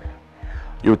 Good.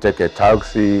 You take a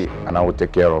taxi and I will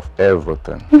take care of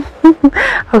everything.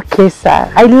 Okay,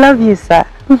 sir. I love you, sir.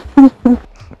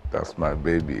 That's my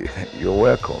baby. You're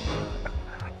welcome.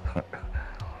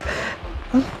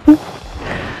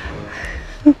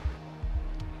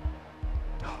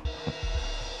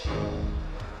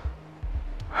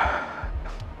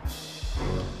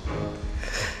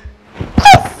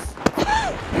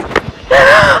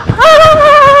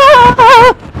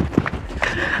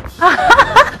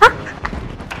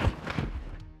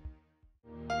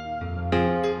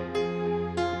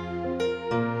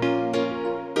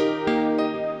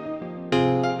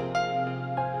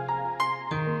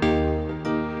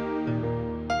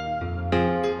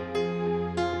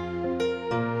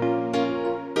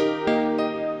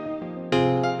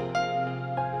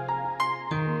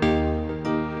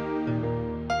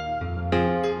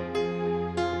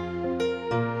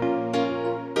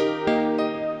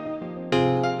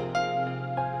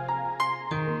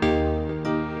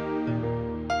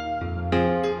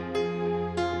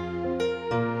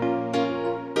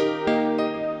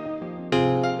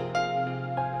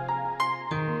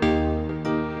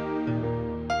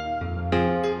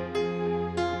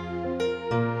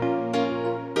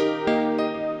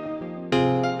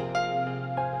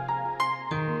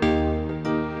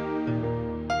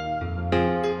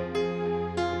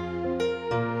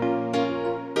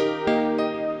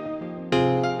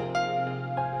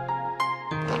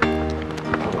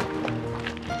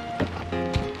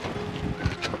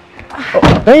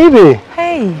 Baby.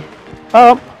 Hey.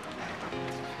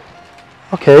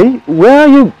 Okay, where are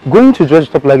you going to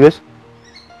dress up like this?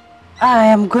 I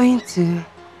am going to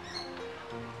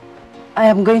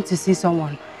see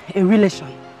someone, a relation,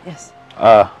 yes.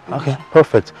 Okay,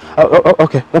 perfect.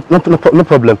 Okay, no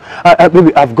problem.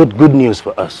 Baby, I've got good news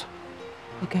for us.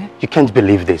 Okay. You can't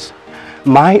believe this.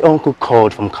 My uncle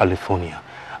called from California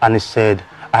and he said,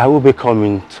 I will be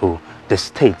coming to the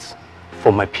States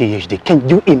for my PhD. Can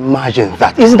you imagine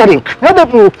that? Isn't that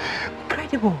incredible?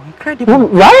 Incredible.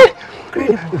 Right?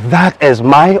 Incredible. That is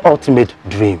my ultimate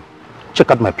dream.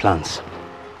 Check out my plans.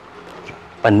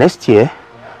 By next year,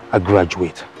 I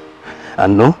graduate.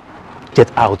 And no,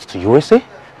 get out to USA,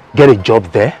 get a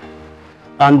job there.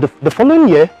 And the following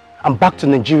year, I'm back to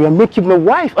Nigeria, make you my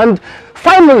wife. And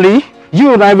finally,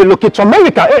 you and I will locate to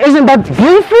America. Isn't that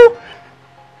beautiful?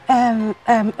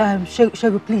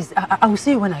 Shego, please, I will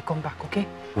see you when I come back, okay?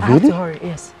 Really? I have to hurry,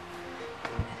 yes.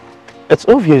 It's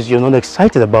obvious you're not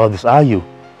excited about this, are you?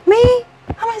 Me?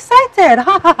 I'm excited.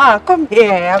 Come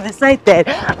here, I'm excited.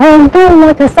 I'm very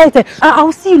much excited.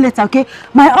 I'll see you later, okay?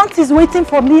 My aunt is waiting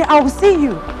for me. I will see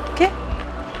you, okay?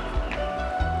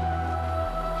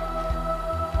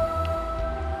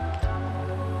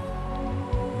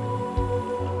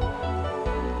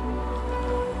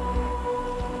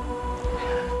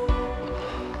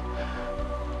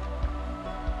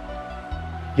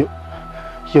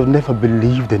 You've never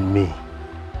believed in me.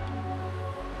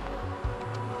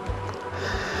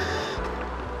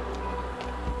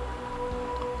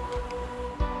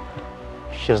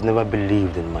 She has never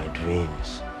believed in my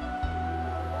dreams.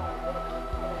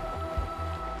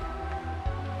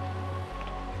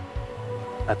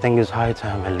 I think it's high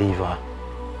time I leave her.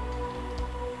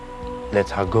 Let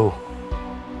her go.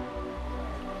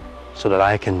 So that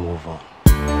I can move on.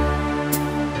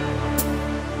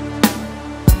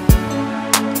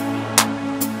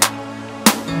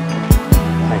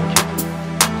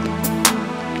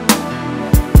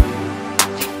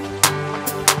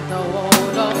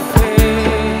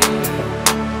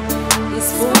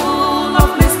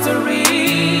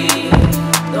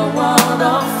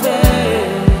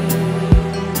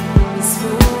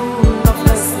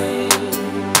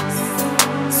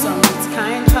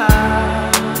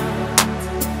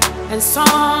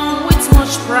 Some with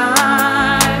much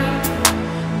pride,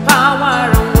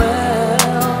 power and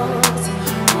wealth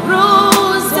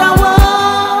rules the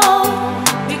world.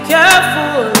 Be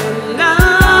careful in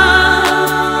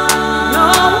life,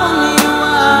 know who you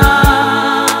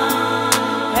are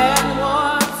and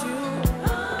what you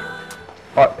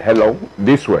are. Hello,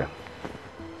 this way.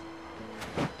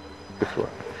 This way.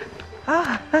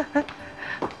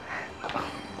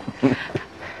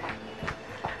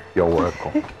 You're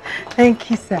welcome. Thank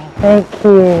you, sir. Thank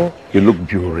you. You look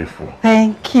beautiful.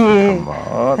 Thank you. Come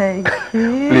on. Thank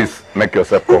you. Please make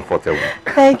yourself comfortable.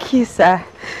 Thank you, sir.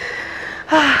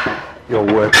 You're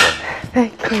welcome.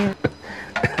 Thank you.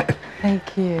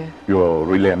 Thank you. You're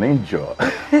really an angel.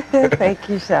 Thank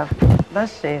you, sir.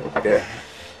 That's it. Yeah.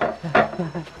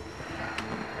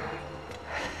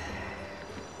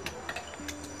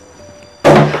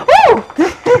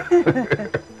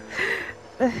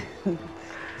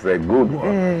 It's a good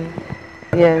one.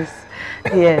 Yes,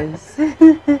 yes.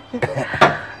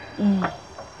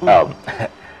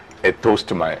 A toast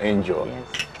to my angel. Yes.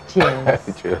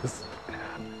 Cheers. Cheers.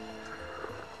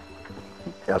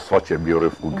 You're such a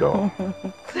beautiful girl.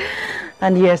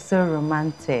 And you're so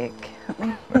romantic.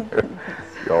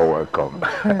 You're welcome.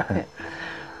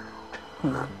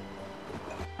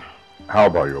 How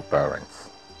about your parents?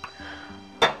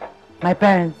 My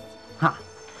parents? Huh.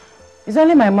 It's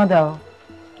only my mother.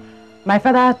 My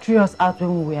father threw us out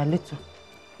when we were little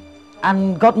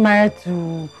and got married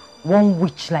to one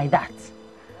witch like that.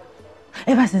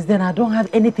 Ever since then, I don't have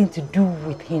anything to do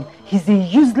with him. He's a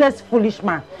useless, foolish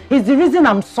man. He's the reason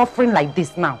I'm suffering like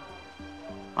this now.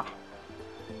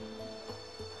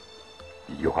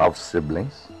 You have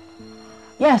siblings?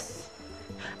 Yes.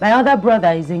 My other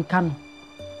brother is in Kano.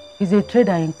 He's a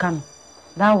trader in Kano.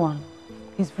 That one,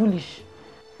 he's foolish.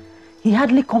 He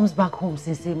hardly comes back home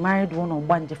since he married one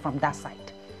Obanje from that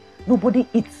side. Nobody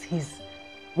eats his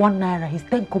 1 naira, his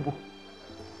 10 kobo.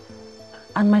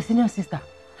 And my senior sister,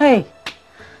 hey,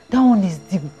 that one is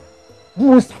the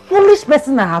most foolish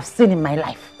person I have seen in my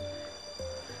life.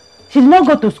 She did not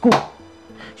go to school.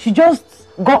 She just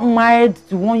got married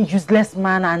to one useless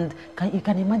man, and you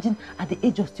can imagine at the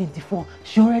age of 24,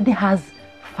 she already has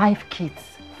 5 kids.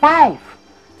 5!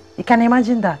 You can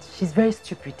imagine that. She's very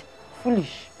stupid,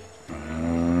 foolish.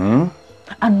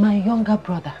 And my younger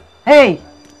brother, hey,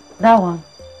 that one,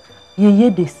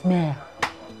 they smell.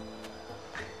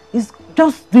 He's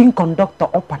Just doing conductor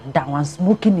up and down and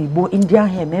smoking Igbo, Indian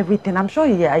hemp, everything. I'm sure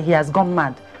he has gone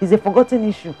mad. It's a forgotten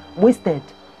issue. Wasted.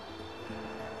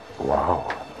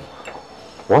 Wow.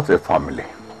 What a family.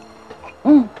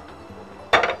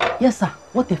 Yes, sir.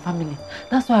 What a family.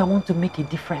 That's why I want to make a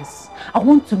difference. I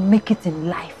want to make it in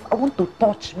life. I want to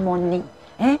touch money.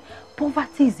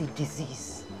 Poverty is a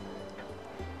disease.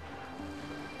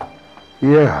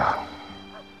 Yeah.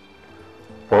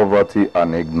 Poverty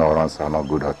and ignorance are not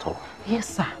good at all.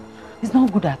 Yes, sir. It's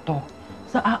not good at all.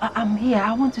 So I'm here.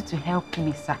 I want you to help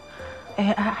me, sir.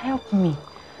 Help me.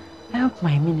 Help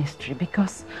my ministry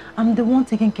because I'm the one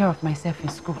taking care of myself in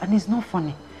school and it's not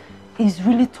funny. It's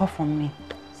really tough on me.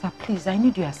 Sir, please, I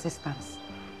need your assistance.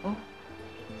 Oh,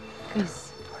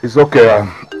 please. It's okay.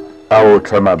 I will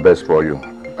try my best for you.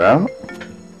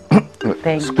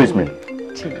 Thank Excuse you. me.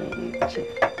 Chief.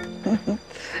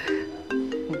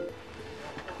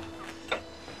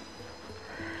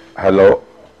 Hello?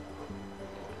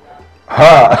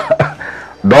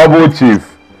 Ha! Double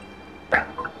chief.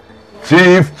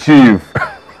 Chief.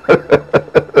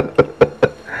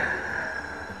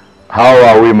 How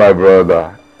are we, my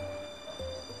brother?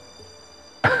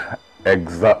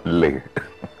 Exactly.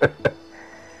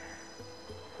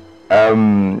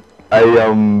 I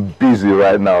am busy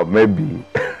right now, maybe.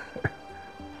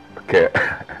 Okay.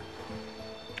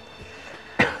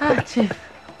 Chief.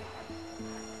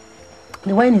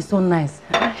 The wine is so nice.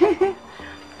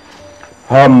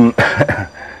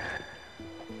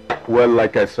 Well,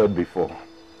 like I said before,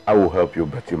 I will help you,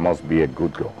 but you must be a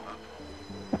good girl.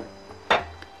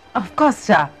 Of course,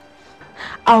 sir.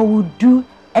 I will do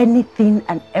anything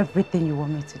and everything you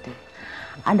want me to do.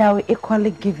 And I will equally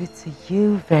give it to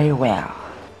you very well.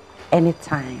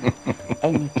 Anytime,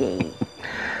 any day.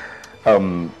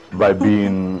 By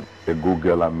being a good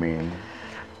girl, I mean,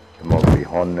 you must be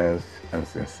honest and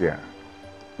sincere.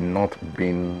 Not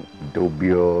being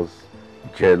dubious,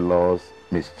 jealous,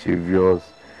 mischievous,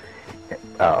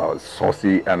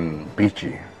 saucy and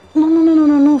bitchy.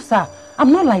 No, sir.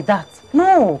 I'm not like that.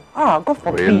 No. God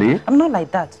forbid. Really? I'm not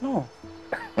like that. No.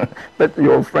 But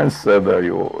your friends said that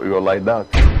you're like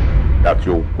that. That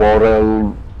you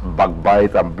quarrel,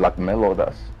 backbite and blackmail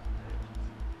others.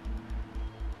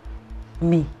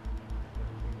 Me?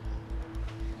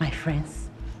 My friends?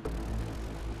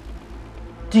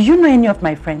 Do you know any of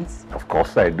my friends? Of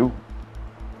course I do.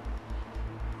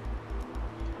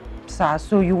 Sir,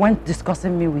 so you weren't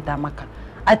discussing me with Amaka.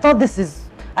 I thought this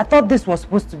was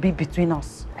supposed to be between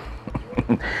us.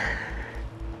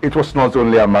 It was not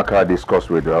only Amaka I discussed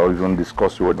with you, I even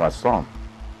discussed with my son.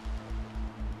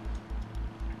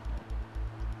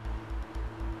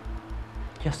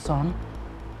 Your son?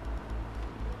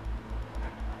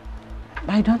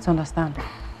 I don't understand.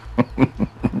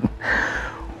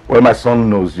 Well, my son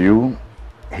knows you,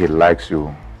 he likes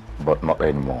you, but not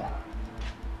anymore.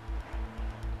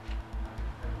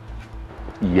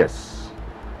 Yes,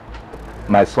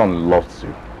 my son loves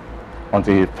you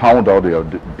until he found out you're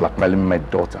blackmailing my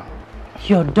daughter.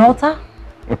 Your daughter?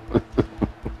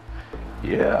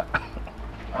 Yeah.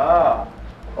 I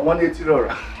want you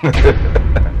to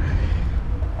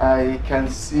I can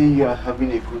see you're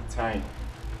having a good time.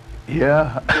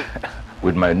 Yeah,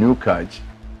 with my new catch.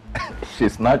 She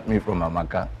snatched me from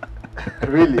Amaka.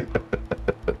 Really?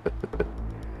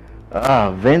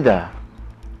 Venda,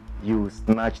 you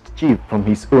snatched Chief from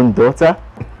his own daughter?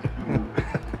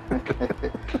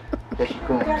 There she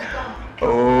comes.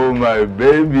 Oh, my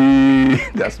baby.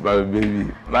 That's my baby.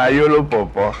 My yellow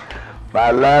papa.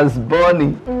 My last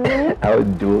bunny. How are you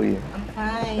doing? I'm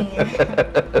fine.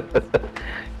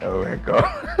 Oh my God.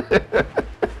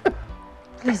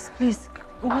 Please,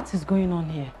 what is going on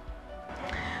here?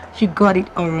 You got it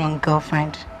all wrong,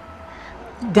 girlfriend.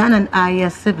 Dan and I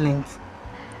are siblings.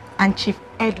 And Chief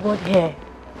Edward here,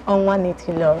 on one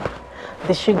TITTLE,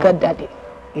 the sugar daddy,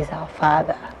 is our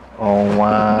father. Oh,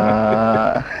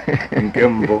 wow.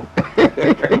 Nkembo.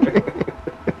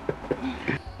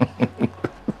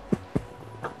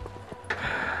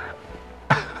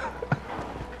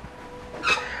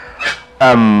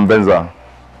 Benza,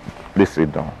 please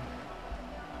sit down.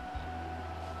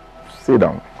 Sit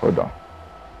down, hold on.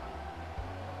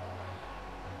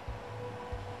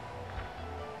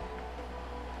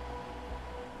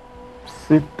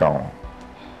 Sit down.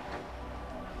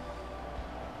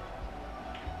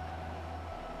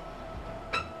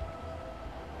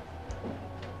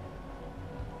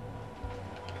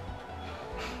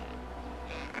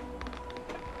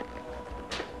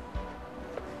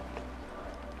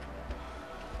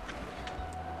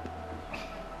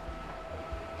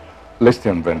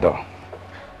 Listen, Brenda.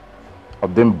 I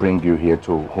didn't bring you here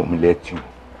to humiliate you.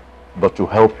 but to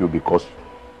help you because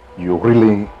you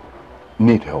really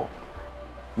need help.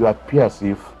 You appear as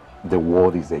if the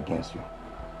world is against you,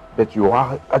 but you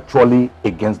are actually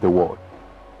against the world,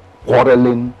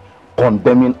 quarreling,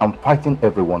 condemning, and fighting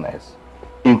everyone else,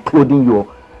 including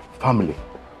your family.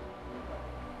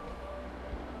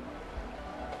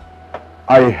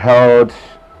 I heard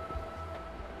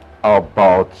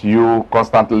about you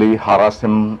constantly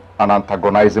harassing and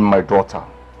antagonizing my daughter,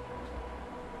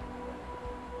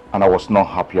 and I was not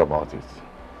happy about it.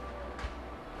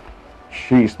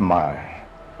 She is my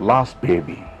last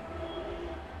baby.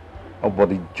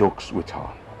 Nobody jokes with her.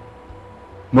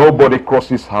 Nobody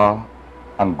crosses her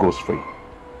and goes free.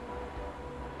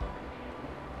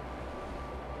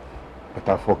 But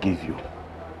I forgive you.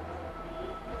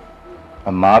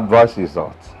 And my advice is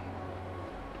that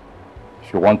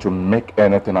if you want to make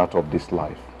anything out of this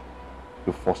life,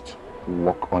 you first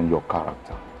work on your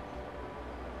character.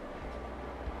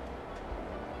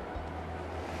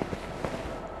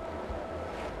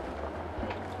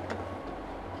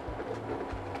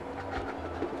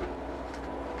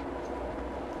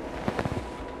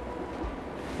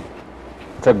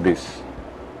 Take this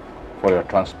for your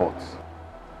transport.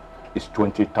 It's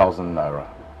 20,000 naira.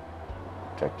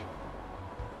 Take.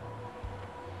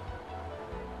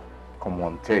 Come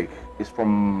on, take. It's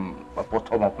from the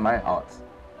bottom of my heart.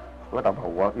 What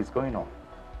about what is going on?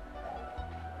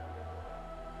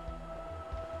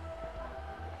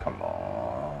 Come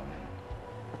on.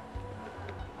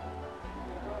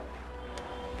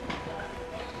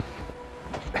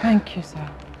 Thank you, sir.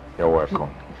 You're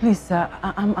welcome. Please, sir,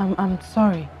 I'm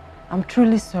sorry. I'm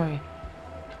truly sorry.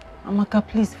 Amaka,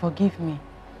 please forgive me.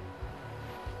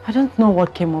 I don't know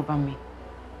what came over me.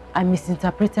 I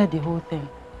misinterpreted the whole thing.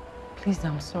 Please,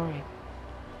 I'm sorry.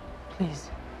 Please.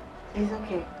 It's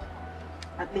okay.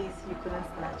 At least you couldn't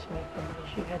snatch me from my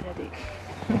sugar daddy.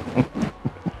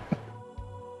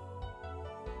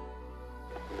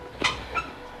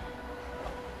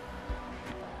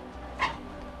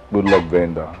 Good luck,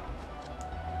 Brenda.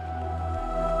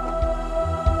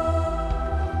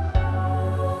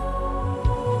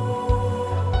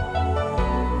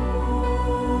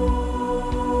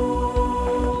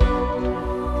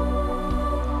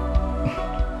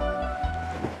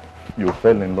 You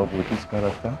fell in love with this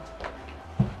character?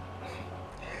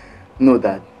 No,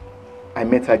 Dad. I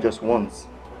met her just once.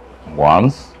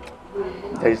 Once?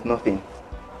 There is nothing.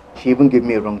 She even gave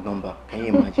me a wrong number. Can you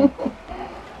imagine?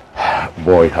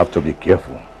 Boy, you have to be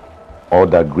careful. All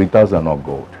that glitters are not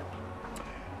gold.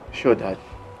 Sure, Dad.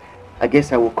 I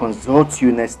guess I will consult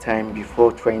you next time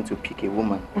before trying to pick a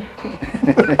woman.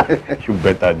 You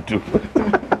better do.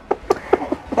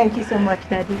 Thank you so much,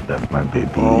 Daddy. That's my baby.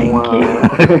 Thank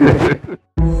you.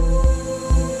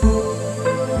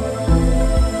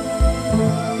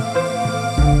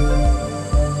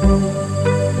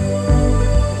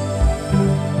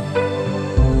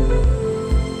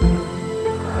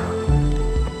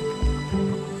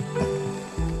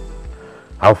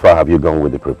 How far have you gone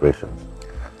with the preparations?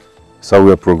 So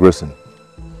we are progressing.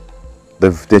 The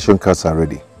invitation cards are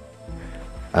ready.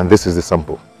 And this is the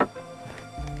sample.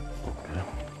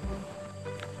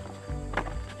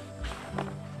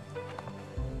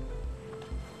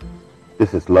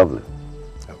 This is lovely.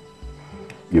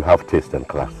 You have taste and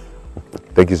class.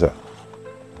 Thank you, sir.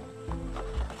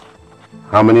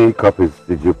 How many copies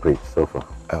did you print so far?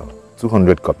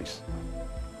 200 copies.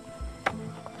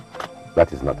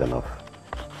 That is not enough.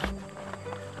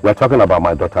 We're talking about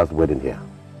my daughter's wedding here.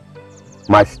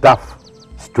 My staff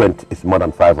strength is more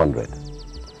than 500.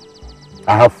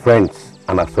 I have friends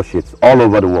and associates all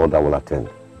over the world that will attend.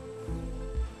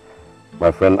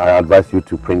 My friend, I advise you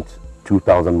to print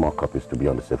 2,000 more copies to be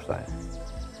on the safe side.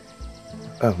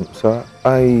 Sir,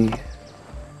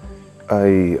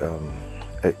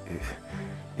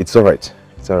 it's all right.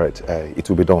 It's all right. It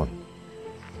will be done.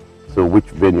 So which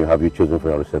venue have you chosen for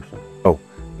your reception? Oh,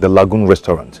 the Lagoon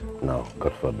Restaurant. No,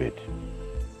 God forbid.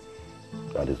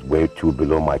 That is way too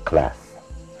below my class.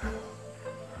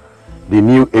 The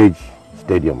New Age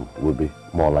Stadium will be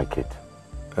more like it.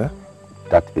 Huh?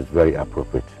 That is very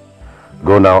appropriate.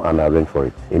 Go now and arrange for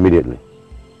it immediately.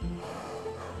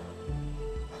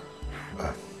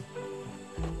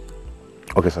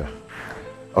 Okay, sir.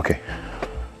 Okay.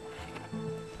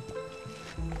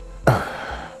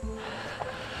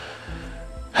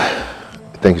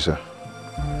 Thank you, sir.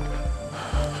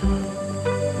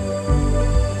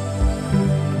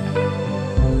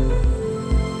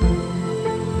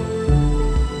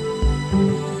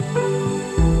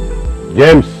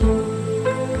 James!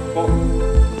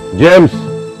 James!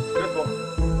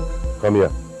 Come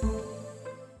here.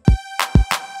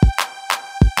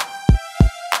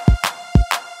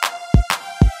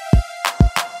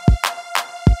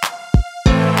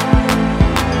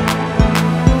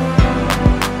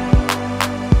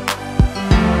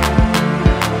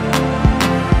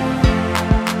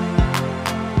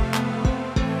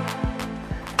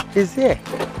 He's here.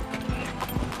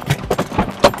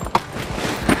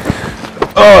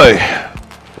 Oi!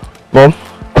 Mom?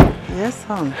 Yes,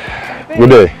 son. Good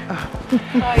day.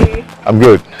 Hi. I'm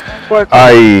good. Welcome.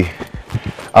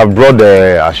 I've brought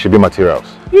the Ashebi materials.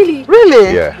 Really?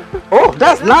 Really? Yeah. Oh,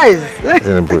 that's nice.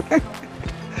 Isn't it good?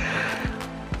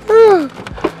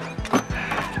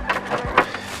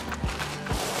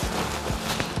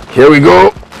 Here we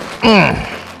go.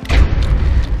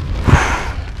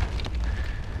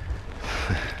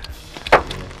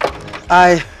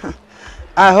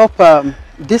 I hope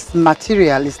this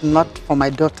material is not for my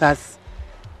daughter's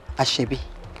Ashebi.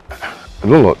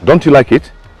 Lolo, don't you like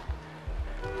it?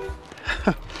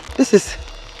 This is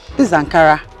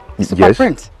Ankara. Super Yes.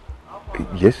 print.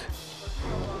 Yes.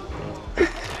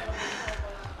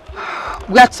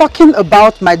 We are talking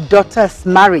about my daughter's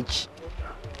marriage.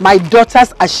 My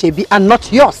daughter's Ashebi and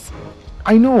not yours.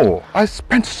 I know. I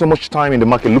spent so much time in the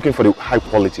market looking for the high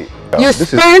quality. You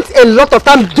spent a lot of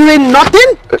time doing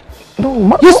nothing?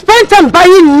 No, you spent time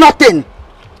buying nothing.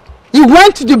 You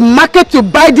went to the market to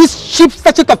buy this cheap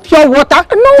sachet of pure water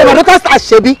for my daughter's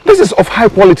Ashebi. This is of high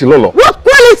quality, Lolo. What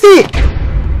quality?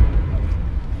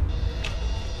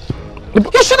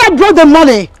 You should have brought the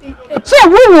money. So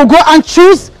we will go and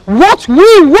choose what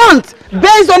we want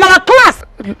based on our class.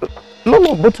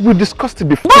 No, but we discussed it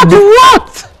before. But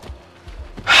what?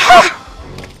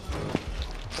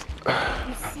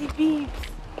 You see, babes,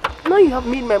 now you have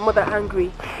made my mother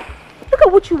angry. Look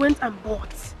at what you went and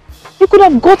bought. You could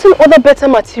have gotten other better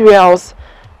materials,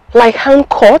 like hand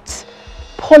cut,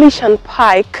 polish and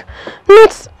pike,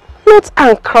 not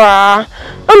Ankara.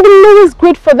 And the lowest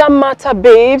grade for that matter,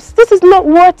 babes. This is not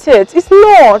worth it. It's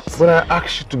not. But I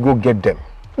asked you to go get them.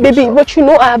 Baby, but you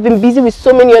know I have been busy with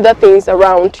so many other things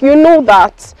around. You know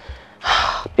that.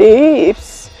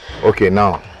 Babes. Okay,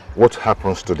 now, what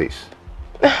happens to this?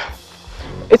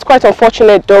 It's quite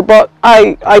unfortunate though, but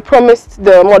I promised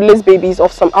the motherless babies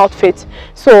of some outfit.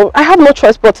 So I have no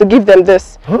choice but to give them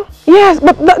this. Huh? Yes,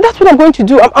 but that's what I'm going to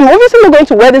do. I'm obviously not going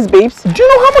to wear this, babes. Do you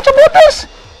know how much I bought this?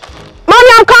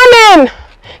 Mommy, I'm coming!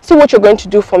 See what you're going to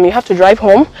do for me. You have to drive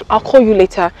home. I'll call you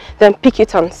later, then pick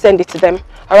it and send it to them.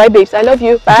 Alright, babes, I love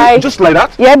you. Bye. Just like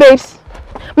that? Yeah, babes.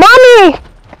 Mommy!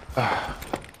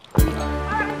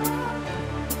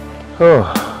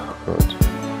 Oh, God.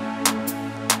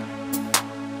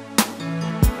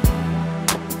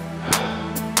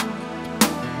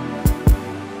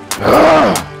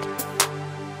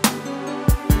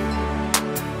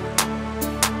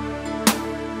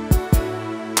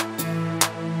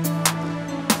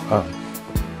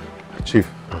 Chief,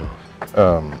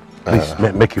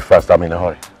 please make it fast. I'm in a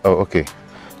hurry. Oh, okay.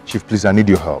 Chief, please, I need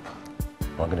your help.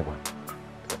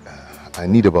 I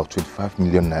need about 25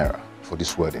 million naira for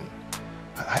this wedding.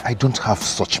 I don't have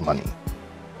such money.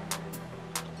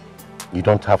 You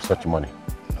don't have such money?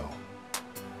 No.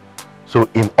 So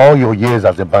in all your years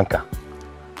as a banker,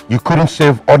 you couldn't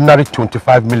save ordinary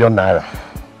 25 million naira?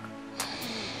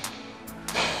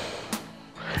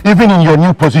 Even in your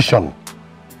new position,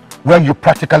 where you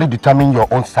practically determine your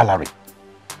own salary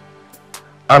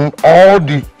and all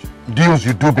the deals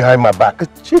you do behind my back.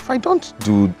 Chief, I don't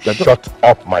do that. Shut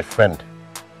up, my friend.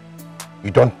 You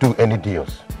don't do any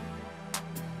deals.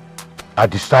 I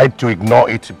decide to ignore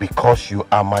it because you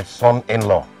are my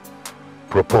son-in-law.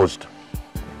 Proposed.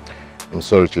 I'm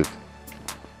sorry, Chief.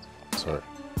 Sorry.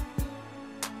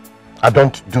 I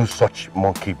don't do such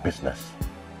monkey business.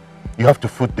 You have to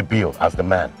foot the bill as the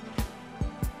man.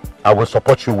 I will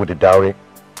support you with the dowry.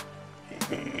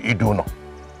 You do know.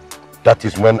 That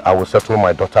is when I will settle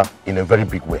my daughter in a very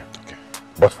big way. Okay.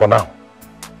 But for now,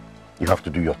 you have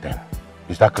to do your thing.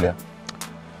 Is that clear?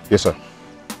 Yes, sir.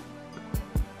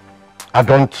 I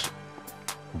don't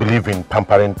believe in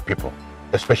pampering people,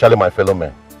 especially my fellow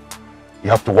men.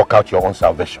 You have to work out your own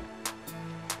salvation.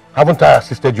 Haven't I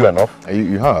assisted you enough?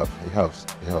 You have.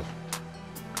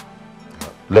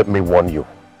 Let me warn you.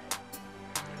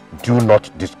 Do not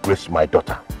disgrace my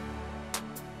daughter.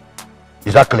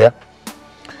 Is that clear?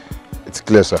 It's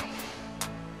clear, sir.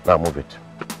 Now move it.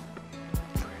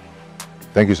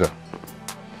 Thank you, sir.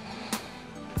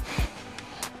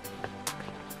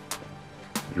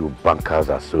 You bankers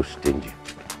are so stingy.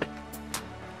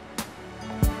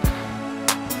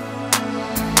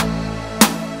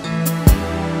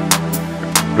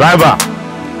 Driver!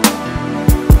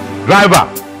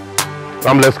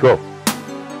 Come, let's go.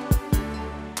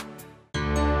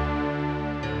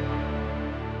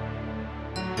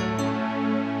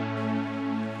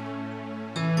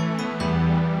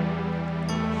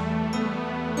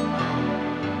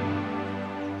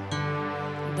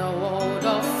 The world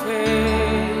of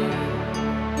faith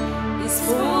is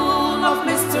full of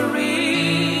mystery.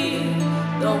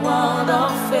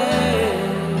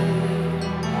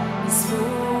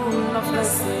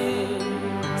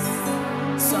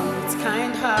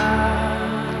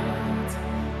 heart,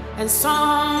 and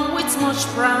some with much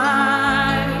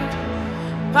pride,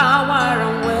 power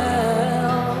and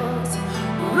wealth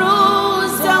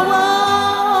rules the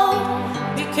world.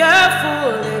 Be careful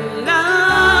in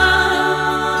life,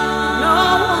 know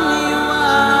who you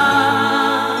are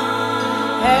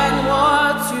and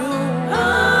what you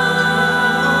want.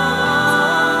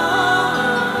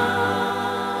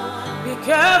 Be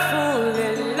careful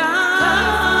in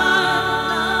life,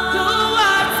 do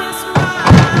what is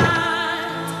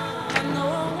right and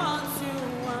know what you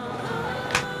want.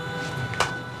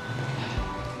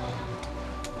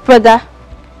 Brother,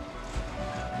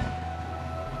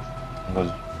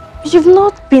 you've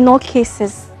not been okay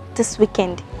since this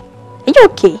weekend. Are you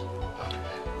okay?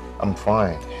 I'm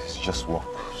fine. It's just work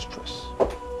stress.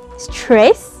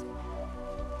 Stress?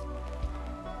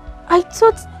 I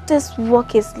thought this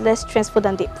work is less stressful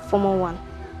than the former one.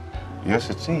 Yes,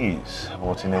 it is,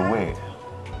 but in a way,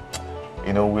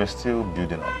 you know, we're still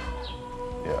building up.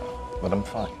 Yeah, but I'm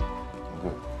fine. I'm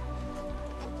good.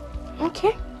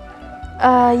 Okay.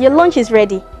 Your lunch is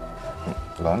ready.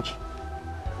 Lunch?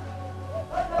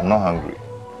 I'm not hungry.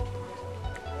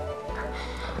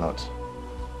 I'm not.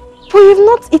 But you've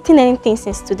not eaten anything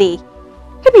since today.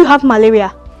 Maybe you have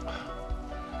malaria.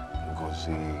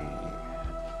 Ngozi,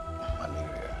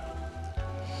 malaria.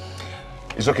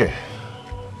 It's okay.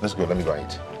 Let's go. Let me go and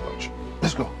eat lunch.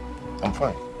 Let's go. I'm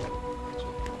fine.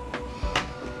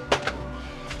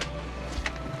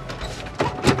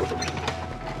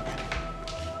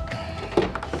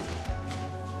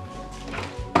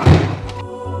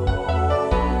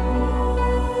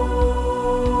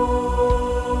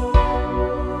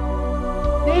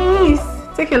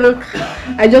 Take a look.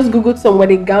 I just googled some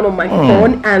wedding gown on my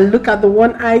phone and look at the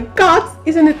one I got.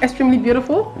 Isn't it extremely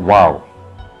beautiful? Wow,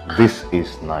 this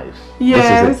is nice.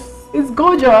 Yes, this is it's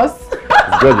gorgeous.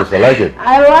 It's gorgeous. I like it.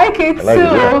 I like it I like too.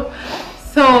 it, yeah.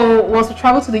 So once we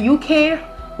travel to the UK,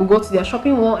 we'll go to their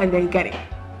shopping mall and then get it.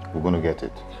 We're gonna get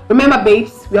it. Remember,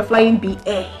 babes, we are flying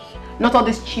BA, not all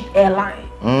this cheap airline.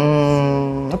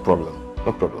 No problem.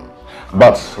 No problem.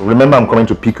 But remember, I'm coming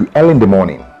to pick you early in the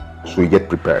morning, so you get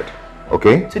prepared.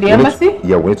 Okay? To the embassy?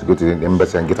 Yeah, we need to go to the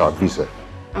embassy and get our visa.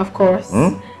 Of course.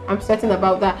 I'm certain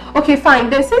about that. Okay, fine.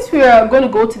 Then since we are going to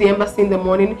go to the embassy in the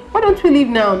morning, why don't we leave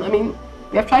now? I mean,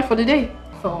 we have tried for the day.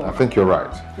 So I think you're right.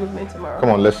 movement tomorrow. Come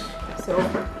on, let's. So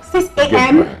 6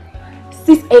 a.m.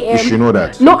 6 a.m. You should know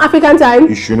that. No African time.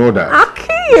 You should know that.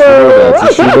 Okay.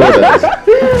 You should know that.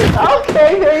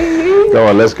 Okay, baby. Come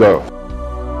on, let's go.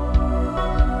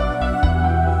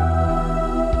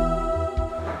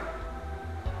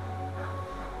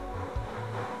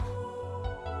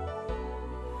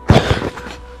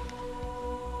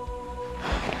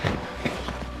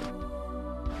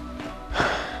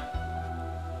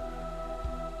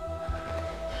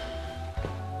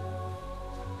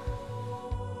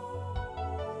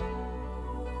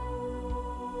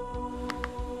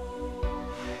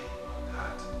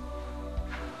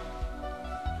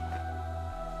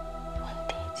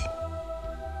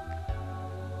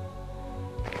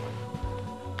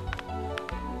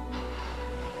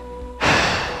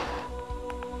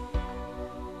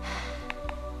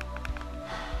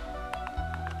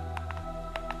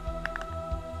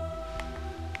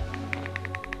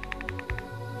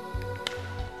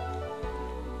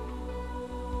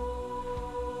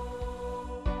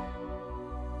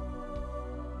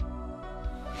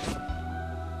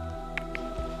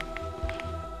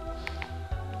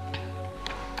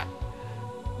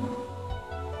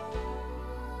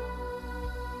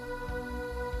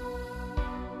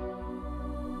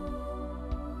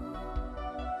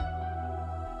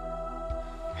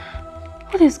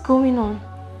 What is going on?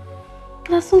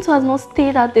 Lasunto has not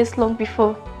stayed out this long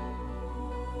before.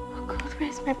 Oh God, where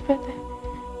is my brother?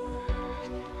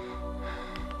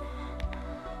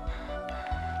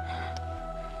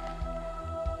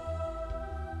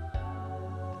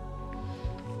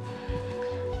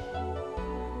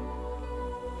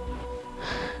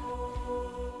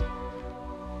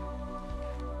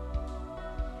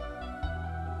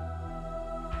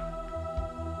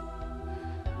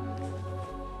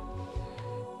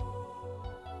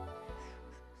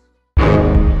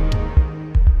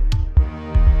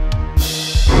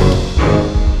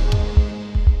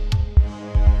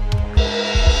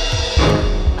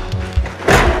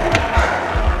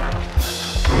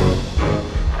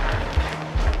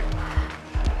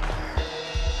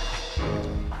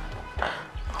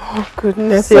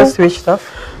 Goodness. So, switched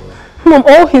off? Mom,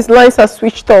 all his lines are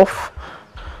switched off.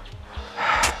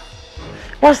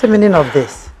 What's the meaning of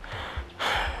this?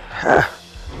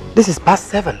 This is past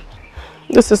 7.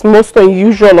 This is most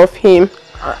unusual of him.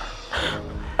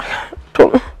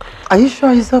 Are you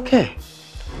sure he's okay?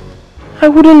 I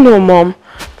wouldn't know, Mom.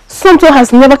 Somto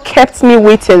has never kept me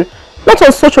waiting. Not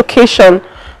on such occasion.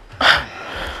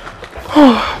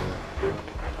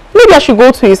 Maybe I should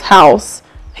go to his house.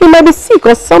 He might be sick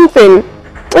or something.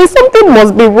 And something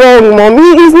must be wrong, Mom.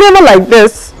 He's never like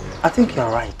this. I think you're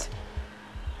right.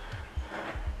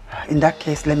 In that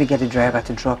case, let me get a driver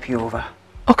to drop you over.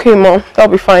 Okay, Mom.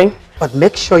 That'll be fine. But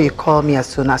make sure you call me as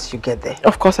soon as you get there.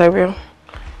 Of course I will.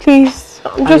 Please,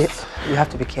 just... You have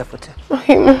to be careful too.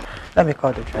 Okay, Mom. Let me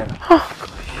call the driver. Oh,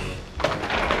 gosh.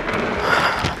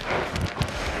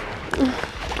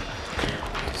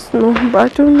 No, but I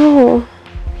don't know.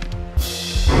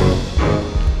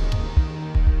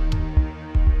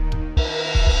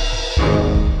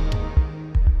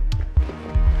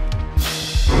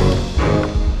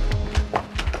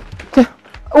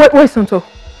 Where's Santo?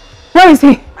 Where is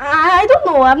he? I don't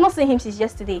know. I've not seen him since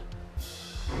yesterday.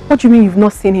 What do you mean you've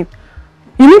not seen him?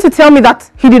 You mean to tell me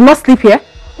that he did not sleep here?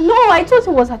 No, I thought he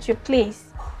was at your place.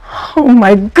 Oh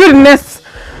my goodness!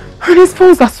 And his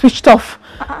phones are switched off.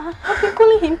 I've been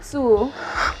calling him too.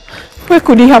 Where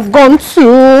could he have gone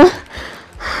to?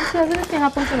 Has anything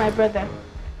happened to my brother?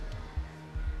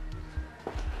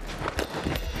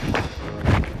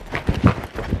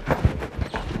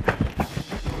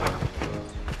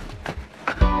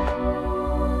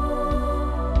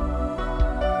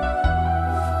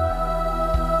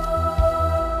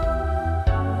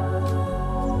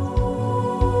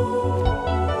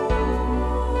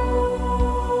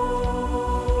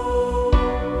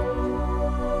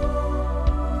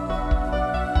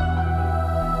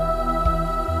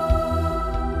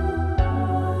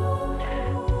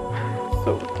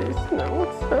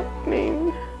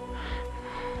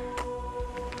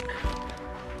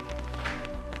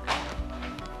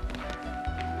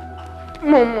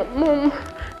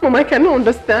 Mom, I cannot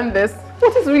understand this.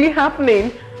 What is really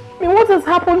happening? I mean, what has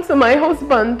happened to my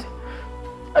husband?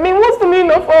 I mean, what's the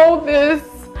meaning of all this?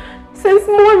 Since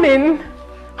morning.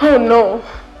 Oh no.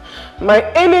 My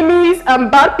enemies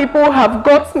and bad people have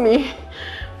got me.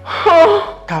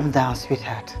 Oh. Calm down,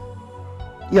 sweetheart.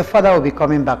 Your father will be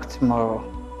coming back tomorrow.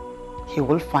 He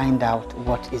will find out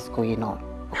what is going on,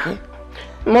 okay?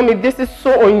 Mommy, this is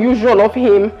so unusual of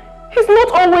him. He's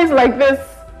not always like this.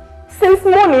 Since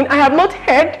morning, I have not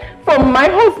heard from my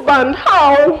husband.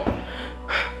 How?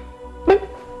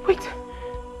 Wait.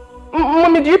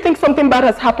 Mommy, do you think something bad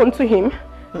has happened to him?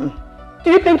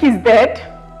 Do you think he's dead?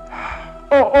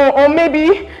 Or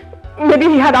maybe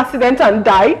he had an accident and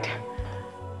died?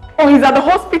 Or he's at the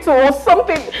hospital or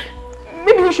something?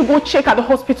 Maybe we should go check at the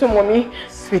hospital, Mommy.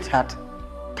 Sweetheart,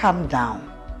 calm down.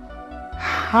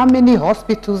 How many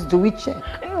hospitals do we check?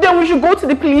 Then we should go to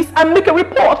the police and make a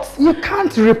report. You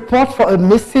can't report for a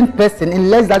missing person in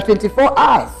less than 24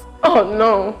 hours. Oh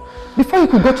no. Before you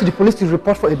could go to the police to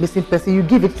report for a missing person, you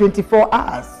give it 24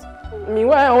 hours.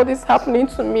 Why are all this happening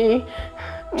to me?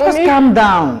 Just Mommy, calm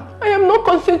down. I am not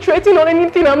concentrating on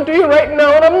anything I'm doing right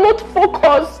now and I'm not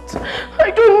focused. I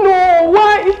don't know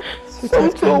why.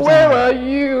 Santo, where are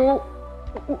you?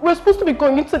 We're supposed to be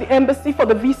going into the embassy for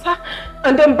the visa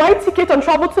and then buy ticket and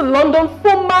travel to London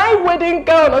for my wedding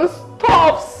gown and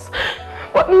stuffs.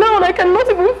 But now I cannot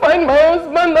even find my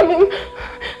husband. I mean,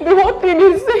 the whole thing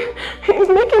is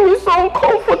making me so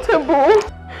uncomfortable.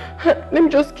 Let me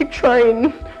just keep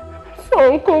trying.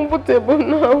 So uncomfortable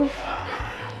now.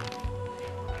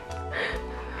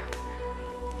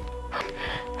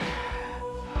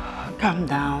 Calm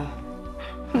down.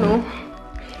 No.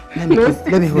 Let me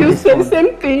hold this still phone.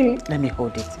 Same thing. Let me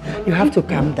hold it. You have to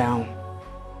calm down.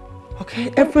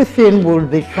 Okay, everything will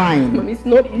be fine. Mom, it's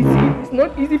not easy. It's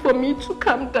not easy for me to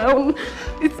calm down.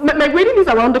 My wedding is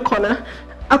around the corner.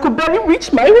 I could barely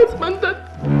reach my husband.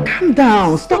 Calm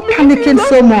down. Stop panicking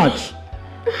so much.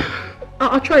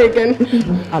 I'll try again.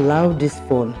 Allow this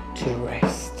phone to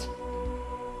rest.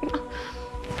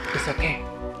 It's okay.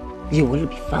 You will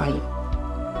be fine.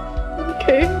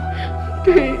 Okay.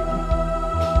 Okay.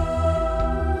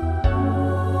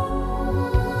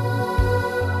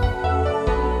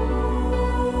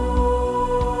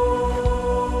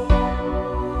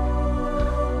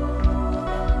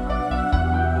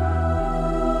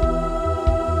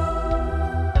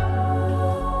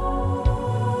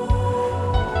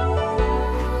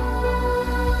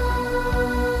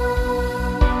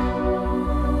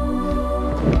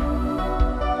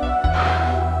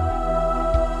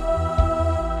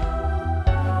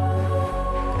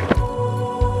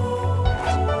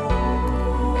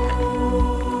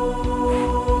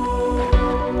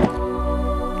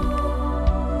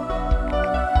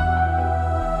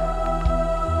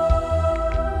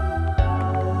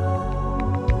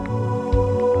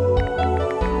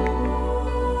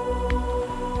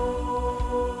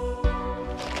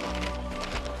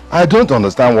 I don't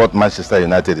understand what Manchester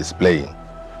United is playing.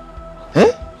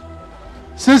 Eh?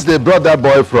 Since they brought that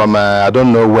boy from I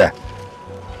don't know where,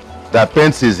 that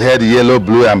paints his head yellow,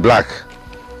 blue and black.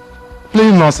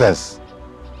 Plain nonsense.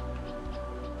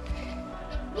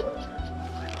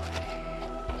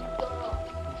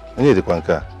 I need the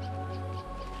Kwanka.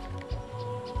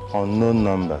 Unknown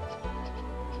number.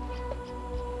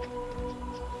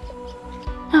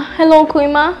 Hello, Uncle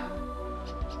Ima.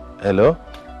 Hello?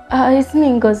 It's me,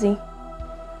 Ngozi.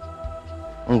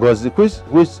 Ngozi?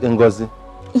 Which Ngozi?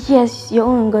 Yes, your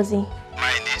own Ngozi.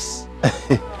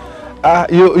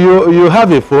 You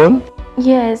have a phone?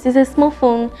 Yes, it's a small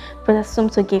phone Brother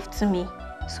Sumto gave to me,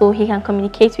 so he can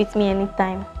communicate with me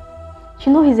anytime.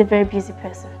 You know he's a very busy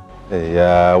person.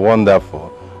 Yeah,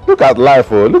 wonderful. Look at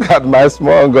life, oh. Look at my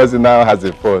small Ngozi now has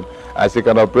a phone, and she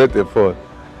can operate a phone.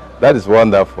 That is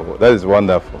wonderful. That is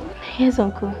wonderful. Yes,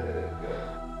 Uncle.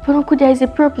 But Uncle, there is a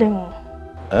problem.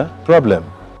 Huh? Problem?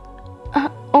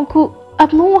 Uncle,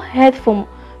 I've not heard from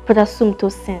Brother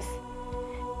Sumto since.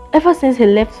 Ever since he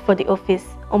left for the office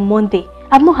on Monday,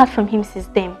 I've not heard from him since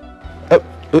then.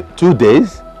 2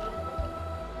 days?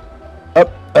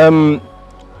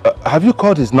 Have you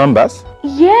called his numbers?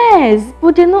 Yes,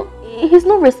 but he's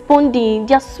not responding.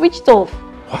 They are switched off.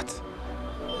 What?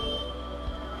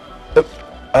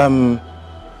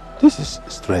 This is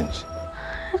strange.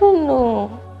 I don't know.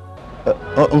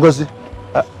 Ngozi,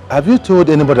 have you told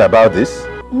anybody about this?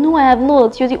 No, I have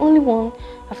not. You're the only one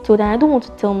I've told, and I don't want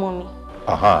to tell Mommy.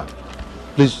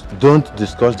 Please don't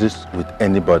discuss this with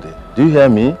anybody. Do you hear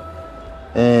me?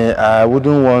 I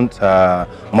wouldn't want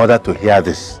mother to hear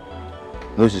this.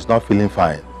 No, she's not feeling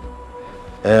fine.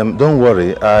 Don't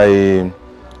worry. I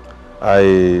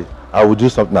will do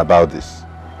something about this.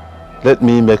 Let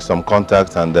me make some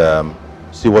contacts and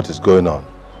see what is going on.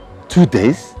 2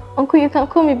 days? Uncle, you can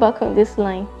call me back on this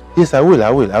line. Yes, I will.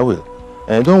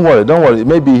 Don't worry.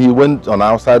 Maybe he went on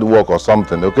outside work or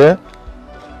something, okay?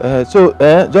 So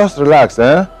just relax,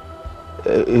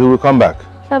 he will come back.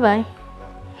 Bye-bye.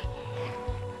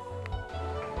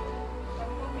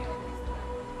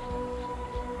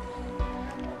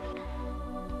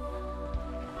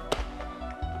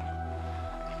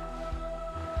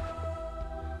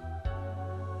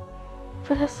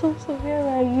 Brother Sumto, where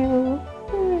are you?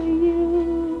 Where are you?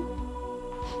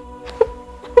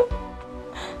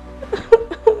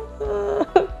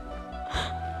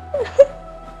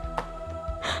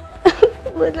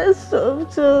 Brother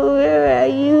Sumto, where are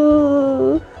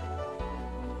you?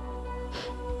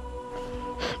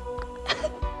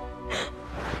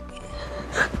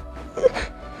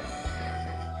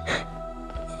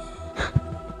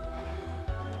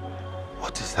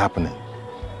 What is happening?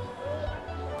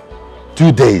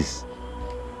 2 days.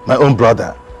 My own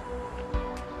brother.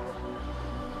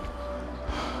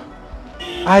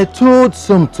 I told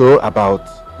Sumto about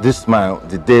this man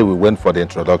the day we went for the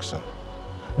introduction.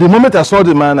 The moment I saw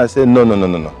the man, I said, no.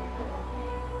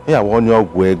 Here, I want your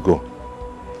way go.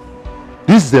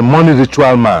 This is a money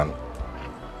ritual man.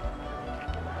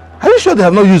 Are you sure they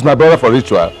have not used my brother for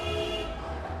ritual?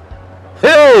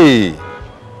 Hey!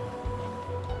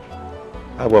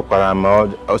 He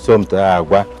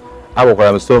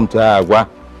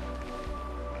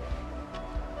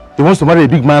wants to marry a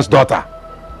big man's daughter.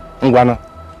 Ngwano,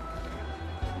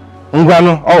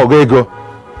 go.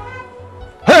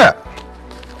 Hey!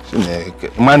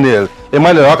 Emmanuel,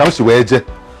 how come she wear there?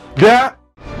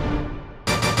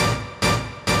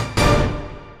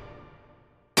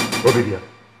 Obidia,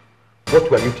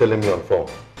 what were you telling me on phone?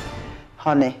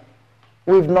 Honey,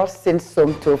 we've not seen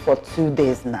Sumto for 2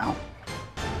 days now.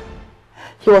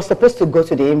 He was supposed to go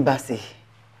to the embassy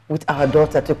with our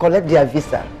daughter to collect their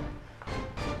visa.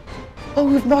 But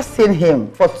we've not seen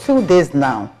him for 2 days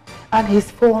now, and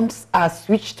his phones are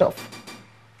switched off.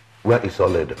 Where is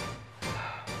Oledo?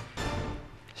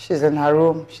 She's in her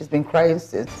room. She's been crying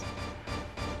since.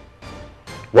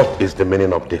 What is the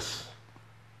meaning of this?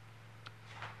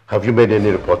 Have you made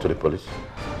any report to the police?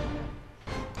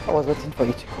 I was waiting for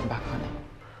you to come back, honey.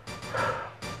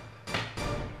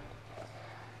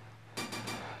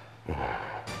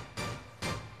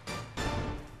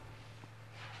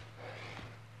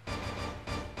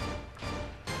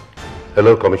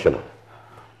 Hello, Commissioner.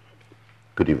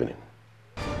 Good evening.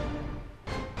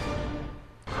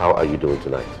 How are you doing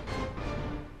tonight?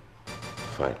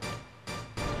 Fine.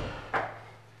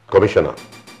 Commissioner,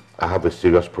 I have a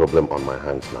serious problem on my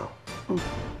hands now.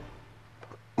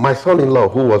 My son-in-law,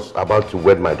 who was about to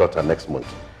wed my daughter next month,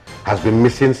 has been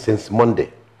missing since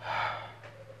Monday.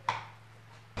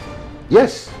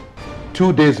 Yes,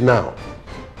 2 days now.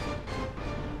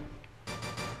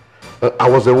 I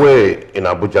was away in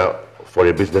Abuja for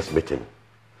a business meeting.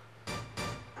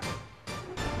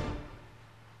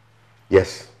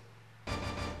 Yes.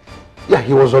 Yeah,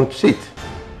 he was on seat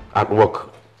at work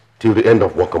till the end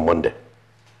of work on Monday.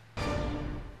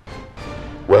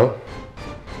 Well,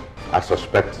 I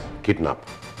suspect kidnap.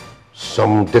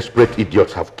 Some desperate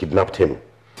idiots have kidnapped him,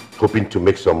 hoping to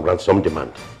make some ransom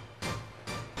demand.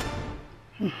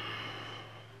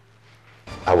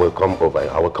 I will come over.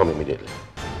 I will come immediately.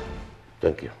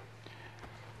 Thank you.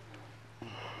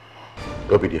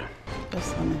 Obidia.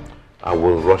 Yes, honey. I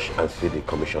will rush and see the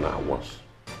commissioner at once.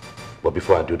 But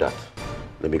before I do that,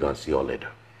 let me go and see you all later.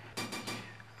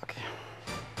 Okay.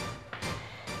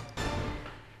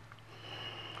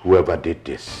 Whoever did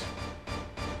this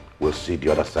will see the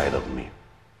other side of me.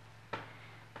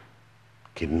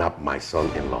 Kidnap my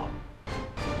son-in-law.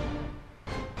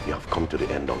 You have come to the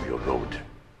end of your road.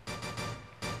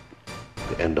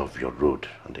 The end of your road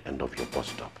and the end of your bus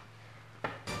stop.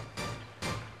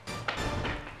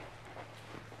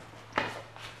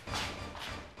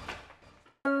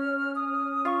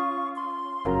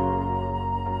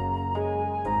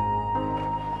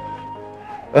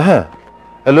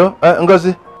 Hello,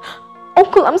 Ngozi?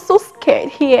 Uncle, I'm so scared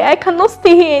here. I cannot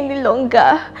stay here any longer.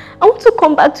 I want to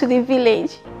come back to the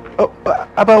village. Oh,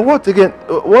 about what again?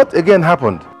 What again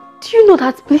happened? Do you know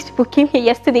that police people came here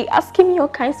yesterday asking me all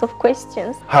kinds of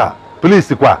questions? Ha! Police,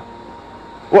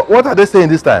 what are they saying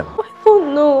this time? I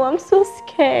don't know. I'm so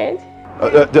scared.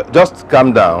 Just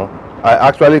calm down. I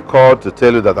actually called to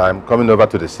tell you that I'm coming over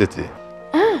to the city.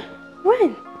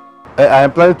 When? I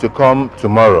am planning to come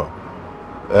tomorrow.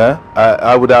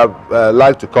 I would have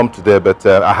liked to come today, but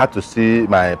I had to see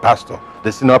my pastor,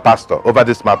 the senior pastor, over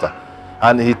this matter.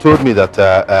 And he told me that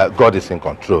God is in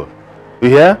control. You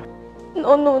hear?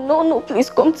 No, please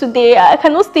come today. I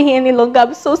cannot stay here any longer.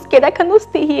 I'm so scared. I cannot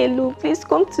stay here alone. Please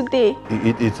come today.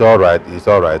 It's all right. It's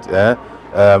all right.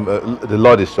 The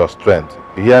Lord is your strength.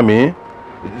 You hear me?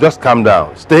 Just calm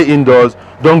down. Stay indoors.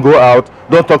 Don't go out.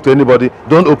 Don't talk to anybody.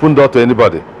 Don't open door to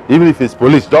anybody. Even if it's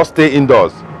police, just stay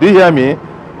indoors. Do you hear me?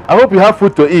 I hope you have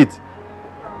food to eat.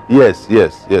 Yes.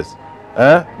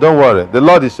 Don't worry. The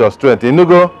Lord is your strength.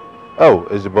 Inugo? Oh,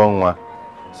 Ejibonwa.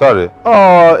 Sorry.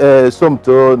 Oh,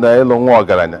 somto na elo nwa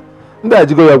ogaranya. Ndị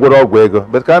ajigo ya gworo ọgwụ ego.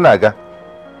 But ka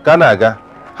na-aga.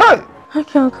 Hi.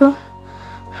 Okay, uncle.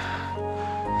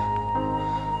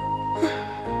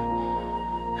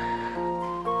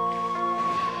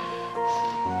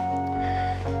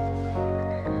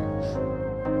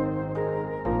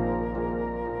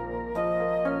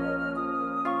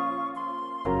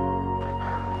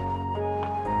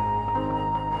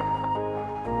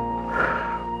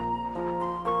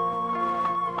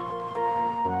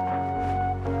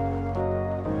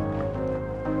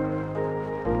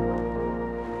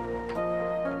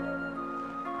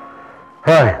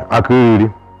 Hey,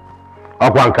 Akiri.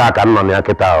 Ọkwa nke aka nọ na ya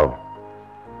kịta ahụ.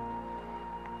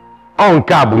 Ọ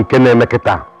nke a bụ nke na-eme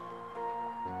kịta.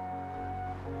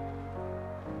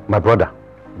 My brother,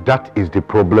 that is the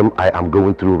problem I am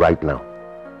going through right now.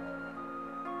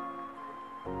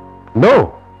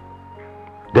 No,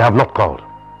 they have not called.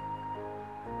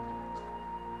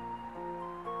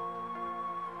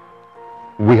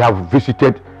 We have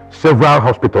visited several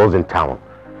hospitals in town,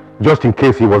 just in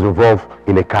case he was involved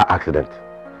in a car accident.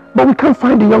 But we can't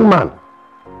find the young man.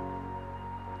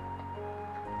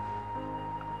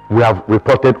 We have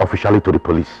reported officially to the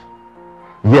police.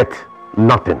 Yet,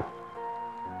 nothing.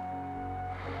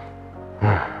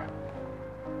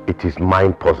 It is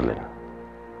mind-puzzling.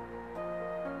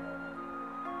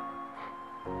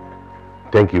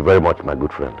 Thank you very much, my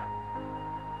good friend.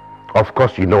 Of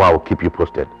course, you know I will keep you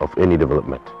posted of any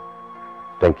development.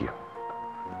 Thank you.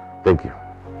 Thank you.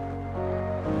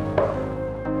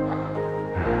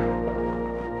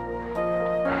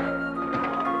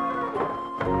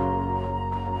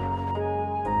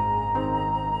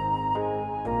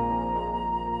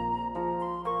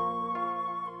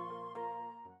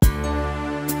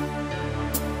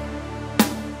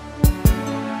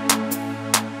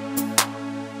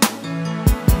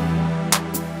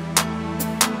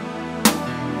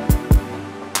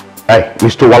 Hey,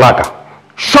 Mr. Walaka,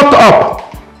 shut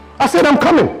up! I said I'm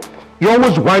coming. You're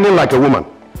always whining like a woman.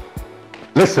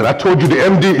 Listen, I told you the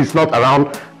MD is not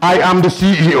around. I am the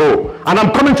CEO, and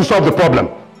I'm coming to solve the problem.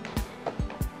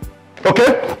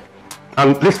 Okay?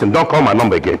 And listen, don't call my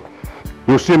number again.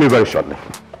 You'll see me very shortly.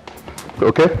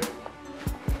 Okay?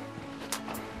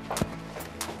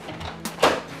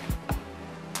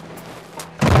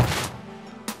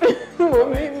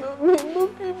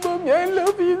 Mommy, I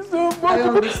love you so much. I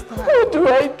understand. What do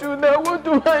I do now? What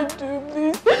do I do,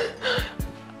 please?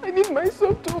 I need my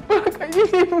son to back. I need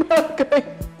him back.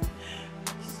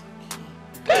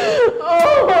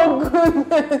 Oh my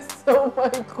goodness. Oh my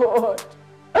God.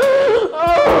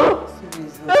 Oh.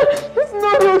 It's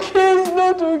not okay. It's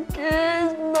not okay.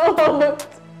 It's not.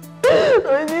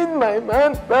 I need my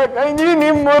man back. I need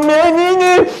him, mommy. I need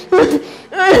him.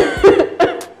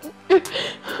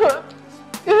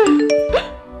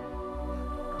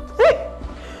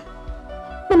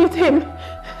 Mommy, it's him.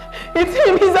 It's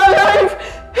him. He's alive.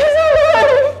 He's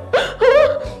alive.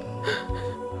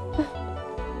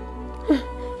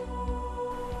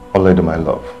 Olede, my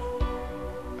love,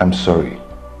 I'm sorry.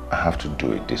 I have to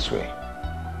do it this way.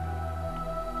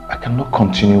 I cannot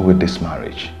continue with this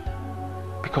marriage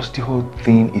because the whole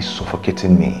thing is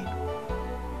suffocating me.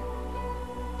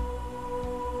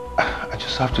 I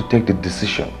just have to take the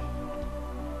decision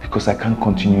because I can't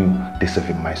continue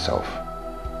deceiving myself.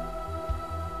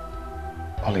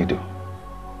 Olede,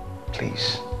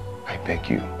 please, I beg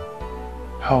you,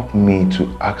 help me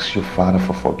to ask your father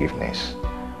for forgiveness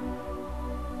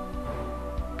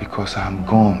because I am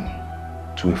gone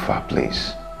to a far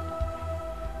place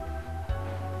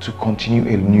to continue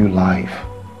a new life,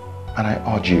 and I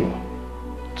urge you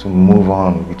to move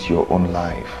on with your own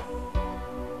life.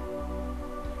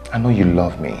 I know you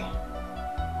love me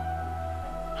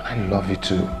and I love you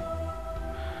too,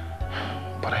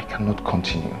 but I cannot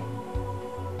continue.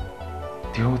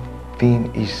 The whole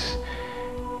thing is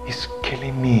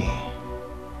killing me.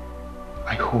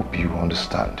 I hope you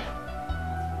understand.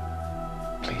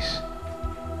 Please,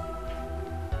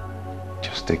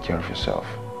 just take care of yourself.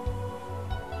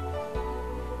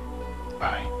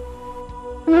 Bye.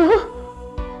 No!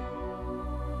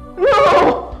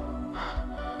 No!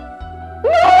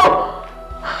 No!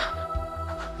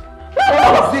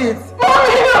 What is it?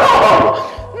 Mommy, no!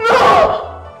 No!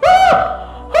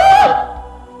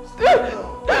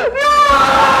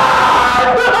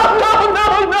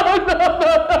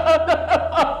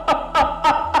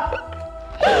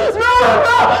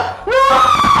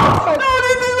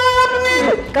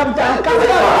 Calm down. This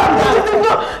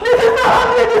is not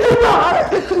happening.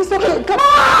 It's okay. Come on.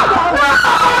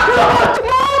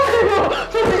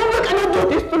 You cannot do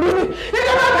this to me. You cannot do this to me. You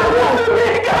cannot do this to me.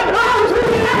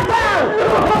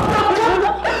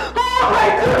 Oh my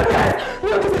goodness. No,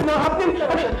 this is not happening.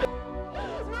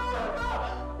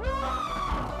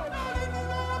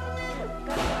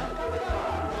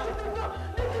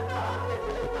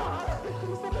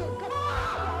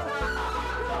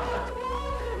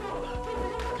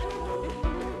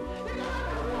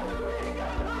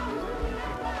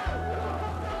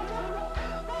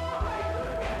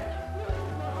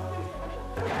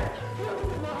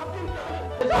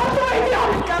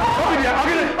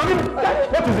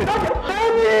 What is it?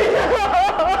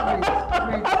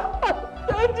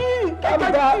 Daddy! Calm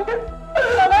down. I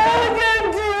can't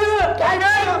do it. I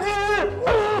can't do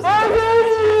it. I can't do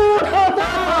it.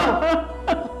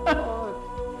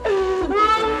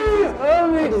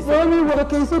 Mommy, what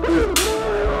okay? It's okay.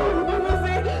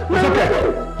 It's okay.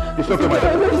 It's okay, my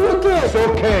love. It's okay. It's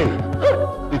okay.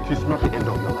 It is not the end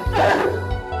of your life.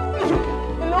 It's okay.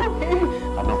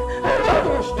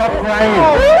 Stop crying.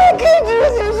 I can't do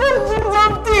this. You should do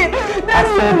something. I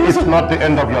said it's not the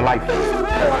end of your life.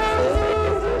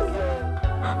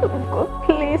 God,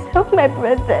 please help my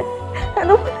brother. I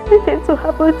don't want anything to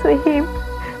happen to him.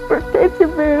 Protect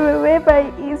him wherever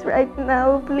he is right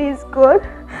now, please, God.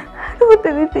 I don't want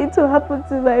anything to happen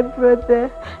to my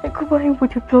brother. I cover him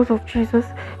with the blood of Jesus.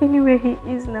 Anywhere he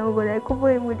is now, but I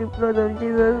cover him with the blood of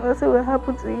Jesus. Nothing will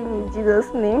happen to him in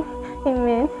Jesus' name.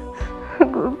 Amen.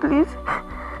 God, please.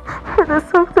 For the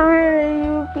software in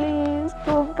you, please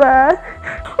go back.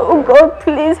 Oh God,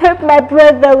 please help my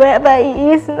brother wherever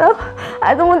he is now.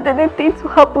 I don't want anything to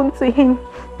happen to him.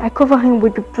 I cover him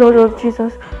with the blood of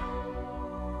Jesus.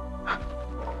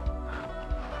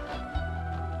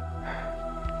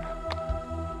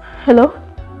 Hello?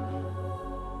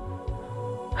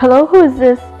 Hello, who is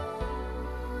this?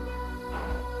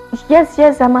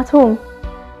 Yes, I'm at home.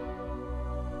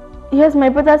 Yes, my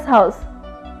brother's house.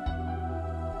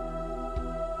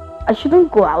 I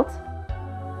shouldn't go out.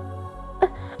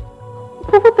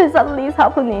 What exactly is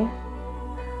happening?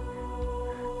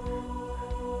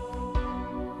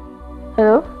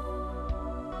 Hello?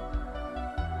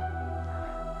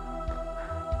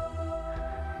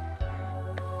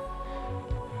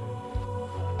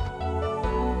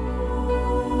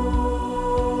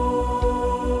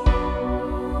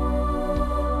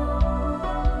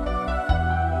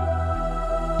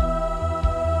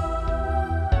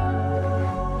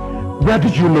 Where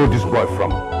did you know this boy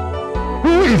from?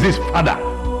 Who is his father?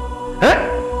 Eh?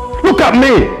 Look at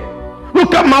me.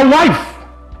 Look at my wife.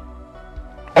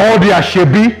 All the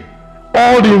ashebi,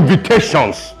 all the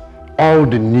invitations, all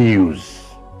the news.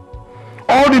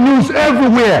 All the news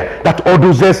everywhere that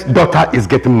Odoze's daughter is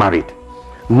getting married.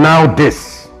 Now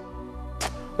this.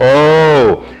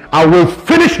 Oh, I will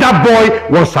finish that boy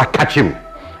once I catch him.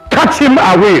 Catch him,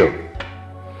 I will.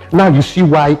 Now you see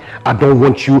why I don't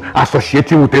want you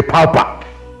associating with a pauper.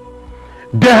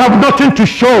 They have nothing to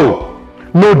show,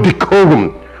 no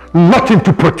decorum, nothing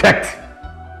to protect.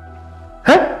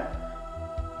 Huh?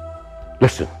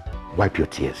 Listen, wipe your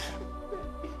tears.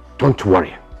 Don't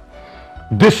worry.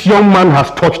 This young man has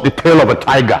touched the tail of a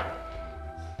tiger,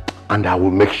 and I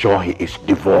will make sure he is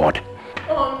devoured.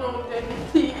 Oh no, Daddy,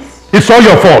 please. It's all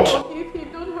your fault. If you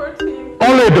don't hurt him.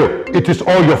 Oledo, it is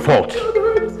all your fault.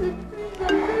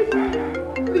 Don't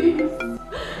hurt him, please.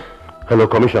 Hello,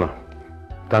 Commissioner.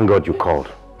 Thank God you called.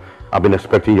 I've been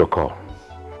expecting your call.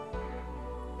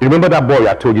 You remember that boy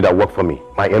I told you that worked for me,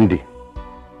 my MD?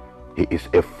 He is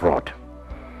a fraud.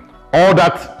 All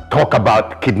that talk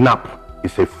about kidnap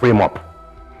is a frame-up.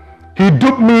 He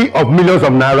duped me of millions of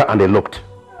naira and eloped.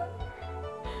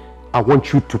 I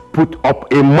want you to put up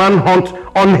a manhunt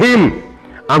on him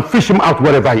and fish him out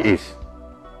wherever he is.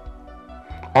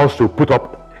 Also put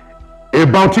up a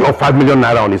bounty of 5 million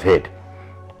naira on his head.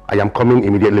 I am coming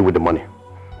immediately with the money.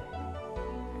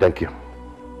 Thank you.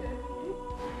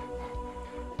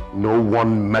 No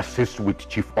one messes with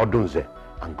Chief Odunze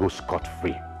and goes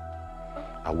scot-free.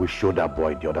 I will show that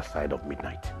boy the other side of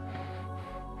midnight.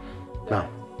 Now,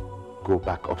 go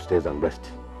back upstairs and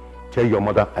rest. Tell your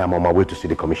mother I am on my way to see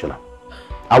the commissioner.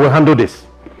 I will handle this.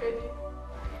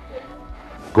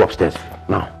 Go upstairs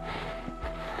now.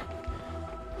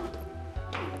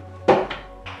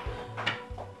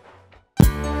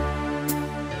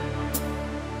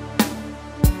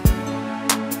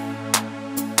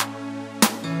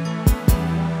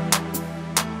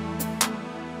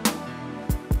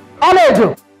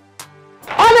 Oledo!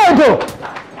 Oledo!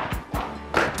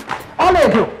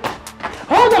 Oledo!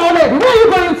 Hold on, Oledo! Where are you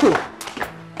going to?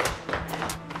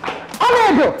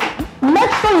 Oledo!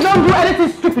 Make sure you don't do anything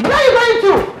stupid. Where are you going to?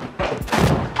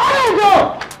 Oledo!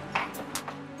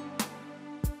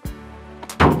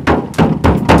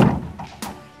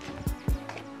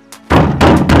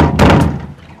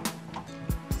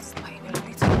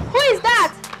 Who is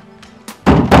that?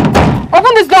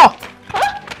 Open this door!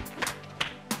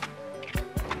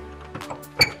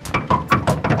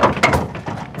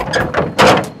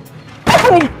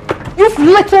 You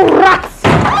little rats!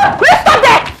 Will you stop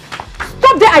there?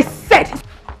 Stop there, I said!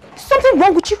 Is something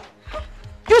wrong with you?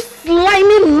 You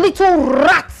slimy little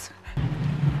rats!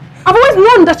 I've always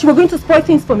known that you were going to spoil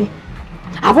things for me.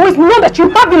 I've always known that you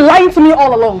have been lying to me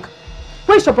all along.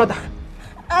 Where's your brother?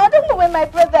 I don't know where my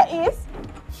brother is.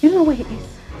 You don't know where he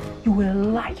is? You a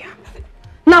liar.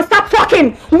 Now stop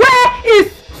talking! Where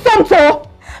is Somto?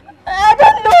 I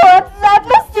don't know. I've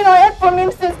not seen or heard from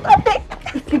him since nothing.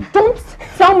 If you don't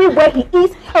tell me where he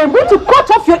is, I'm going to cut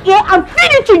off your ear and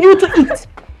feed it to you to eat.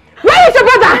 Where is your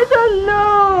brother? I don't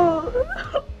know.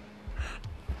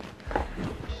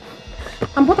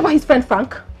 And what about his friend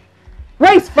Frank?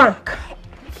 Where is Frank?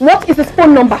 What is his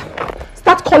phone number?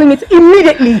 Start calling it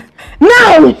immediately.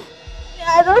 Now!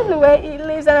 I don't know where he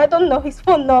lives and I don't know his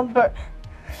phone number.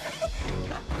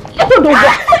 You don't know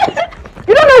what?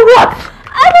 You don't know what?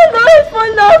 I don't know his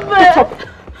phone number. Get up.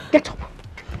 Get up.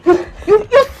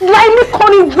 You slimy,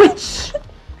 cunning witch.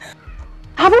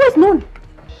 I've always known.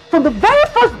 From the very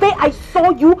first day I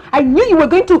saw you, I knew you're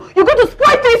going to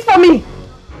spoil things for me.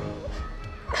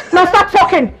 Now start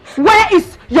talking. Where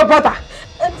is your brother?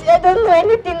 I don't know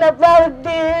anything about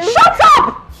this. Shut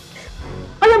up!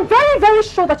 I am very, very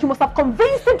sure that you must have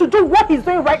convinced him to do what he's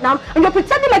doing right now, and you're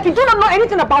pretending like you do not know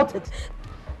anything about it.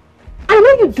 I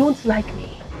know you don't like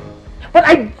me, but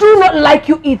I do not like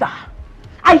you either.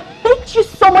 I hate you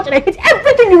so much and I hate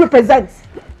everything you represent.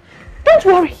 Don't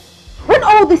worry. When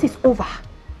all this is over,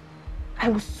 I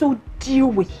will so deal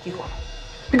with you.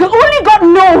 Because only God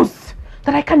knows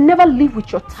that I can never live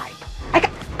with your type. I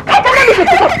cannot live with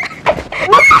your type.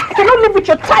 I cannot live with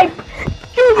your type.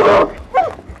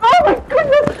 Oh my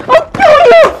goodness. I'll kill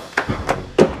you.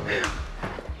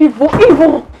 Evil,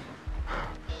 evil.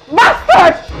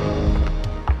 Bastard.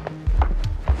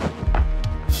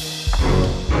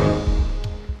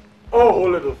 Oh,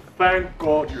 little, thank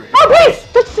God you're here. Oh, please!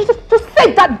 Just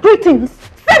say that greetings.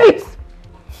 Say it!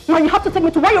 Now you have to take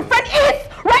me to where your friend is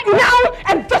right now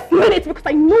and this minute because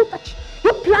I know that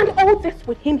you planned all this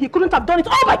with him. He couldn't have done it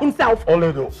all by himself.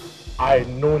 Oledo, I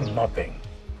know nothing.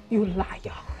 You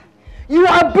liar. You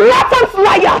are a blatant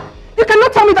liar. You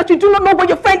cannot tell me that you do not know where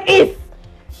your friend is.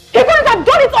 He couldn't have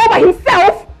done it all by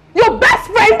himself. Your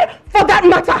best friend, for that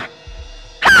matter.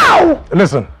 How?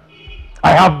 Listen,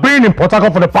 I have been in Port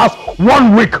Harcourt for the past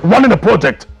 1 week running a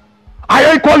project.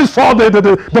 I equally saw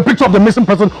the picture of the missing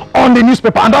person on the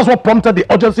newspaper, and that's what prompted the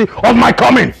urgency of my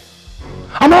coming.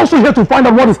 I'm also here to find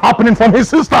out what is happening from his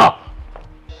sister.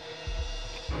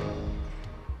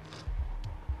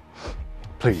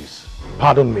 Please,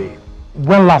 pardon me.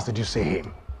 When last did you see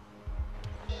him?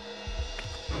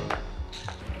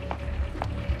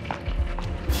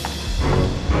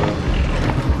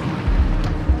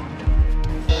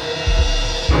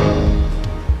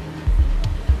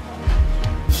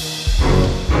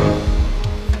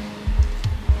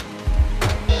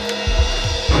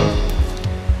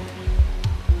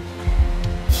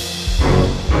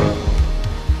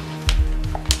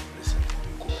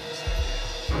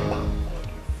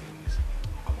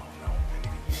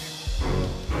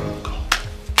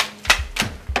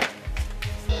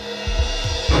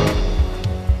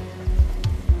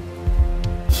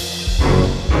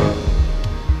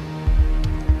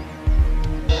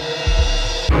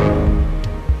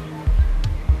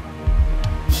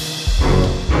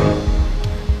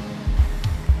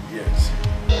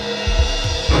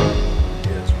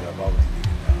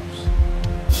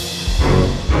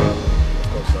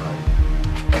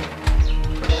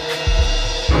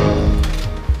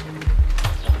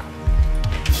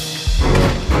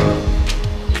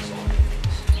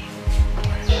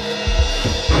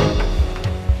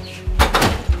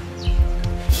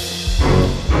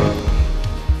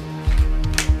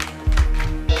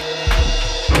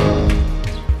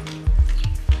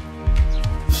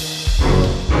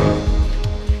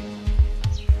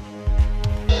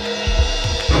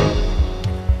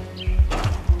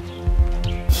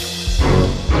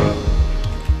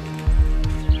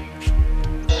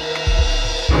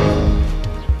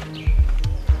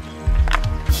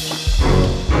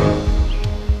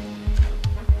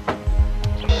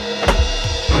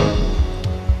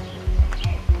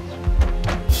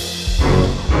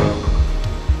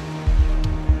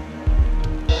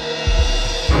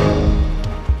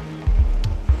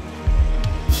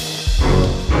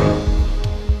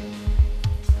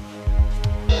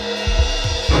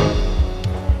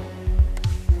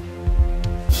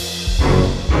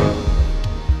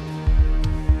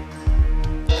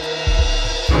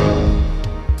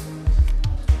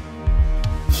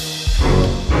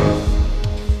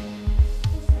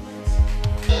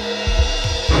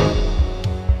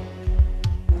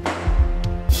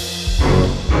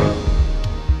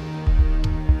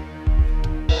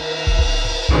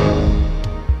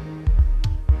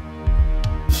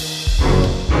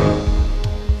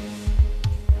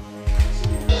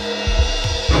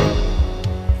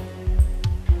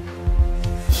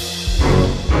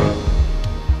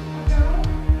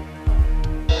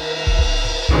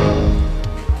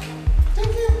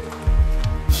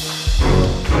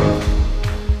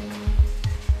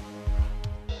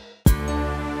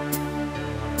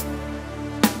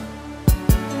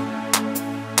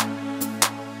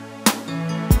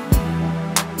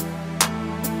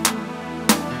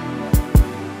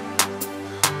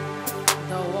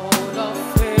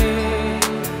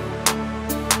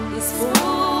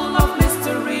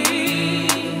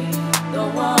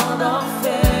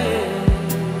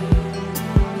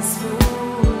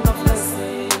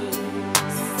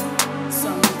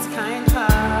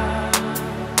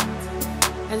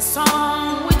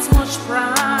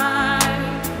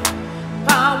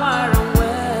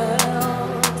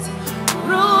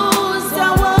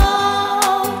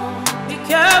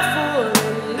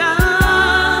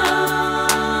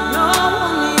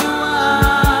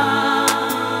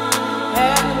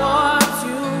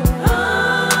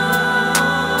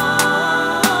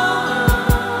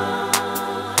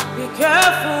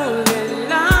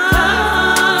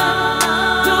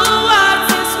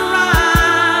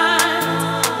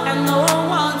 No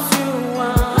one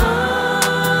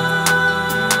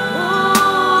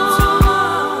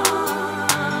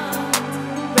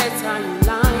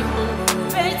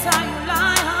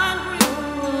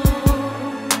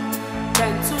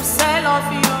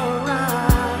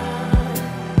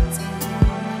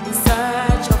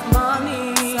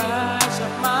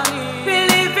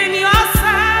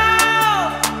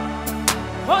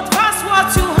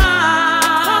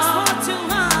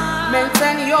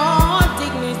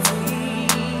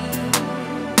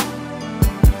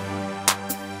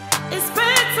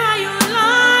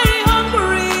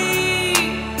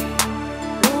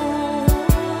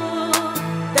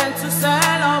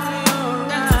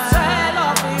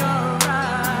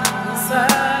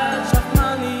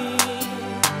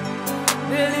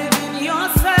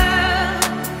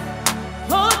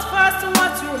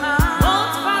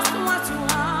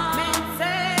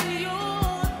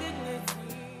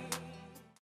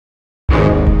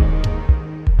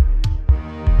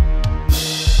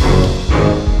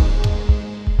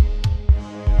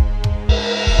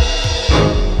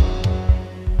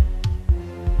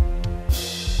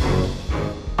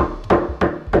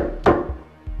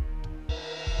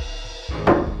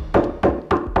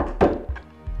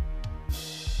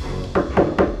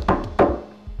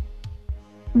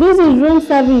room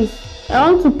service.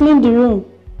 I want to clean the room.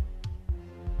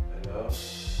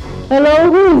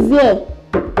 Hello, who is here?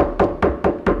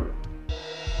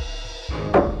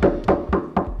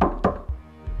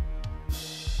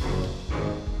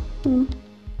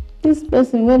 This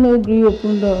person will not agree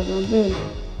open door.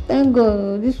 Thank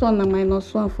God, this one is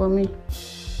 -1 for me.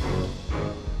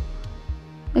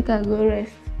 Make I go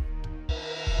rest.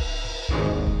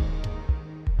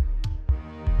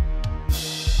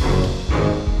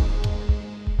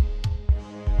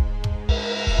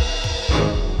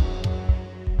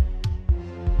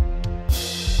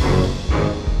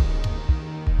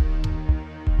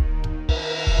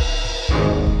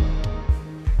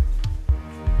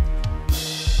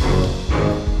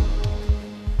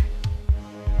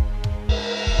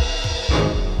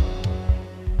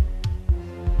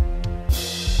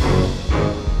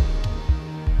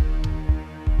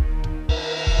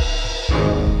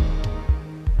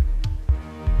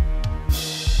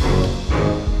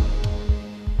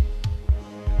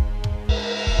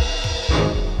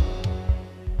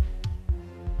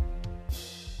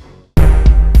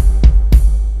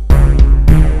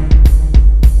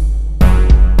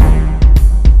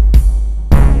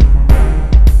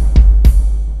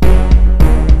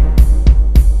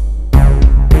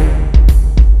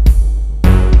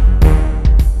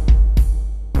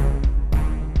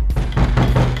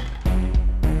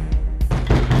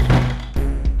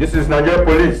 This is Nigerian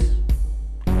police.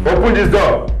 Open this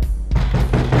door.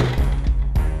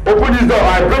 Open this door,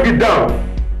 I break it down.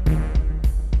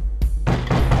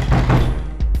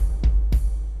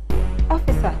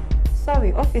 Officer,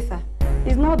 sorry, officer.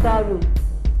 It's not that room.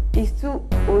 It's 2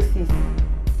 OCs.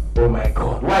 Oh my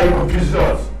God, why are you confusing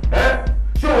us? Eh?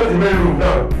 Show us the main room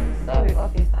now. Sorry,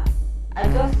 officer. I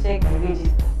just checked the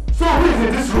register. So who is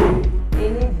in this room? A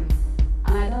lady.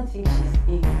 And I don't think she's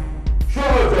in. Show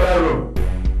us the other room.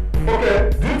 Okay,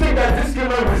 do you think that this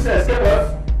criminal will escape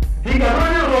us? He can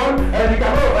only run and he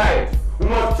cannot hide. We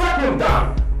must track him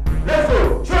down. Let's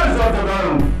go. Show us the other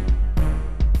room.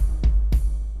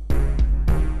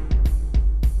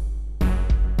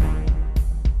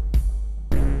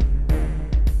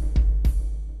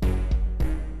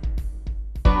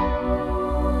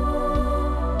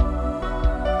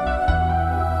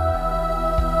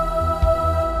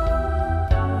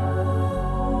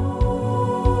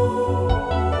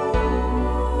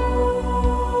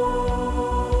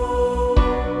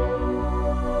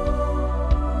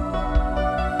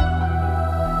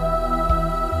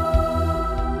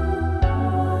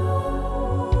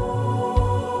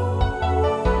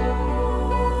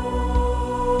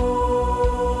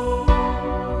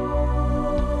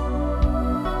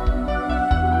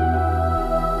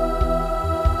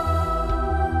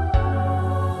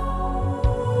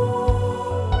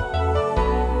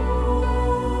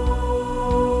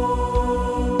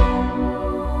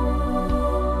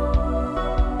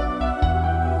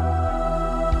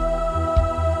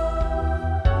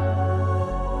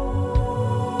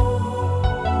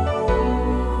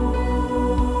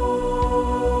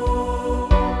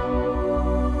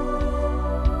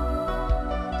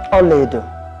 Oledo,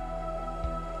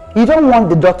 you don't want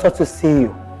the doctor to see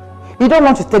you. You don't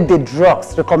want to take the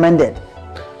drugs recommended.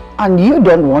 And you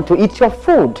don't want to eat your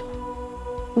food.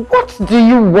 What do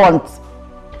you want?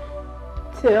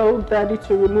 Tell Daddy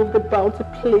to remove the bounty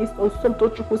placed on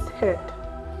Somtochukwu's head.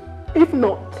 If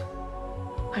not,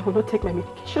 I will not take my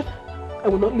medication. I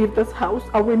will not leave this house.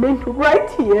 I'll remain right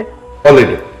here.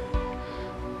 Oledo,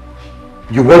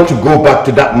 you want to go back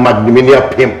to that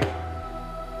Magnimania pimp?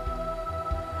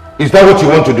 Is that what you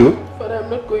want to do? Father, I'm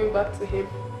not going back to him.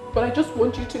 But I just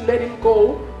want you to let him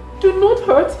go. Do not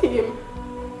hurt him.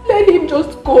 Let him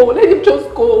just go. Let him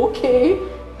just go, okay?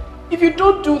 If you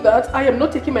don't do that, I am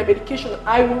not taking my medication.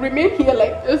 I will remain here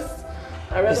like this.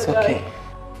 I'd rather It's okay. die.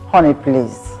 Honey,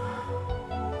 please.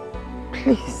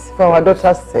 Please, for our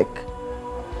daughter's sake.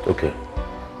 Okay.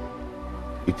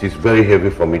 It is very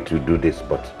heavy for me to do this,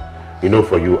 but you know,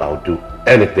 for you, I'll do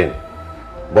anything.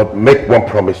 But make one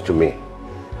promise to me,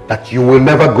 that you will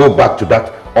never go back to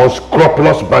that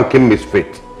unscrupulous banking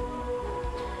misfit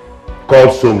called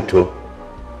Somto.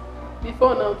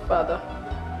 Before now, Father,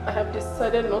 I have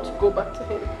decided not to go back to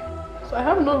him. So I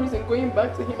have no reason going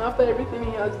back to him after everything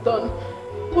he has done.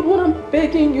 But what I'm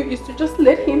begging you is to just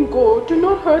let him go. Do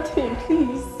not hurt him,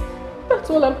 please. That's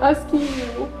all I'm asking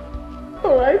you.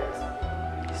 Alright?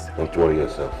 Don't worry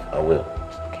yourself. I will.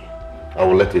 Okay. I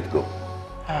will let it go.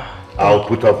 I'll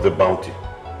put off the bounty.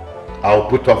 I'll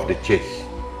put off the chase.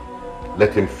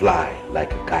 Let him fly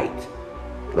like a kite.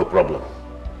 No problem.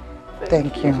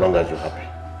 Thank you. As long as you're happy.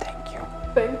 Thank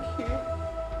you.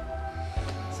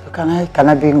 So can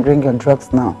I bring your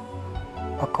drugs now?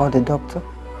 or call the doctor?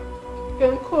 You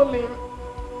can call him.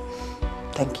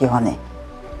 Thank you, honey.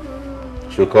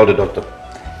 She'll call the doctor.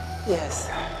 Yes.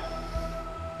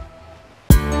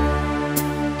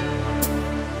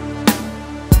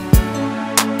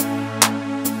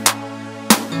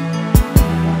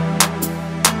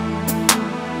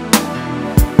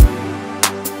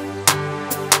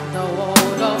 The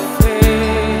world of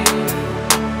faith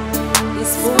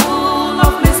is full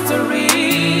of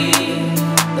mystery.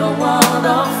 The world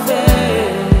of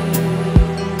faith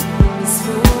is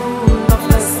full of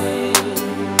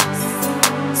lessons.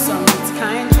 Some with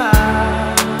kind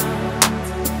heart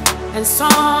and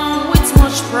some with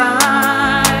much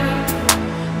pride,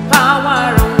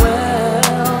 power and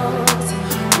wealth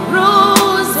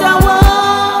rules the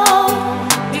world.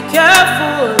 Be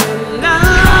careful in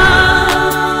life.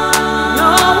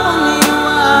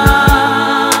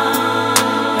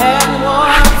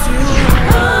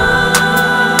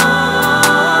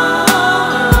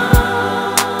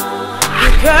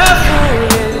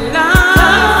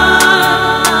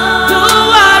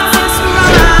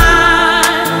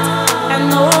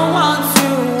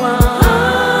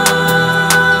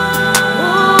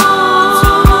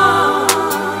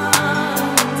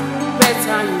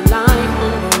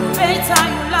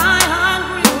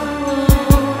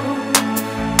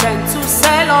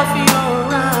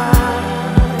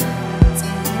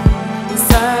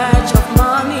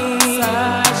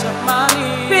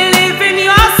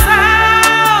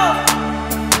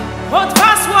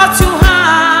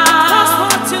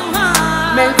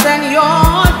 Maintain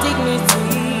your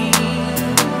dignity.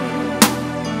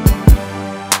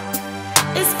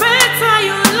 It's better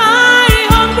you lie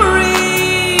hungry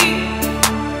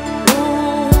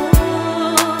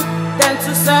than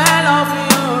to say